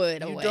 Throw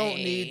it you away. don't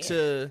need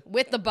to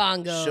With the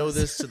bongos. show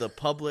this to the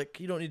public.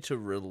 You don't need to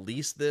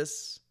release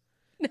this.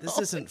 This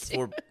isn't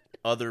for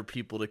other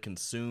people to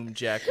consume,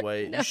 Jack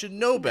White. You should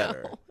know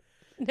better.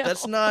 No.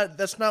 That's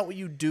not what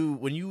you do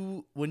when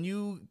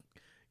you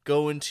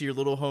go into your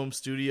little home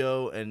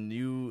studio and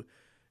you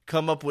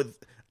come up with.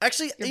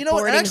 Actually, Your you know what?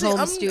 boarding Actually, home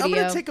I'm studio.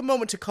 gonna take a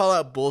moment to call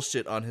out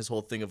bullshit on his whole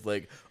thing of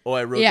like, oh,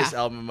 I wrote Yeah. this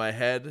album in my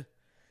head.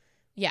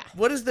 Yeah.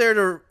 What is there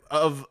to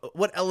of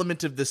what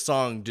element of this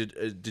song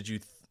did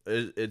you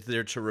is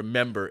there to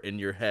remember in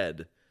your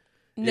head?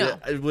 No.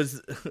 Yeah, it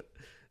was.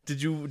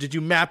 Did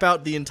you map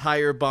out the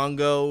entire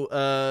bongo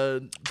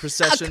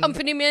procession?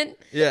 Accompaniment.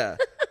 Yeah.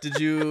 Did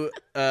you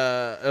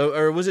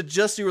or was it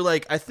just you were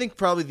like, I think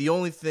probably the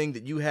only thing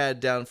that you had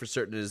down for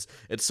certain is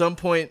at some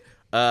point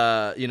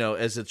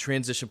as a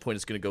transition point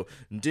it's going to go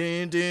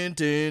din din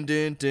din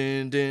din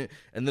din din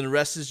and then the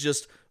rest is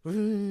just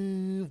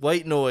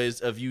white noise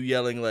of you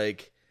yelling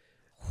like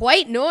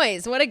White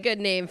Noise. What a good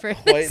name for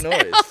White this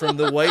Noise from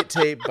the White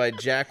Tape by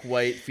Jack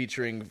White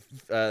featuring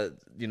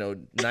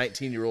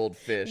 19-year-old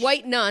fish.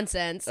 White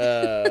nonsense.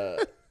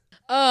 Uh,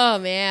 Oh,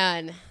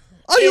 man.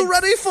 Are you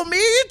ready for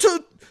me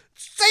to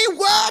say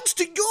words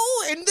to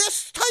you in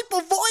this type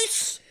of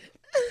voice?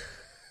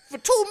 For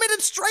 2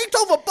 minutes straight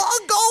over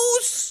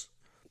bongos?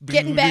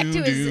 Getting back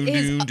to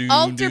his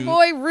altar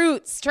boy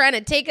roots, trying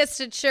to take us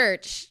to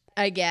church,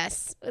 I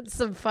guess. It's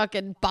some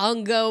fucking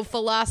bongo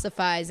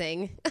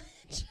philosophizing.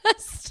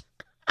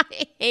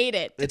 I hate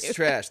it. It's dude.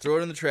 trash. Throw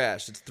it in the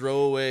trash. It's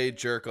throwaway,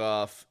 jerk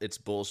off. It's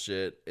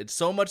bullshit. It's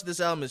so much of this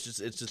album is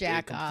just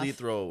Jack a complete off.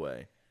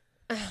 throwaway.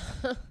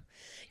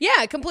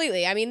 Yeah,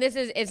 completely. I mean,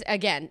 it's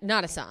again,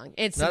 not a song.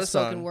 It's Not some a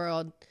spoken song.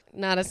 word.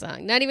 Not a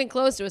song. Not even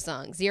close to a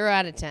song. 0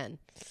 out of 10.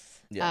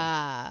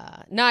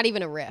 Yeah. Not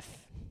even a riff.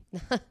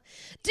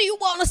 Do you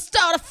want to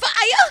start a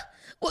fire?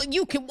 Well,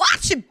 you can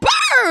watch it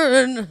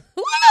burn.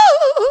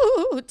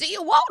 Woo! Do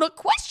you want to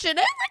question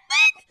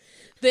everything?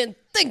 Then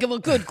think of a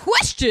good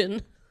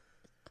question.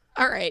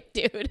 All right,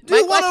 dude. Do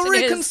you want to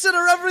reconsider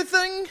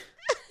everything?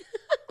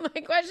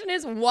 My question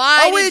is,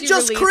 why Are we did you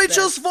just release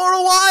creatures this? for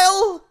a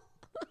while?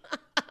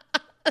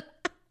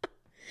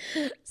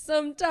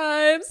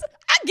 Sometimes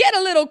I get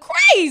a little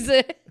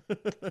crazy.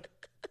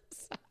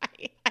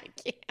 Sorry, I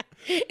can't.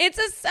 It's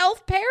a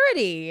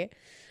self-parody.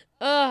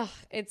 Ugh,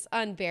 it's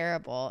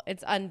unbearable.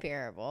 It's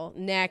unbearable.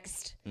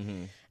 Next.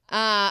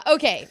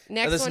 Okay,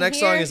 next This one next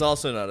here. song is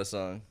also not a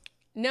song.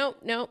 No.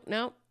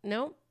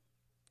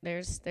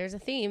 There's a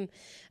theme.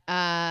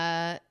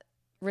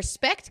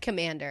 Respect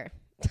Commander.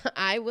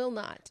 I will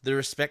not. The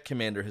Respect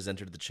Commander has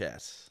entered the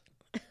chat.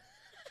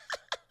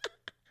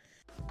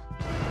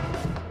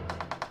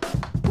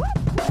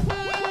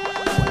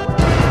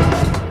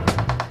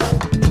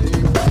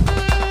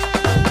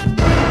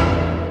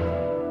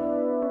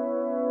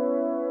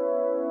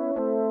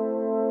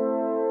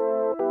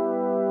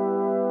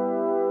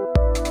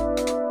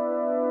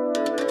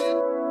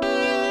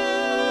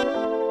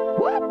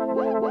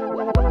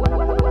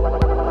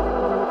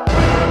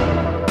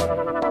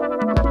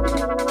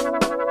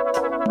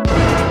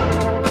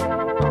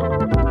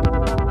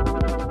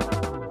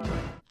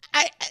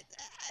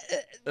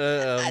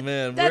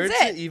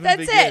 even That's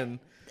begin?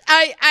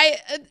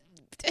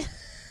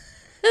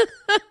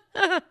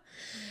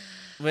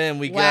 Man,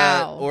 we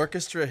got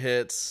orchestra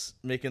hits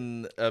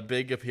making a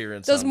big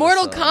appearance. Those on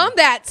Mortal this song.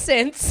 Kombat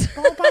synths.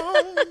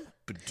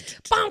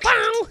 Bong,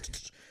 bong.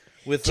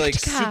 With like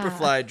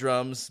Superfly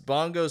drums,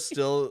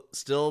 bongos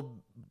still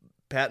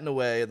patting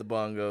away at the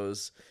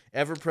bongos.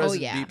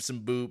 Ever-present beeps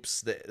and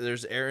boops.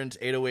 There's errant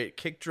 808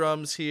 kick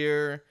drums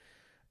here.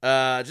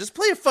 Just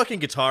play a fucking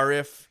guitar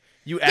riff,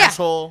 you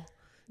asshole.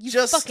 You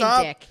just fucking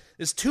stop. dick.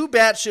 It's too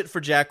batshit for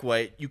Jack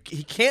White. He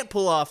can't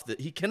pull off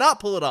he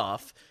cannot pull it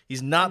off.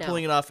 He's not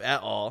pulling it off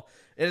at all.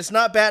 And it's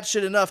not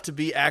batshit enough to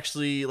be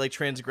actually like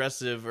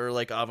transgressive or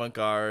like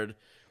avant-garde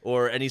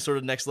or any sort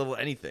of next level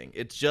anything.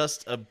 It's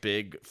just a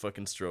big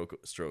fucking stroke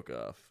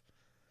off.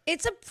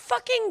 It's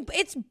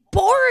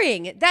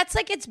boring. That's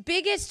like its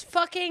biggest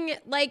fucking,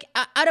 like,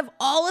 out of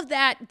all of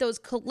that, those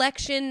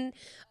collection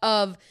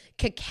of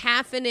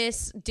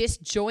cacophonous,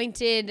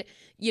 disjointed,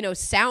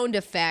 sound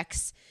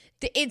effects,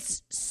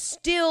 it's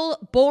still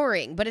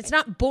boring, but it's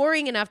not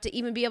boring enough to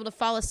even be able to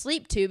fall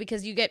asleep to,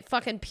 because you get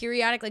fucking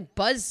periodic like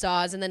buzz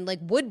saws and then like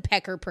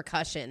woodpecker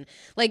percussion.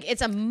 Like,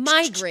 it's a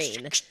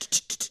migraine.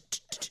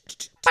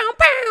 Bow,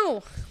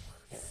 bow.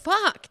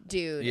 Fuck,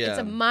 dude. Yeah. It's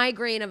a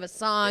migraine of a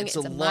song. It's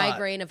a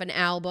migraine of an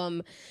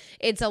album.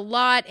 It's a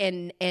lot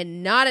and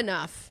not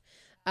enough.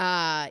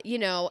 And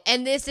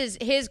this is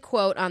his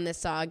quote on this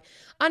song.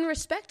 On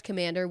Respect,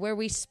 Commander, where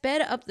we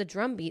sped up the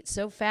drum beat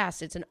so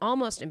fast it's an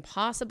almost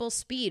impossible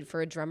speed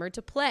for a drummer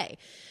to play.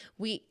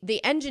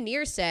 The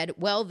engineer said,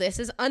 well, this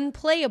is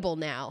unplayable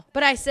now.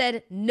 But I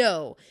said,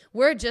 no,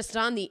 we're just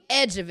on the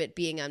edge of it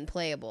being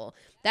unplayable.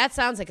 That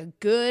sounds like a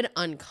good,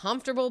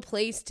 uncomfortable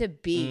place to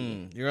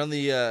be. You're on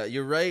the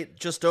you're right,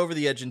 just over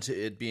the edge into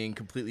it being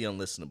completely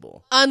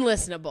unlistenable.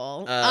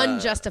 Unlistenable,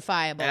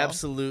 unjustifiable.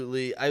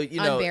 Absolutely.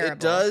 Unbearable. It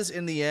does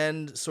in the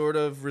end sort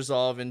of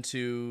resolve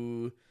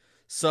into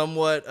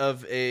somewhat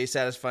of a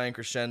satisfying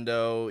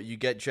crescendo. You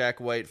get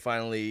Jack White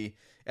finally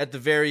at the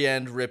very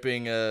end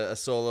ripping a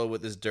solo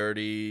with his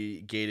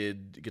dirty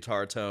gated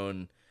guitar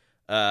tone.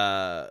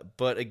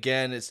 But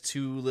again, it's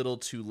too little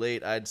too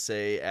late, I'd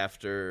say,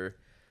 after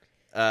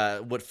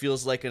what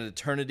feels like an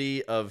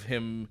eternity of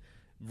him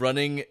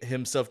running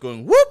himself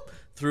going whoop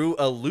through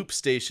a loop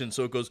station.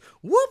 So it goes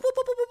whoop, whoop,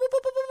 whoop, whoop, whoop,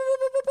 whoop,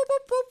 whoop, whoop,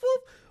 whoop, whoop,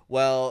 whoop,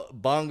 while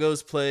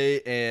bongos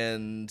play,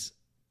 and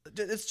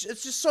it's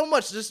just so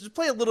much. Just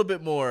play a little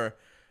bit more.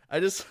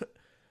 I just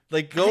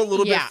like go a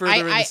little bit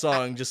further in the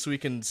song just so we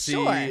can see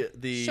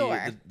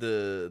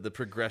the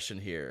progression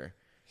here.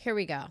 Here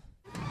we go.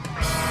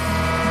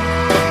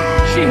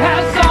 She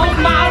has all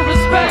my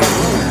respect.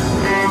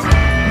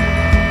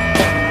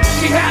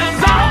 She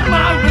has all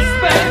my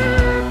respect,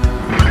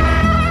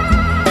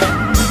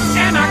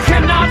 and I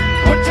cannot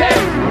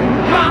protect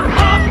my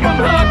heart from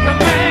her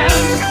command.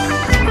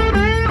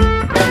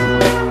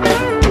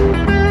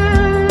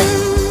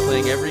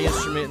 Playing every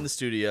instrument in the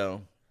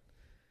studio,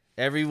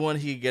 everyone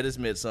he could get his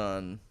mitts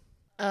on.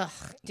 Ugh,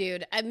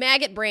 dude,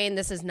 Maggot Brain.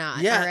 This is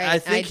not. Yeah, all right? I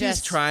think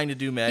he's trying to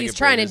do Maggot Brain. He's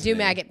trying to isn't do he?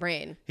 Maggot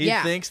Brain. He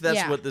thinks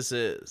that's what this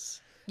is.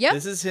 Yep.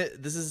 This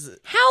is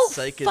how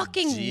psychedelia.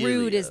 fucking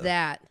rude is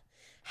that?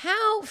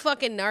 How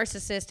fucking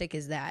narcissistic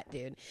is that,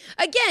 dude?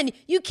 Again,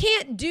 you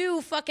can't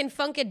do fucking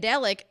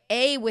funkadelic,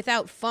 A,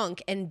 without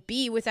funk, and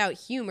B, without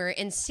humor,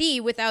 and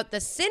C, without the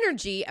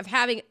synergy of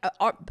having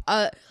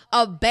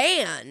a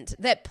band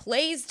that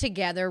plays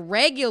together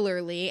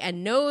regularly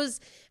and knows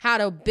how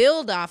to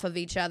build off of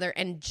each other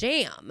and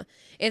jam.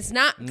 It's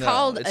not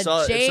called a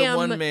jam. It's a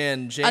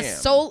one-man jam.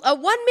 A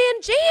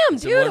one-man jam,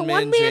 dude. A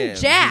one-man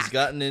jack. He's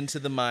gotten into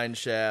the mine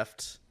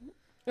shaft,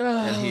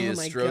 and he is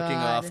stroking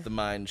off the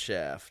mine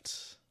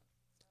shaft.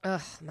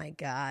 Oh my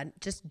God.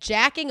 Just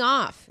jacking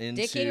off,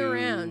 dicking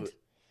around.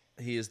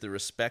 He is the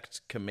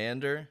Respect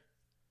Commander.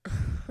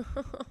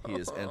 He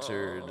has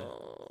entered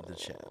the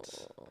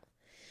chat.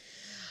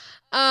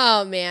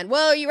 Oh, man.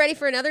 Well, are you ready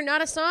for another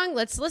Not a Song?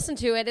 Let's listen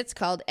to it. It's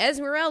called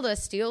Esmeralda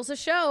Steals a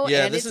Show.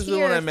 Yeah, and this it's is the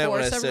one I meant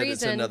when I some said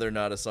reason. it's another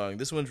Not a Song.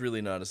 This one's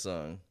really not a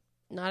song.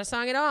 Not a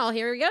song at all.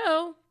 Here we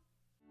go.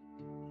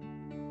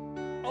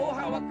 Oh,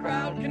 how a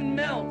crowd can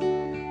melt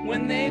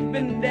when they've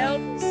been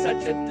dealt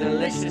such a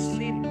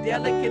deliciously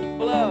delicate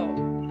blow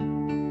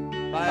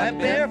by a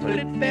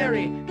barefooted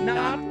fairy,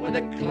 not with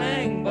a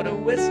clang but a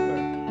whisper,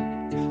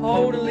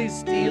 totally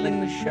stealing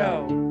the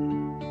show.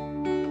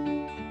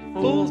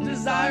 Fools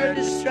desire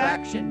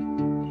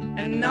distraction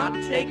and not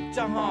take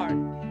to heart.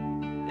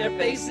 Their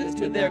faces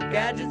to their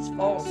gadgets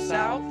fall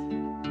south,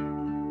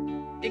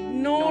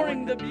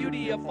 ignoring the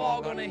beauty of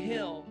fog on a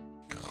hill.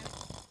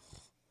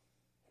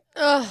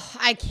 Ugh,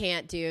 I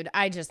can't, dude.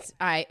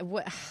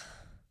 What?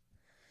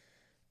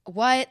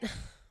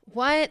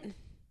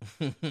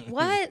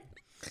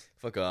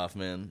 Fuck off,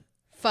 man.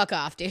 Fuck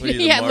off, dude. What are you,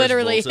 the Yeah, Mars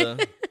literally.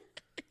 Volta?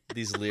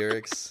 These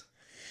lyrics.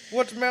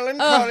 What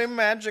melancholy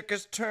magic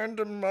has turned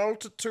a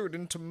multitude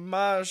into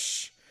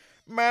mush?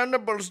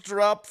 Mandibles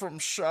drop from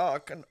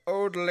shock, an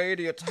old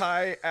lady at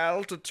high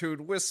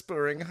altitude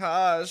whispering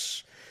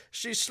hush.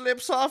 She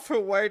slips off her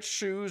white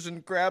shoes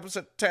and grabs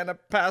a tenor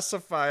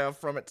pacifier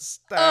from its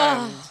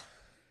stand.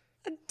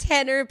 A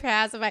tenor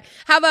pacifier.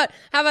 How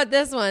about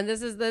this one?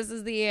 This is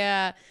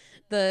the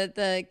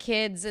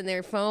kids and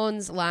their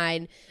phones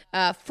line.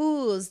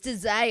 Fools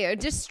desire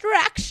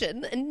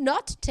distraction and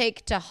not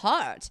take to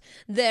heart.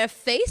 Their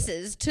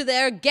faces to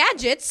their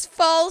gadgets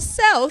fall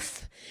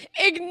south,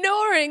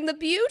 ignoring the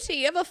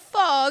beauty of a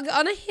fog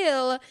on a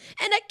hill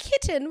and a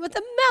kitten with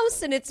a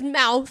mouse in its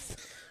mouth.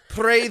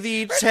 Pray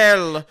thee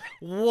tell,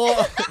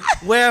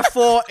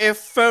 wherefore if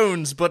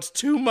phones but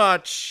too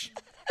much?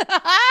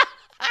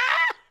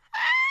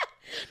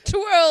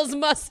 Twirls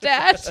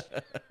mustache. First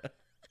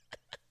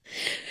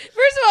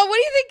of all, what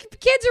do you think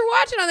kids are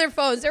watching on their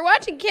phones? They're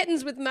watching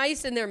kittens with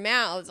mice in their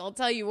mouths. I'll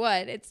tell you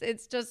what.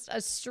 It's just a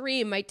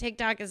stream. My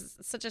TikTok is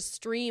such a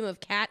stream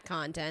of cat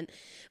content,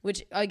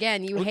 which,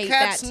 again, you hate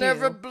that Cats too.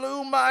 never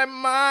blew my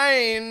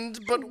mind,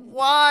 but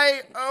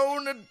why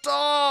own a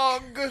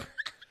dog?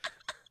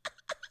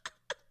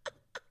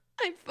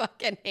 I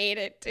fucking hate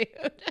it, dude.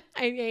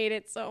 I hate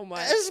it so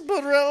much.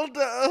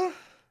 Esmeralda.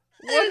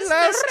 One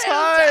last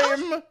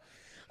time.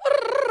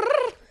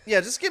 Yeah,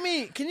 just give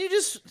me. Can you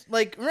just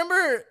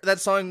remember that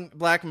song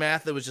Black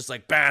Math that was just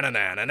like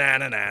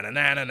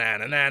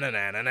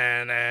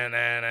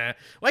ba-na-na-na-na-na-na-na-na-na-na-na-na-na?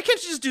 Why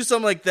can't you just do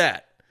something like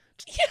that?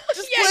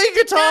 Just play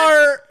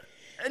guitar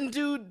and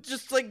do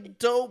just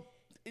dope.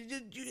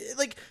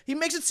 He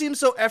makes it seem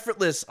so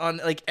effortless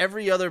on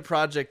every other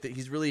project that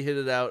he's really hit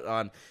it out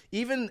on.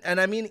 Even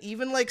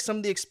some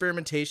of the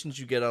experimentations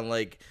you get on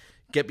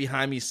Get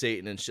Behind Me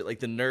Satan and shit, like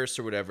The Nurse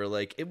or whatever.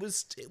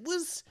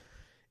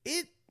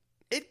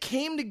 It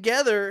came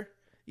together,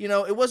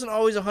 it wasn't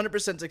always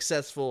 100%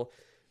 successful,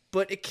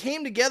 but it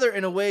came together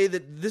in a way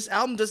that this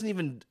album doesn't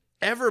even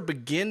ever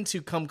begin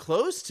to come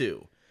close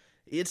to.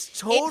 It's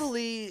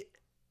totally...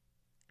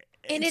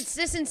 And it's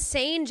this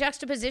insane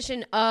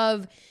juxtaposition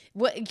of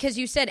what, because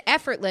you said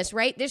effortless,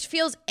 right? This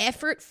feels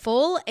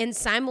effortful and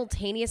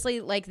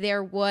simultaneously like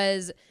there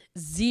was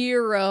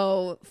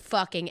zero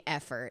fucking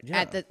effort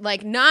at the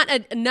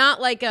not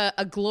like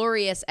a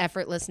glorious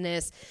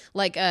effortlessness,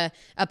 like a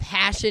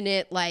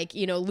passionate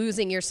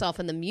losing yourself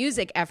in the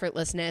music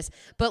effortlessness,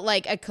 but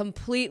like a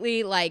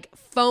completely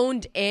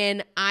phoned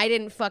in, I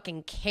didn't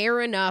fucking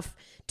care enough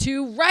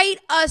to write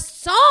a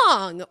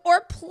song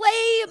or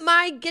play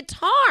my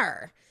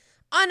guitar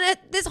on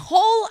this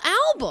whole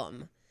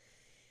album.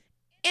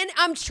 And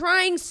I'm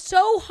trying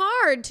so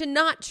hard to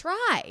not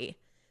try.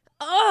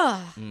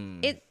 Ugh.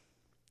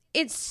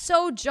 It's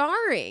so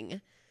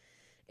jarring.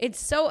 It's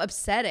so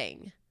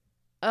upsetting.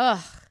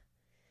 Ugh.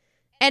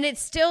 And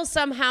it's still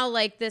somehow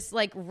this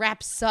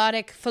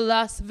rhapsodic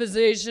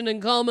philosophization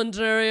and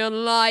commentary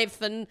on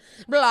life and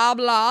blah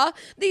blah.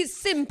 These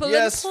simple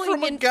and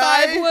poignant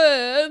 5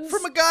 words.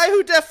 From a guy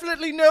who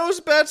definitely knows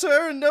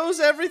better and knows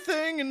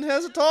everything and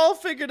has it all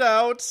figured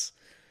out.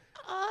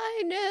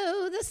 I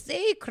know the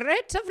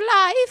secret of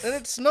life. And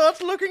it's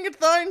not looking at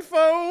thine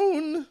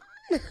phone.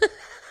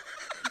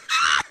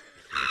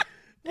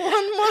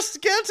 One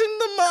must get in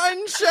the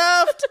mine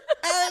shaft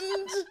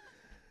and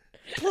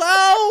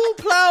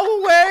plow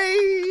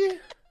away.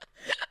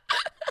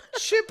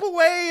 Chip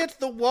away at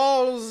the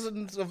walls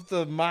of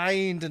the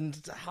mind and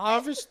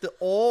harvest the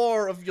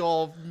ore of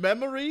your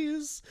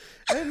memories,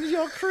 and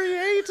your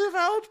creative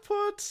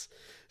output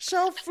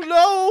shall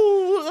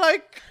flow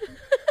like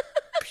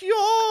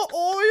pure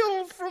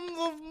oil from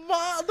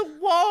the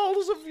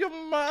walls of your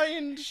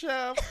mind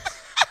shaft.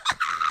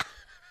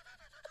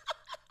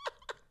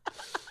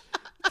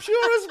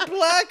 Pure as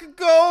black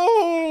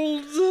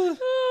gold.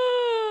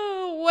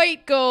 Oh,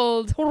 white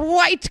gold.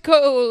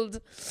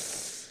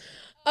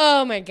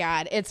 Oh my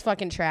god, it's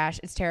fucking trash.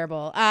 It's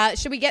terrible.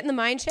 Should we get in the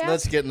mine shaft?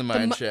 Let's get in the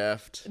mine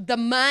shaft. The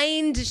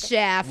mind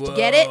shaft. Whoa.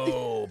 Get it?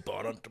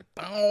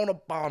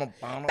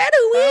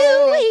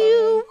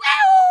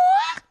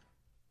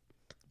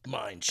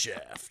 Mine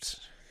shaft.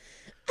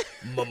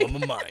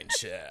 Mine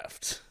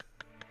shaft.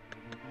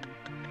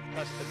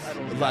 A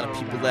lot of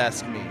people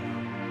ask me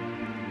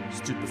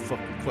stupid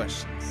fucking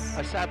questions.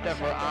 I sat there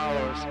for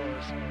hours.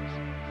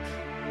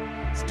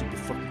 Stupid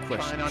fucking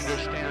questions. Trying to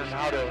understand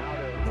how to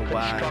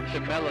construct a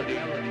melody.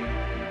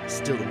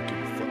 Still don't give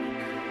a fuck.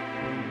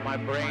 My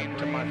brain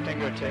to my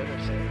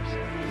fingertips.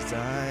 Cause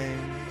I'm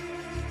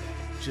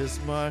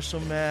just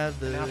Marshall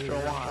Mathers. And after a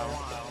while,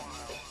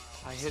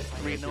 I hit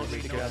 3 notes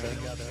together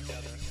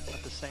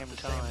at the same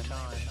time.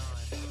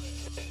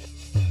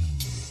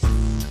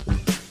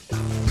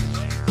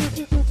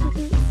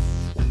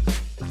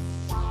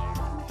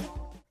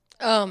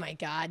 Oh my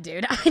god,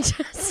 dude. I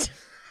just...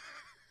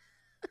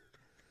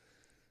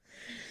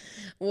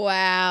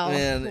 Wow.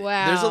 Man,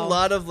 wow. There's a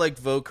lot of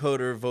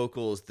vocoder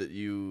vocals that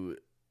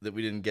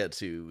we didn't get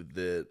to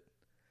that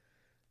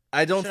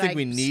I don't think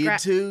we need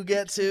to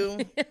get to.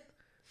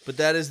 But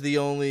that is the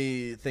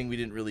only thing we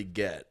didn't really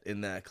get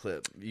in that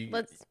clip.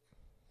 Let's...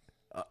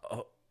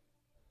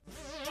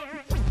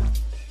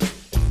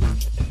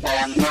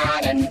 I'm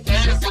not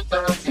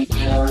invisible to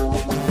you.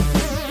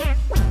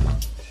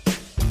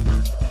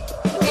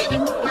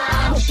 Living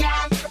my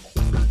shaft.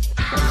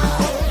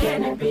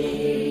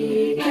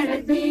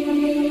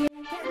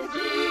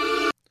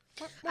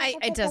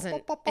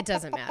 It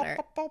doesn't matter.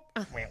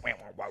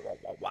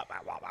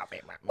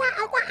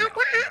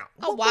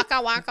 Oh,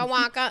 waka waka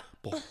waka.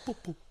 Yeah,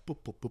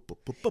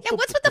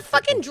 what's with the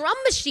fucking drum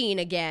machine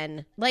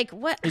again? Like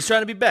what? He's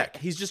trying to be Beck.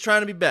 He's just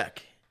trying to be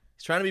Beck.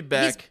 He's trying to be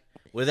Beck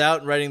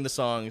without writing the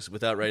songs,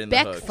 without writing the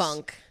Beck hooks.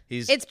 funk.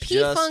 It's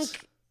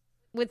P-funk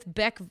with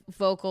Beck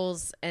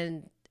vocals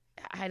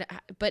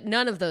but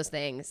none of those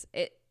things.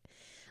 It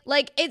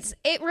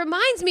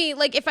reminds me,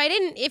 like, if I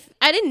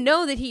didn't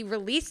know that he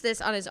released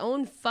this on his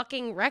own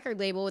fucking record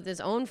label with his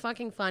own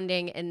fucking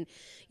funding and,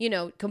 you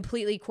know,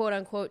 completely quote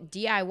unquote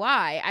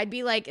DIY, I'd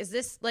be like, is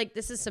this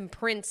some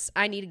Prince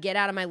I need to get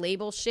out of my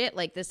label shit?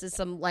 Like, this is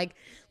some like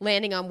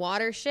Landing on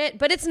Water shit,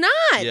 but it's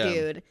not,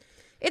 dude.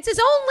 It's his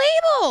own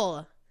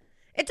label.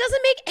 It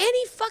doesn't make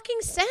any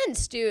fucking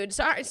sense, dude.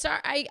 Sorry.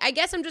 I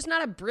guess I'm just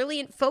not a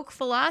brilliant folk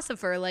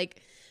philosopher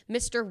like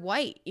Mr.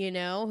 White, you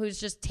know, who's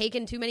just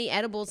taken too many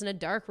edibles in a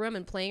dark room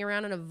and playing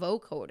around on a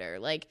vocoder.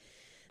 Like,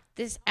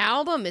 this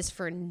album is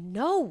for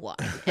no one.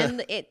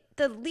 And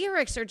the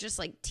lyrics are just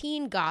like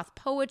teen goth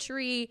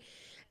poetry.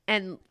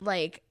 And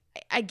like,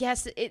 I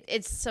guess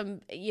it's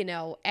some, you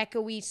know,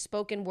 echoey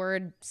spoken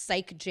word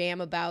psych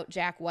jam about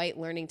Jack White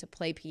learning to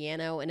play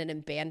piano in an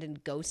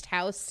abandoned ghost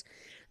house.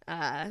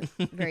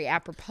 Very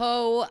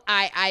apropos.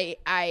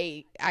 I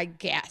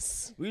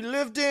guess. We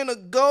lived in a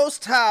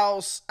ghost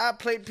house. I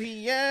played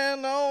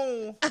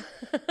piano.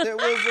 There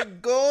was a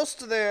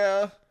ghost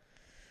there.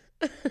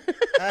 I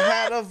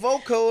had a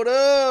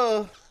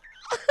vocoder.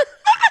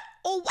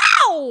 Oh,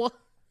 wow.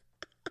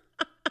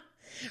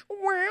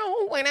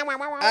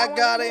 I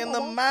got in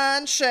the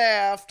mine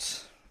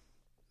shaft.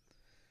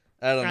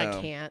 I don't know.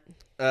 I can't.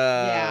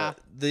 Yeah.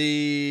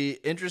 The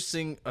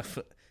interesting,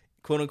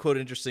 quote unquote,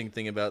 interesting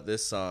thing about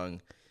this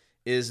song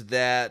is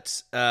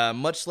that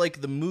much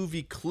like the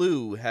movie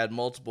Clue had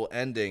multiple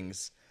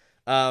endings,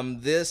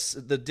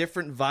 the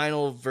different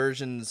vinyl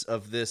versions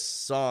of this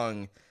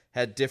song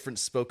had different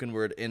spoken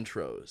word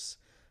intros.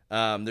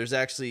 There's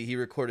actually, he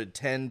recorded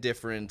 10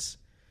 different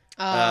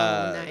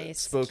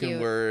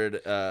spoken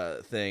word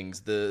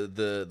things.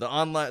 The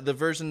online, the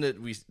version that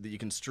you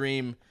can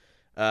stream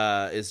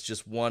is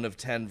just one of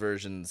 10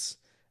 versions,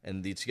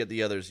 and to get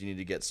the others, you need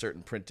to get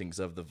certain printings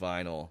of the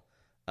vinyl.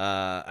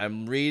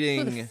 I'm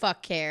reading. Who the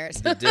fuck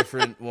cares? The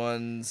different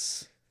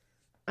ones.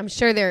 I'm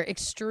sure they're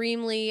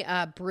extremely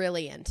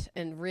brilliant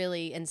and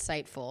really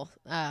insightful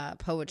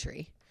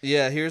poetry.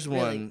 Yeah, here's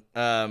one.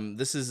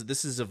 This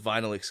is a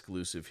vinyl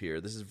exclusive here.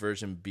 This is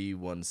version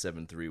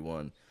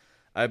B1731.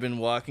 I've been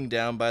walking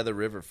down by the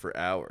river for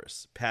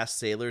hours, past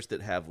sailors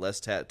that have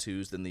less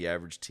tattoos than the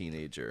average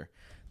teenager.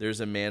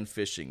 There's a man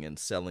fishing and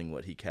selling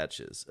what he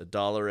catches,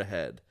 $1 a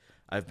head.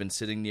 I've been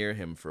sitting near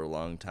him for a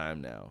long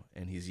time now,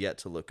 and he's yet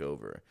to look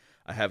over.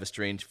 I have a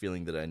strange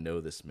feeling that I know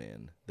this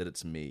man, that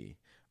it's me.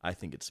 I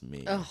think it's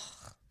me. Ugh.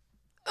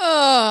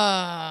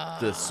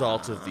 The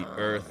salt of the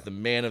earth, the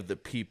man of the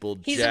people,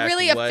 He's Jack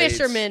really White. A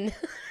fisherman.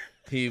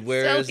 He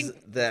wears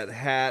that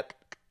hat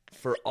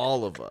for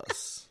all of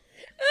us.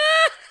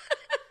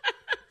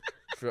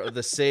 For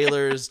the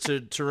sailors,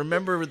 to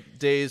remember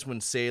days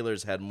when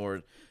sailors had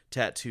more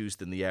tattoos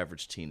than the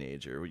average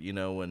teenager. You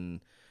know,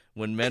 when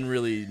men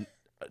really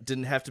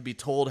didn't have to be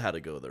told how to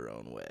go their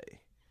own way.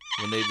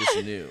 When they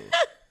just knew.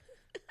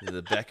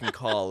 The beck and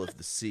call of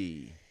the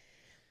sea.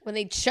 When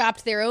they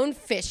chopped their own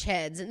fish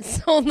heads and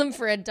sold them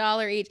for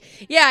 $1 each.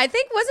 Yeah, I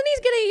think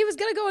he was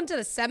gonna go into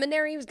the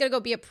seminary. He was gonna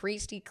go be a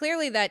priest.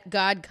 Clearly that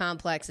God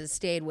complex has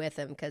stayed with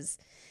him because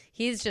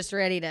he's just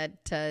ready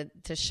to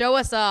show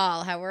us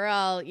all how we're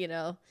all, you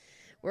know,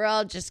 we're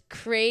all just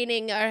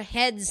craning our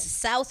heads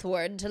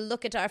southward to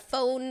look at our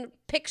phone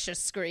picture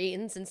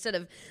screens instead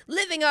of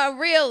living our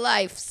real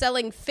life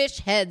selling fish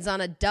heads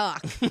on a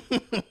dock.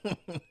 I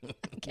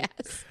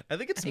guess. I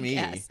think it's me.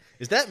 Guess.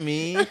 Is that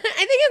me? I think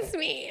it's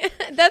me.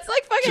 That's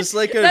like fucking. Just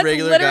like a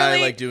regular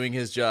guy, like doing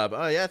his job.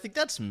 Oh yeah, I think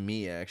that's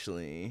me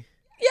actually.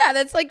 Yeah,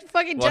 that's like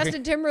fucking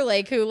Justin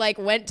Timberlake, who like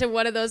went to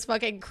one of those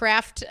fucking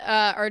craft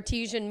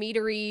artesian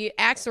meadery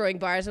axe throwing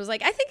bars and was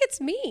like, I think it's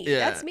me.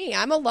 Yeah. That's me.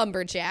 I'm a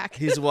lumberjack.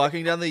 He's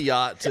walking down he's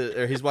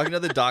walking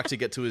down the dock to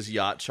get to his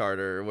yacht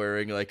charter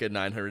wearing like a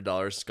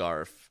 $900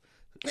 scarf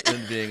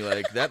and being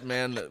like, that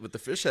man with the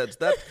fish heads,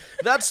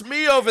 that's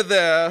me over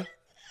there.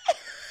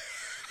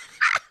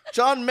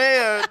 John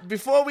Mayer,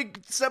 before we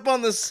step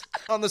on this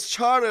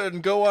charter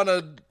and go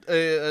on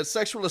a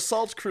sexual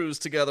assault cruise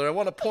together, I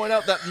want to point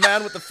out that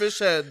man with the fish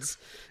heads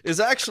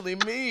is actually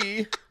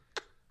me.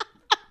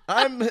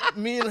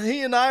 Me and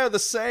he and I are the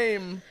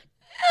same.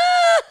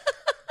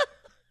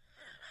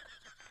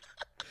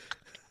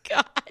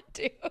 God,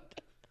 dude.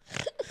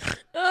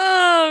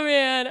 Oh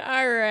man.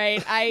 All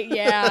right.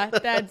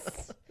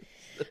 That's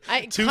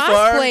Too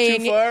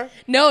far?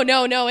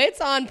 No,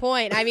 it's on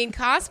point. I mean,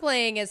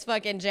 cosplaying as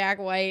fucking Jack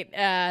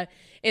White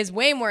is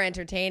way more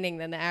entertaining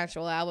than the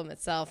actual album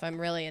itself. I'm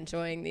really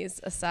enjoying these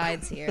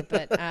asides here,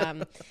 but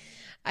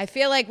I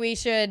feel like we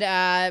should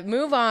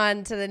move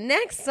on to the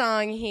next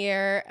song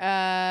here.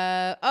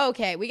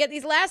 Okay, we get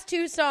these last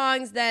two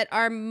songs that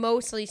are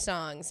mostly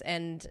songs,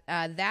 and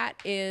that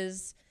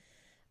is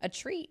a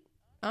treat,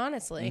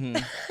 honestly.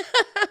 Mm-hmm.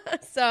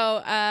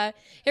 So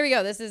here we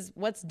go. This is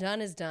What's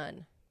Done Is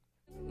Done.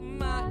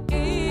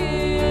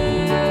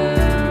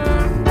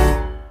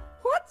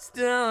 What's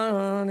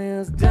done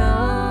is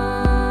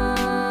done.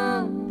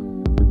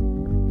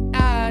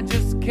 I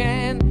just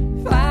can't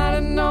fight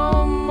it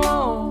no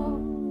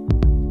more.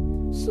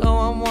 So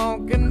I'm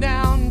walking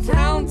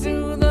downtown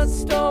to the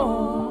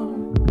store,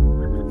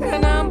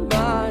 and I'm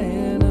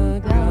buying a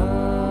gun.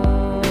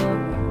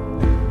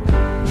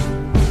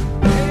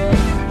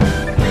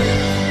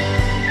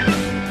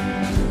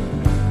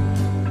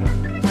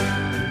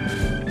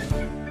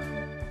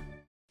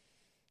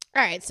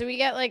 All right, so we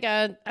get like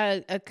a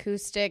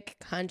acoustic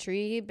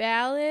country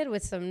ballad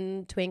with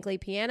some twinkly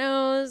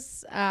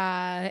pianos.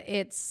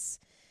 It's,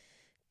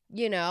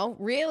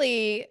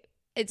 really,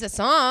 it's a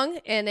song,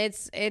 and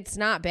it's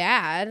not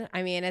bad.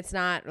 I mean, it's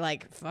not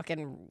like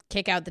fucking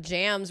kick out the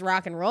jams,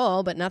 rock and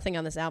roll, but nothing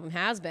on this album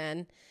has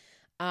been.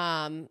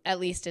 At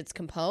least it's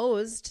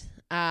composed.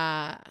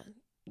 The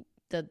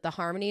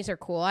harmonies are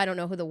cool. I don't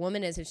know who the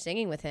woman is who's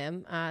singing with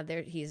him.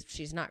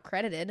 She's not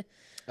credited.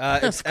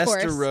 It's Of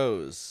course. Esther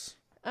Rose.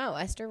 Oh,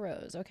 Esther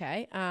Rose.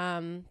 Okay.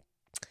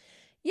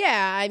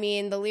 Yeah, I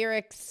mean, the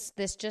lyrics,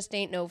 this just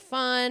ain't no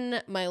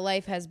fun. My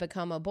life has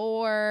become a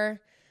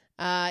bore.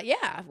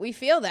 Yeah, we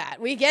feel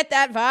that. We get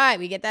that vibe.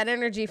 We get that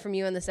energy from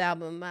you on this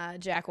album,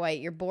 Jack White.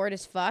 You're bored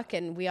as fuck,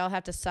 and we all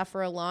have to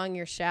suffer along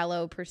your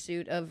shallow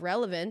pursuit of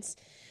relevance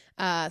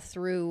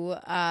through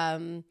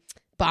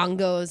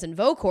bongos and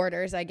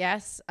vocorders, I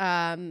guess.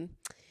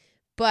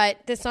 But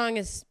this song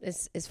is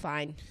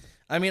fine.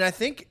 I mean, I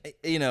think,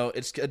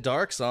 it's a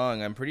dark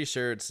song. I'm pretty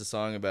sure it's a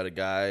song about a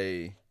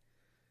guy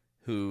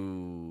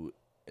who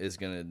is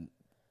going to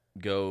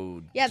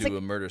go do a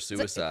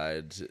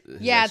murder-suicide.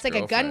 Yeah, it's like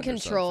a gun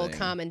control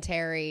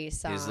commentary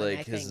song. He's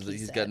like,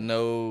 he's got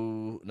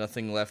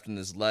nothing left in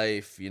his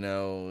life, He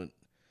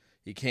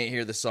can't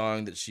hear the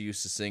song that she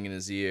used to sing in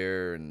his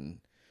ear, and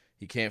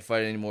he can't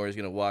fight anymore. He's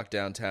going to walk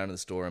downtown to the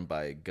store and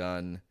buy a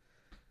gun.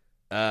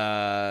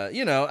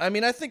 I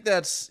mean, I think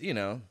that's,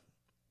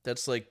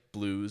 that's like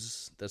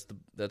blues. That's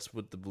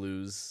what the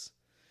blues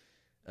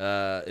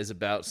is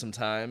about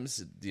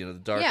sometimes. The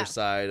darker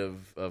side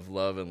of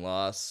love and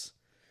loss.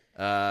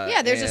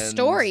 There's a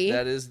story.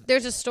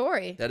 There's a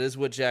story. That is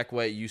what Jack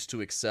White used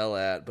to excel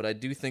at. But I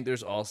do think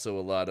there's also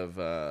a lot of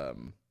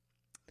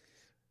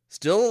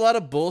still a lot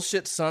of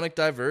bullshit sonic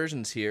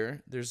diversions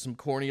here. There's some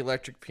corny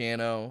electric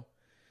piano.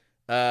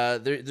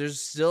 It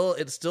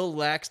still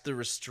lacks the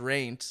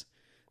restraint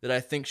that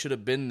I think should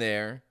have been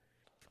there.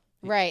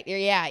 Right.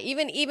 Yeah.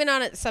 Even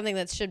on something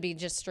that should be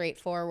just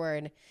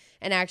straightforward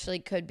and actually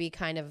could be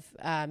kind of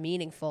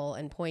meaningful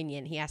and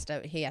poignant, he has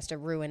to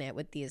ruin it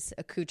with these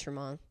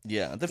accoutrements.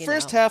 Yeah. The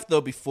first half,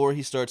 though, before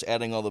he starts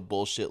adding all the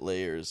bullshit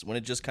layers, when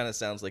it just kind of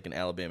sounds like an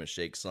Alabama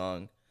Shake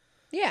song.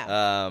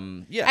 Yeah.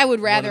 Yeah. I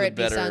would rather it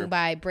be sung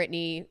by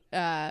Britney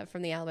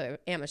from the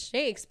Alabama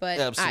Shakes, but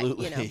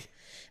absolutely.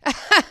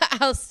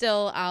 I'll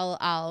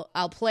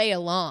play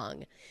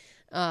along.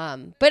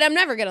 But I'm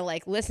never gonna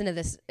listen to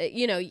this.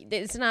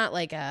 It's not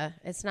like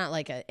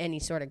any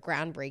sort of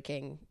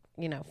groundbreaking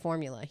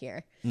formula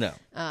here. No.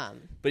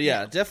 But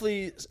yeah,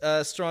 definitely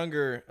a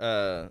stronger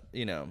outing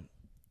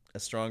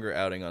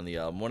on the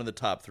album. One of the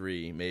top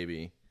 3,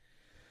 maybe.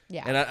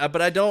 Yeah. And I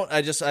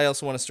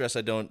also want to stress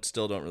I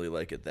still don't really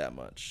like it that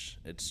much.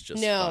 It's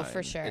just fine.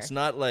 For sure. It's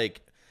not like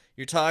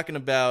you're talking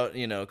about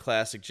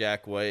classic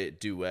Jack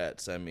White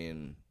duets. I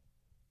mean,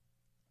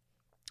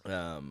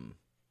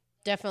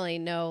 definitely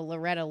no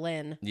Loretta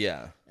Lynn.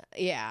 Yeah.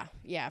 Yeah,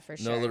 for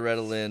sure. No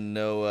Loretta Lynn,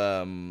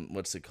 no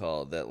what's it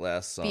called? That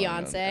last song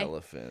Beyonce? on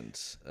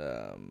Elephant.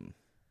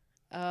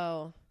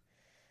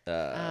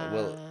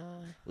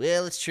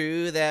 Well, it's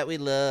true that we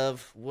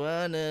love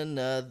one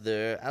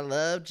another. I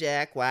love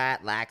Jack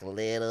White like a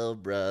little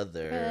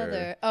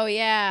brother. Oh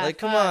yeah.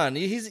 Come on.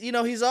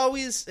 He's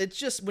always, it's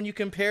just when you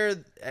compare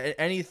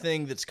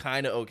anything that's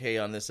kind of okay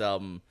on this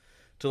album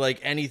to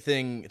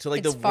anything, to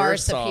it's the far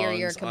worst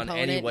superior songs on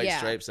component. any White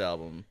Stripes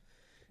album.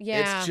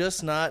 Yeah. It's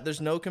just not,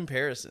 there's no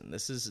comparison.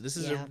 This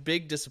is a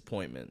big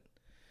disappointment.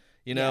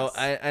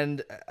 I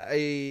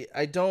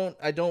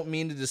don't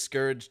mean to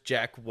discourage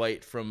Jack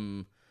White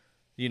from,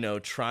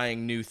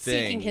 trying new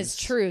things. Seeking his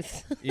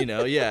truth.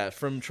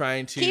 From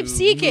trying to keep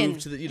seeking.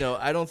 Move to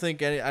I don't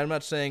think I'm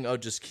not saying,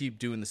 just keep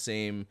doing the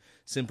same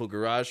simple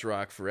garage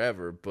rock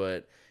forever,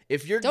 but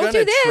if you're going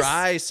to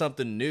try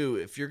something new,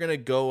 if you're going to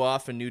go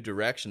off in new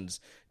directions,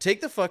 take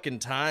the fucking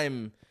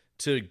time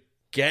to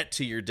get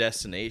to your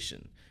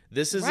destination.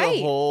 This is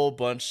a whole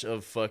bunch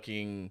of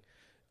fucking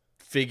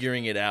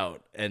figuring it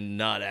out and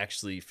not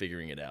actually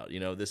figuring it out.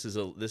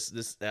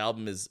 This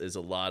album is a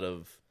lot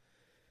of,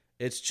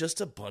 it's just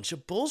a bunch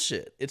of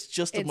bullshit. It's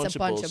a bunch of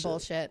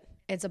bullshit.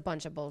 It's a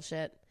bunch of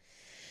bullshit.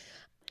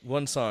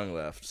 One song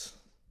left.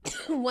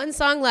 One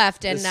song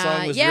left, and this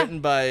song was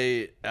written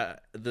by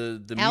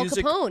the Al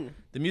music. Capone.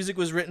 The music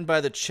was written by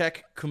the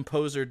Czech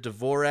composer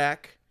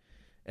Dvorak,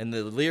 and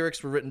the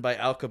lyrics were written by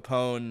Al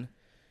Capone.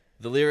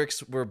 The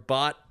lyrics were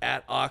bought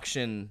at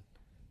auction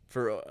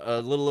for a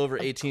little over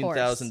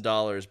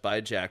 $18,000 by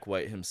Jack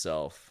White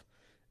himself.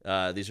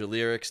 These are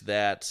lyrics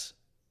that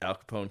Al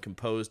Capone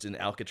composed in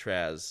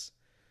Alcatraz.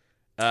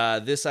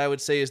 This, I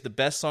would say, is the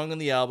best song on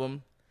the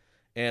album,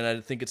 and I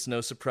think it's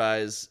no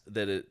surprise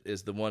that it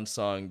is the one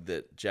song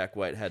that Jack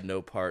White had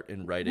no part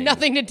in writing.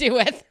 Nothing to do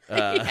with.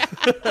 Yeah.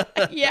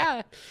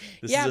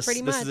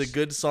 Pretty much. This is a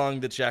good song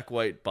that Jack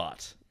White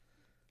bought.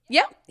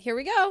 Yep, here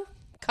we go.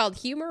 Called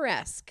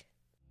Humoresque.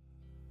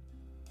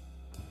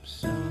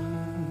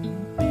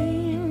 Sunbeams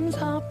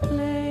are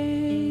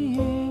playing,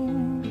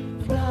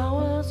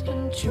 flowers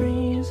and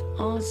trees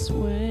are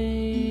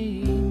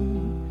swaying,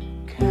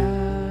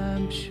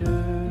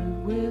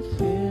 captured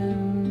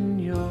within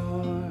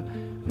your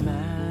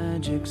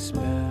magic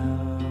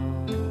spell.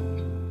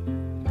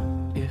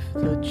 If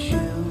the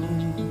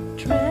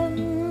children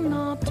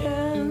are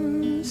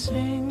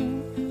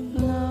dancing,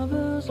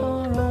 lovers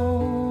are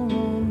all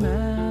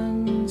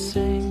romancing.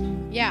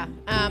 Yeah,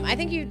 I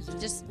think you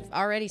just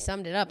already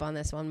summed it up on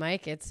this one,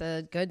 Mike. It's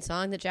a good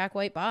song that Jack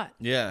White bought.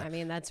 Yeah. I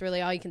mean, that's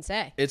really all you can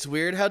say. It's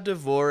weird how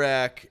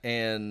Dvorak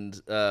and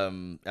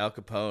Al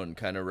Capone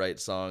kind of write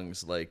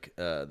songs like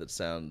that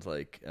sound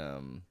like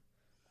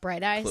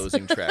Bright Eyes.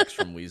 closing tracks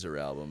from Weezer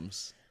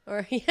albums.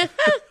 Or yeah,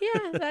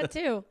 that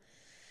too.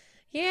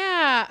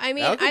 Yeah, I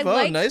mean, Al Capone, I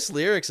like nice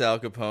lyrics, Al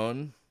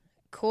Capone.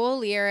 cool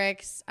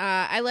lyrics.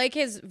 I like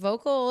his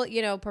vocal,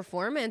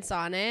 performance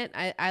on it.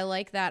 I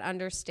like that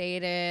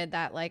understated,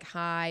 that like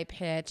high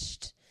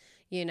pitched,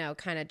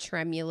 kind of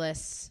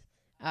tremulous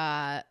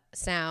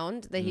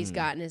sound that he's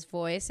got in his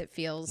voice. It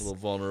feels A little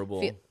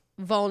vulnerable.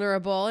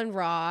 vulnerable and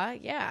raw.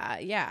 Yeah.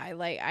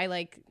 I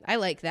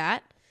like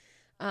that.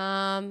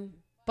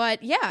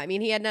 But yeah, I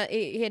mean, he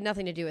had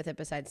nothing to do with it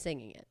besides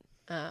singing it.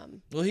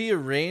 Well, he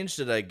arranged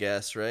it, I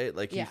guess, right?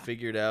 Like, Yeah. he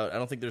figured out... I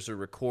don't think there's a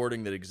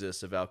recording that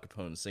exists of Al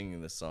Capone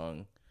singing this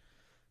song.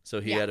 So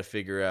he Yeah. had to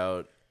figure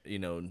out, I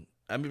mean,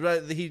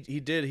 but he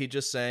did. He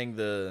just sang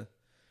the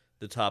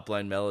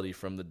top-line melody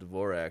from the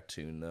Dvorak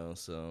tune, though.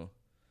 So,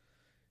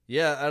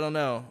 yeah, I don't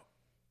know.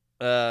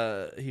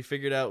 He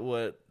figured out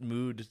what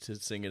mood to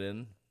sing it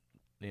in,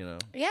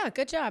 Yeah,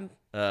 good job.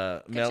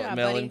 job, buddy.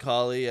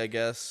 Melancholy, I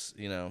guess,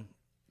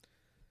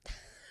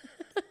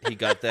 He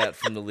got that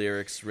from the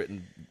lyrics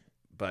written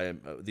by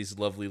these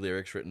lovely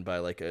lyrics written by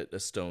like a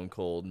stone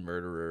cold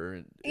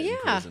murderer in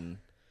prison,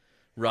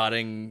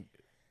 rotting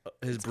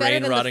his better brain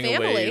than The rotting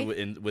away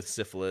Family. with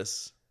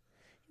syphilis.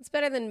 It's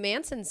better than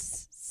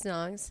Manson's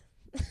songs.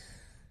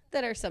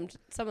 That are some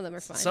of them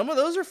are fine. Some of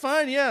those are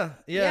fine, yeah.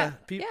 Yeah,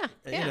 Peop-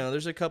 yeah.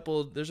 There's a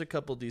couple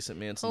decent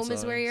Manson Home songs.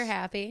 is where you're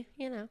happy.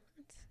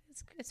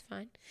 It's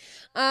fine.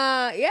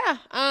 Yeah.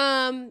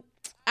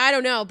 I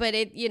don't know, but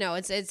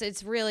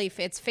it's really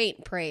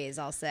faint praise,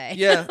 I'll say.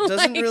 Yeah,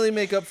 doesn't Like, really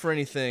make up for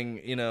anything,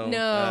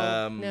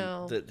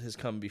 No. that has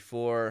come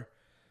before.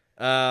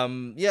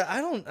 Yeah,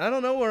 I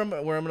don't know where I'm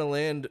going to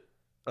land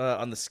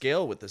on the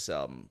scale with this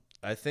album.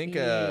 I think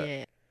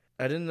yeah.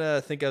 I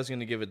didn't think I was going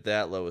to give it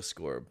that low a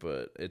score,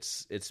 but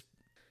it's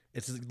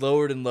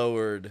lowered and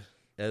lowered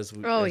as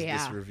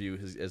this review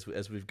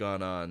as we've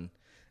gone on,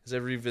 as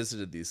I've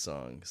revisited these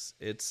songs.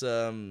 It's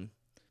an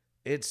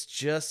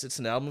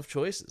album of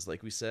choices,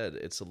 like we said.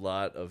 It's a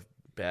lot of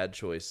bad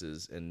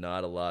choices and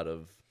not a lot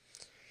of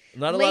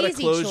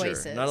Lazy closure.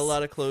 choices. Not a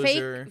lot of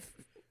closure.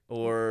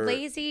 Or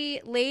lazy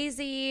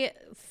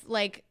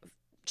like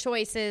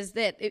choices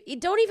that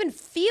it don't even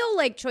feel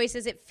like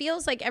choices. It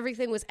feels like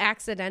everything was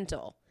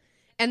accidental,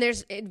 and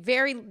there's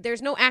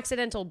no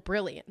accidental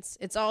brilliance.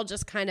 It's all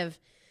just kind of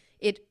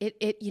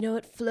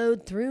it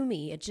flowed through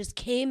me. It just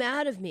came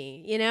out of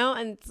me,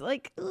 and it's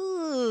like,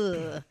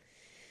 ugh.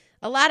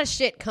 A lot of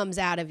shit comes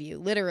out of you,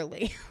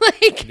 literally.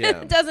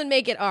 It doesn't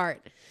make it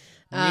art.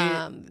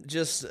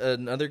 Just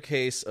another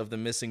case of the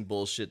missing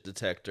bullshit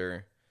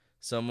detector.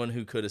 Someone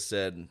who could have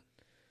said,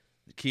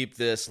 keep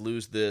this,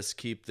 lose this,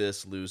 keep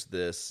this, lose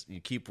this. You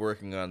keep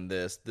working on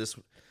this.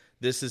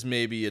 This is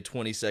maybe a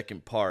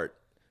 20-second part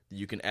that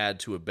you can add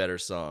to a better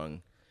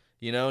song.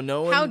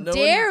 How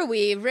dare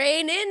we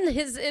rein in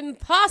his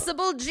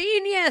impossible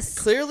genius?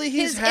 Clearly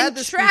he's his had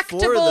this intractable...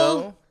 before,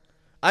 though.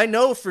 I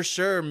know for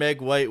sure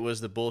Meg White was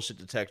the bullshit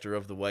detector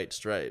of the White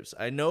Stripes.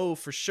 I know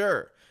for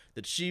sure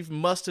that she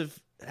must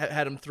have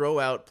had him throw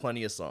out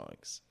plenty of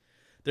songs.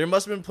 There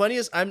must have been plenty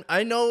of...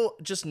 I know,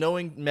 just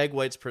knowing Meg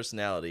White's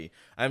personality,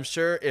 I'm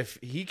sure if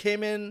he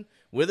came in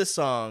with a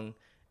song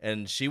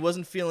and she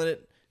wasn't feeling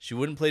it, she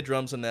wouldn't play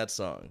drums on that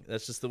song.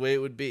 That's just the way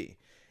it would be.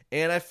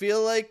 And I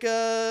feel like,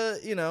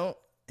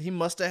 he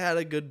must have had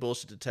a good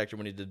bullshit detector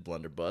when he did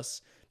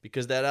Blunderbuss,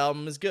 because that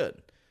album is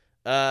good.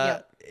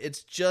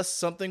 It's just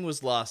something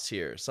was lost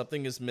here.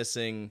 Something is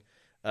missing.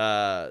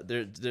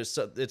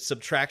 It's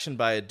subtraction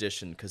by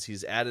addition, because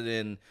he's added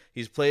in.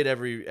 He's played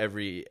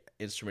every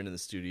instrument in the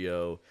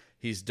studio.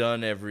 He's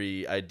done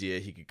every idea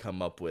he could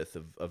come up with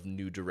of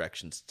new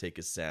directions to take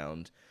his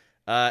sound,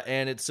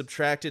 and it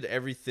subtracted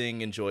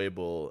everything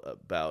enjoyable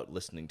about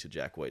listening to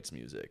Jack White's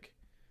music.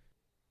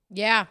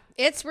 Yeah,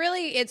 it's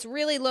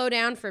really low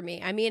down for me.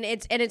 I mean,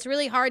 it's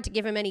really hard to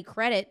give him any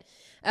credit,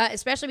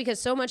 especially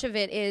because so much of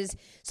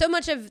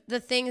the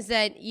things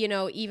that, you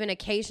know, even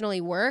occasionally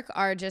work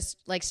are just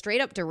like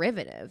straight up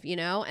derivative, you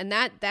know, and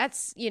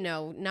that's, you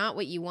know, not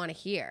what you want to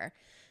hear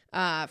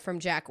from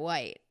Jack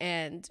White,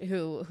 and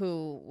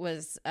who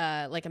was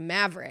like a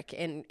maverick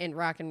in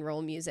rock and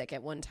roll music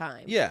at one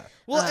time. Yeah.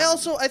 Well,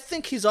 also, I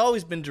think he's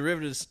always been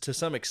derivatives to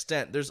some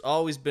extent. There's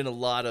always been a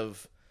lot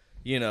of,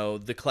 you know,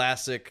 the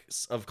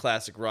classics of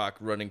classic rock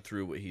running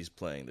through what he's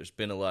playing. There's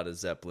been a lot of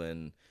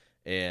Zeppelin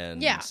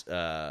and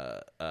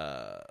But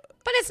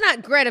it's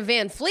not Greta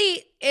Van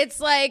Fleet. It's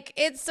like,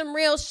 it's some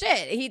real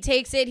shit. He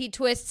takes it, he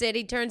twists it,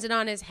 he turns it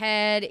on his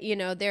head. You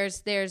know,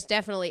 there's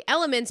definitely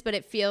elements, but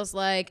it feels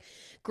like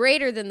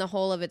greater than the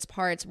whole of its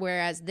parts,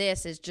 whereas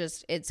this is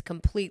just, it's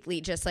completely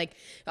just like,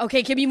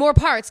 okay, give me more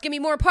parts,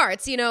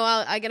 you know,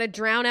 I gotta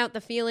drown out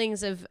the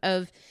feelings of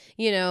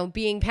you know,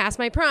 being past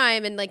my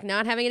prime and like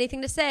not having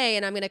anything to say,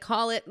 and I'm gonna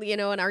call it, you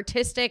know, an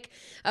artistic,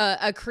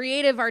 a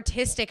creative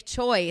artistic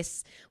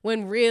choice,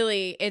 when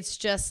really it's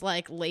just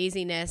like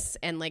laziness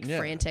and like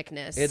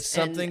franticness. It's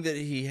something that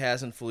he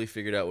hasn't fully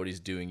figured out what he's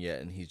doing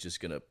yet, and he's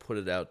just gonna put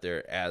it out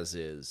there as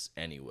is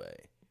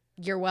anyway.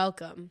 You're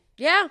welcome.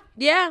 Yeah.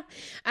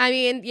 I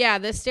mean, yeah,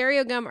 the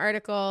Stereo Gum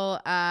article,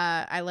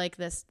 I like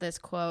this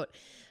quote.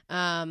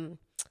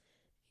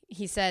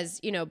 He says,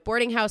 you know,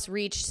 Boarding House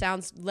Reach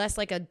sounds less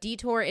like a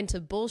detour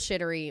into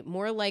bullshittery,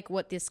 more like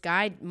what this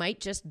guy might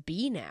just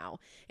be now.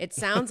 It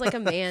sounds like a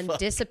man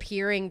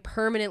disappearing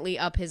permanently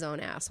up his own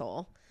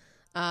asshole.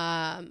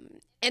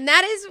 And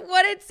that is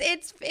what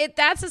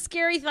that's a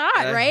scary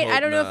thought, right? I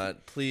don't know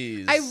if,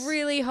 please. I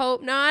really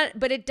hope not,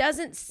 but it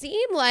doesn't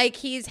seem like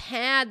he's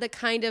had the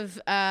kind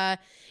of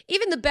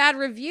even the bad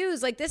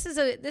reviews. Like this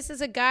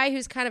is a guy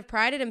who's kind of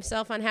prided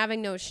himself on having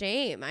no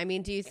shame. I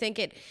mean, do you think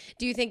it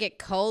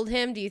culled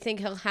him? Do you think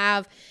he'll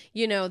have,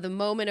 you know, the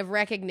moment of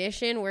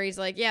recognition where he's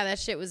like, yeah, that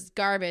shit was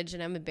garbage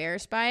and I'm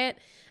embarrassed by it?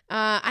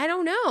 I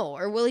don't know.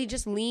 Or will he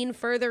just lean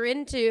further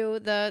into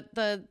the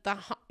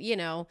you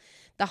know,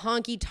 the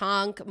honky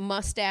tonk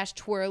mustache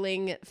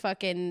twirling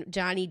fucking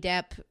Johnny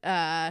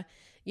Depp,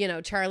 you know,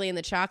 Charlie and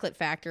the Chocolate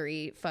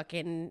Factory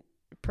fucking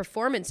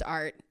performance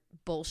art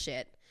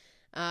bullshit.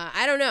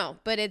 I don't know,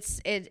 but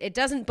it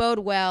doesn't bode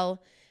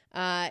well.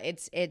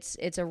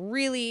 It's a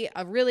really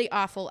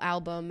awful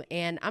album,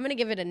 and I'm gonna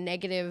give it a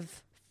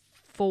negative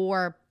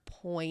 4.25.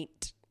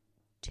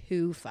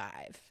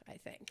 I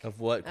think. Of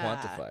what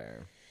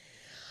quantifier?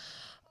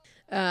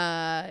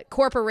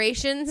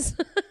 Corporations.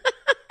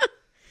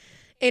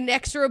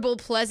 Inexorable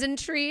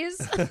pleasantries.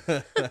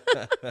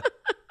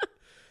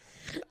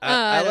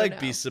 I like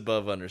Beasts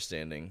Above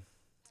Understanding.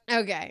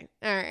 Okay.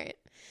 All right.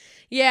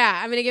 Yeah,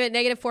 I'm going to give it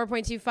negative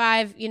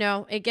 4.25. You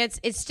know,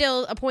 it's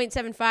still a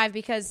 0.75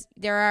 because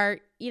there are,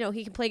 you know,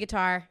 he can play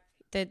guitar.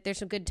 There's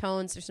some good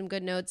tones. There's some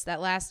good notes.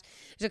 There's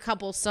a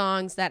couple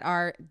songs that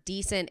are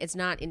decent. It's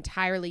not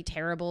entirely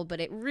terrible,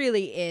 but it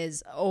really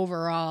is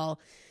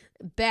overall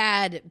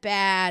bad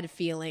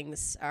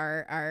feelings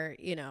are,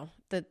 you know,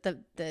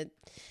 the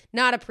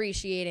not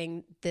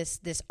appreciating this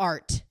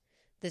art,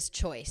 this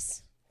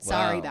choice.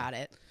 Sorry about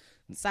it.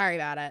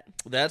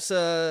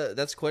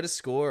 That's quite a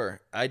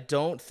score. I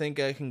don't think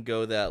I can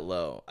go that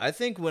low. I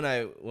think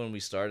when we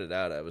started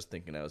out, I was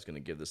thinking I was going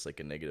to give this like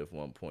a negative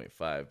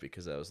 1.5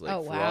 because I was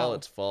like, for all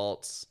its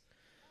faults.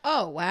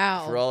 Oh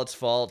wow! For all its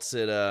faults,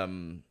 it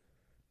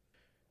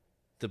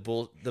the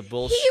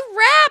bullshit. He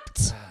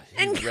rapped.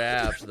 He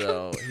rapped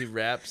though. He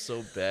rapped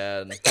so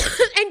bad.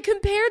 And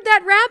compared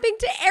that rapping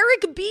to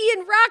Eric B.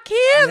 and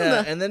Rakim.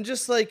 Yeah, and then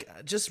just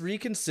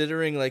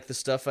reconsidering like the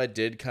stuff I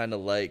did kind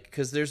of like,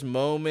 because there's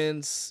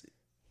moments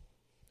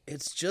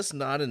it's just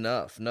not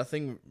enough.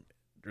 Nothing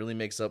really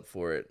makes up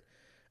for it.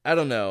 I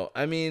don't know.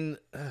 I mean,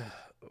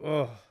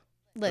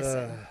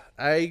 listen.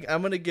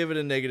 I'm gonna give it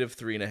a negative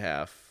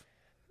 3.5.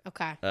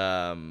 Okay.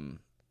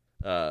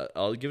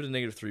 I'll give it a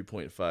negative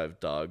 3.5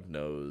 dog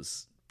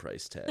nose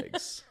price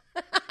tags.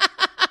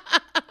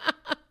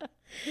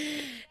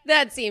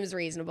 That seems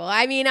reasonable.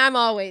 I mean, I'm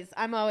always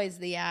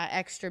the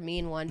extra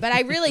mean one, but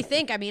I really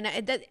think, I mean,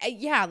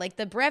 like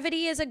the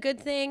brevity is a good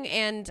thing,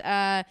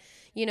 and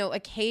you know,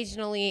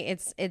 occasionally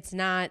it's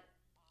not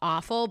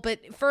awful,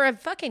 but for a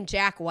fucking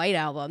Jack White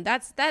album,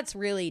 that's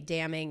really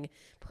damning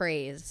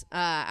praise,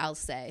 I'll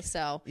say.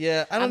 So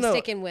yeah, I'm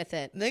sticking with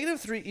it.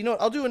 -3. You know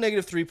what? I'll do a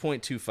negative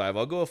 3.25.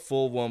 I'll go a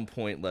full 1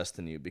 point less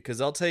than you,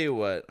 because I'll tell you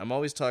what, I'm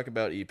always talking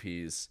about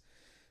EPs.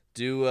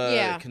 Do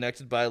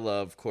Connected by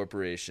Love,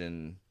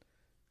 Corporation.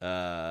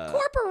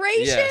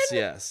 Corporation?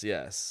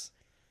 Yes.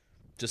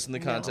 Just in the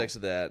context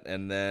of that.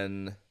 And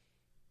then,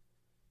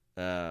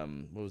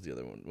 what was the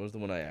other one? What was the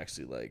one I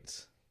actually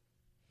liked?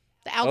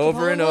 The Al Capone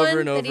over and one over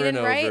and that over he and didn't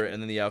over, write?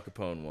 and then the Al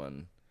Capone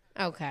one.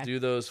 Okay. Do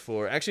those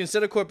 4. Actually,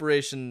 instead of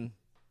Corporation,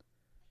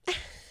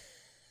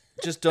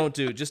 just do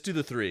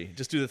the 3.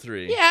 Just do the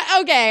 3. Yeah,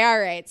 okay, all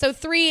right. So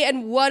 3,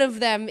 and one of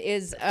them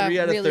is 3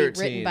 out of really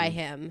 13. written by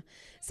him.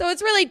 So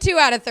it's really 2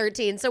 out of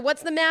 13. So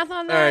what's the math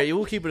on that? All right,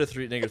 we'll keep it a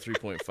negative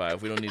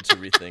 3.5. We don't need to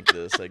rethink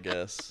this, I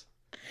guess.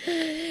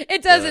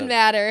 It doesn't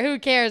matter. Who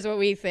cares what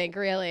we think,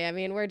 really? I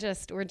mean, we're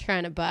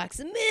trying to box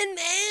them in,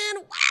 man.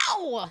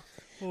 Wow.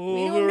 We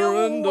don't know.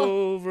 Over and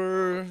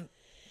over.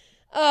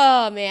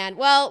 Oh man.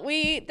 Well,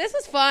 this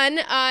was fun.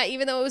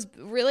 Even though it was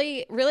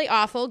really, really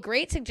awful.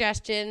 Great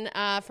suggestion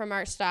from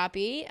our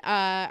stoppie,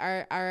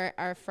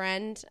 our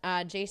friend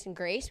Jason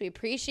Grace. We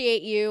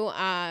appreciate you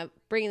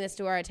bringing this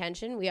to our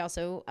attention. We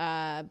also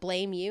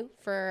blame you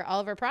for all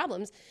of our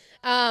problems.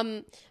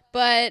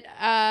 But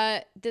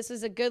this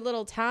was a good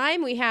little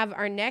time. We have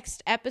our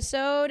next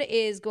episode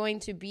is going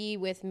to be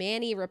with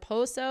Manny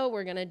Raposo.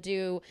 We're going to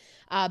do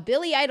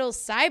Billy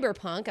Idol's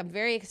Cyberpunk. I'm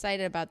very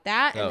excited about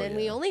that. And then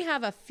we only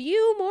have a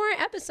few more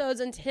episodes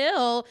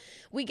until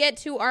we get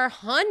to our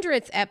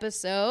 100th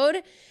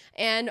episode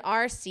and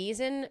our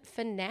season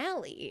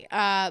finale.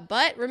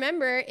 But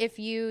remember, if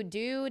you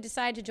do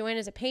decide to join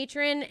as a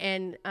patron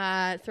and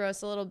throw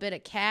us a little bit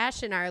of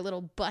cash in our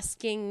little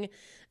busking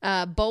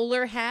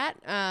bowler hat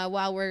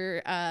while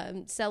we're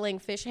selling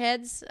fish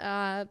heads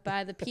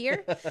by the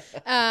pier,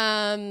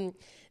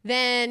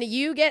 then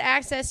you get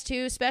access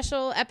to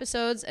special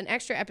episodes, an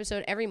extra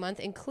episode every month,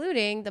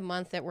 including the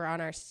months that we're on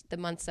our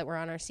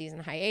season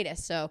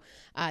hiatus. So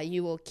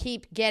you will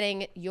keep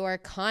getting your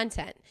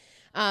content.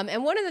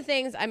 And one of the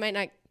things, I might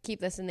not keep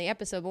this in the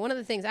episode, but one of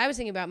the things I was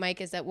thinking about,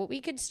 Mike, is that what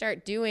we could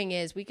start doing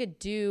is we could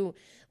do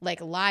like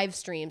live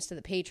streams to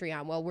the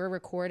Patreon while we're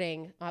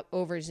recording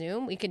over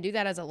Zoom. We can do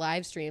that as a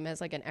live stream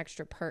as like an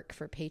extra perk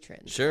for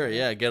patrons. Sure,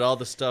 yeah. Get all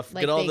the stuff.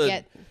 Like get all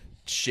the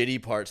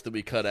shitty parts that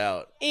we cut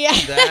out. Yeah,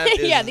 that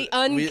is, yeah, the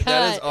uncut.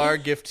 That is our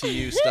gift to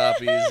you,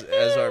 Stoppies,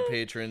 as our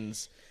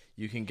patrons.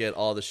 You can get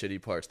all the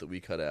shitty parts that we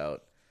cut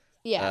out.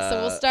 Yeah,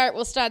 so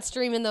we'll start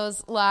streaming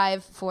those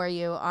live for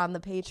you on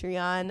the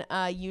Patreon.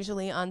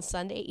 Usually on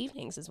Sunday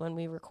evenings is when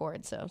we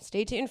record, so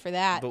stay tuned for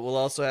that. But we'll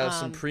also have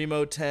some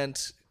Primo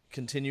tent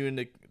continuing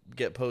to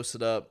get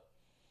posted up.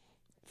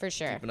 For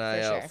sure. Keep an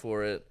eye out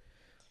for it.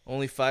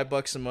 Only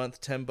 $5 a month,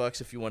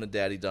 $10 if you want to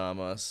daddy dom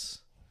us.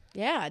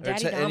 Yeah,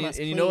 daddy dom us,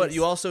 and you know what?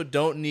 You also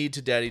don't need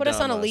to daddy dom us. Put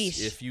us on a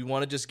leash. If you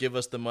want to just give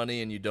us the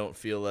money and you don't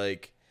feel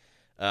like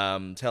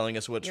telling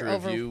us what to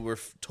review, we're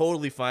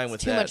totally fine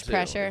with that. Too much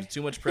pressure. It's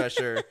too much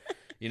pressure.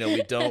 You know,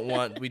 we don't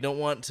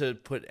want to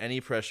put any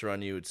pressure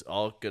on you. It's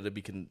all going to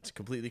be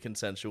completely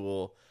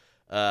consensual.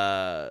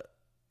 But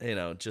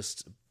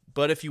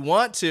if you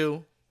want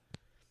to,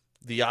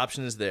 the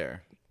option is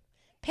there.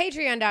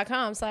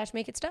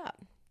 Patreon.com/makeitstop.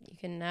 You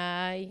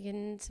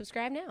can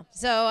subscribe now.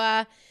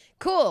 So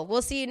cool.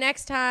 We'll see you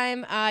next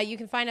time. You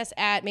can find us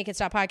at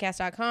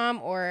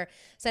makeitstoppodcast.com or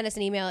send us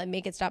an email at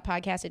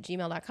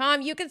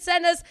makeitstoppodcast@gmail.com. You can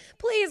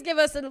please give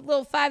us a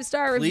little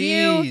 5-star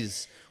review.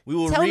 Please. We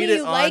will read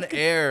it on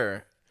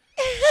air.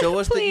 Show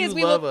us that you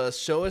love us.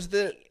 Show us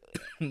that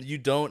you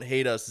don't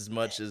hate us as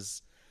much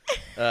as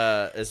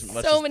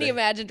much. So many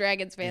Imagine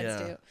Dragons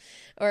fans do.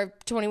 Or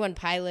 21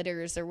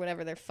 Piloters or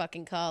whatever they're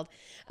fucking called.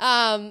 We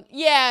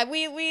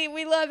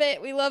love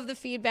it. We love the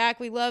feedback.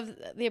 We love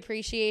the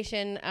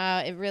appreciation.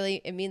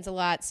 It means a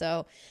lot.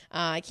 So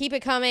keep it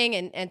coming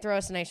and throw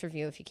us a nice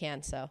review if you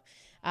can. So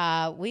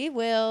we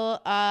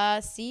will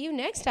see you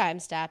next time,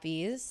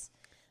 Stoppies.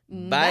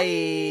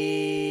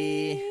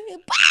 Bye.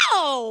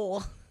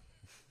 Bow!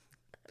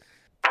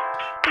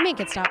 The Make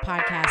It Stop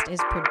podcast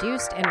is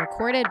produced and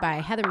recorded by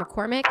Heather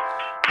McCormick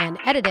and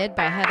edited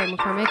by Heather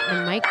McCormick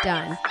and Mike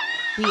Dunn.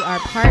 We are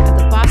part of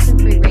the Boston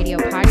Free Radio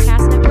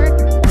Podcast Network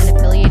and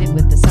affiliated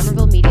with the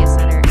Somerville Media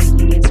Center in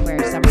Union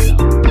Square, Somerville.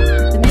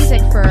 The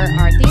music for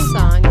our theme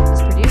song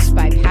was produced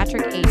by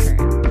Patrick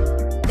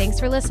Ahern. Thanks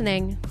for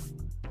listening.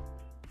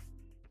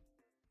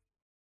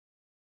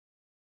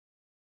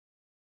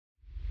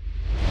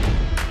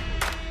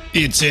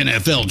 It's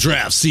NFL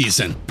draft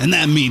season, and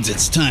that means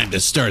it's time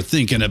to start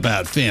thinking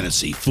about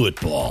fantasy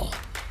football.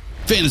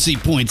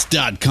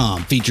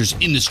 FantasyPoints.com features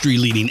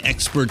industry-leading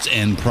experts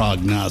and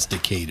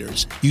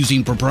prognosticators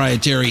using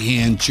proprietary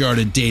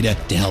hand-charted data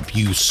to help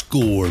you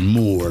score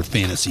more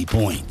fantasy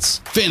points.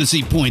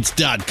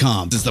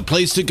 FantasyPoints.com is the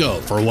place to go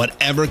for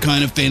whatever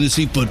kind of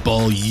fantasy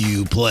football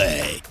you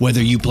play.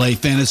 Whether you play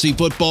fantasy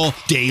football,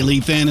 daily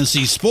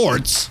fantasy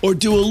sports, or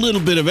do a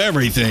little bit of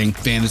everything,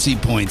 Fantasy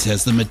Points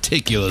has the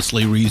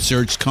meticulously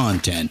researched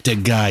content to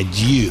guide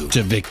you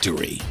to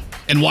victory.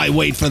 And why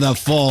wait for the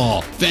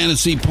fall?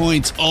 Fantasy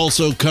Points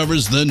also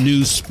covers the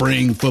new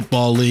spring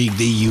football league,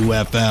 the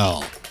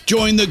UFL.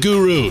 Join the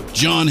guru,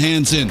 John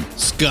Hansen,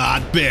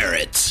 Scott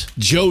Barrett,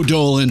 Joe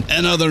Dolan,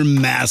 and other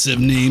massive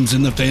names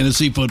in the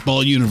fantasy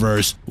football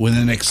universe with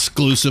an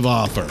exclusive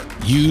offer.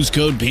 Use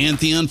code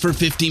Pantheon for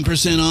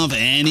 15% off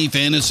any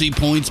Fantasy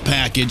Points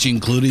package,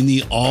 including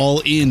the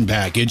all-in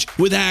package,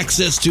 with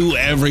access to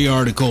every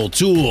article,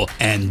 tool,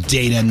 and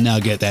data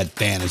nugget that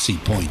Fantasy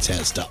Points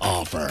has to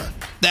offer.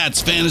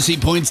 That's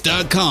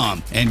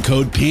FantasyPoints.com and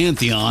code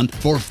Pantheon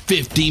for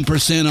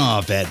 15%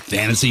 off at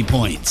Fantasy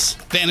Points.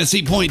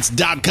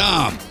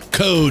 FantasyPoints.com,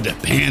 code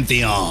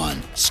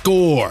Pantheon.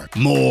 Score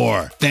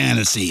more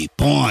fantasy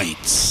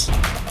points.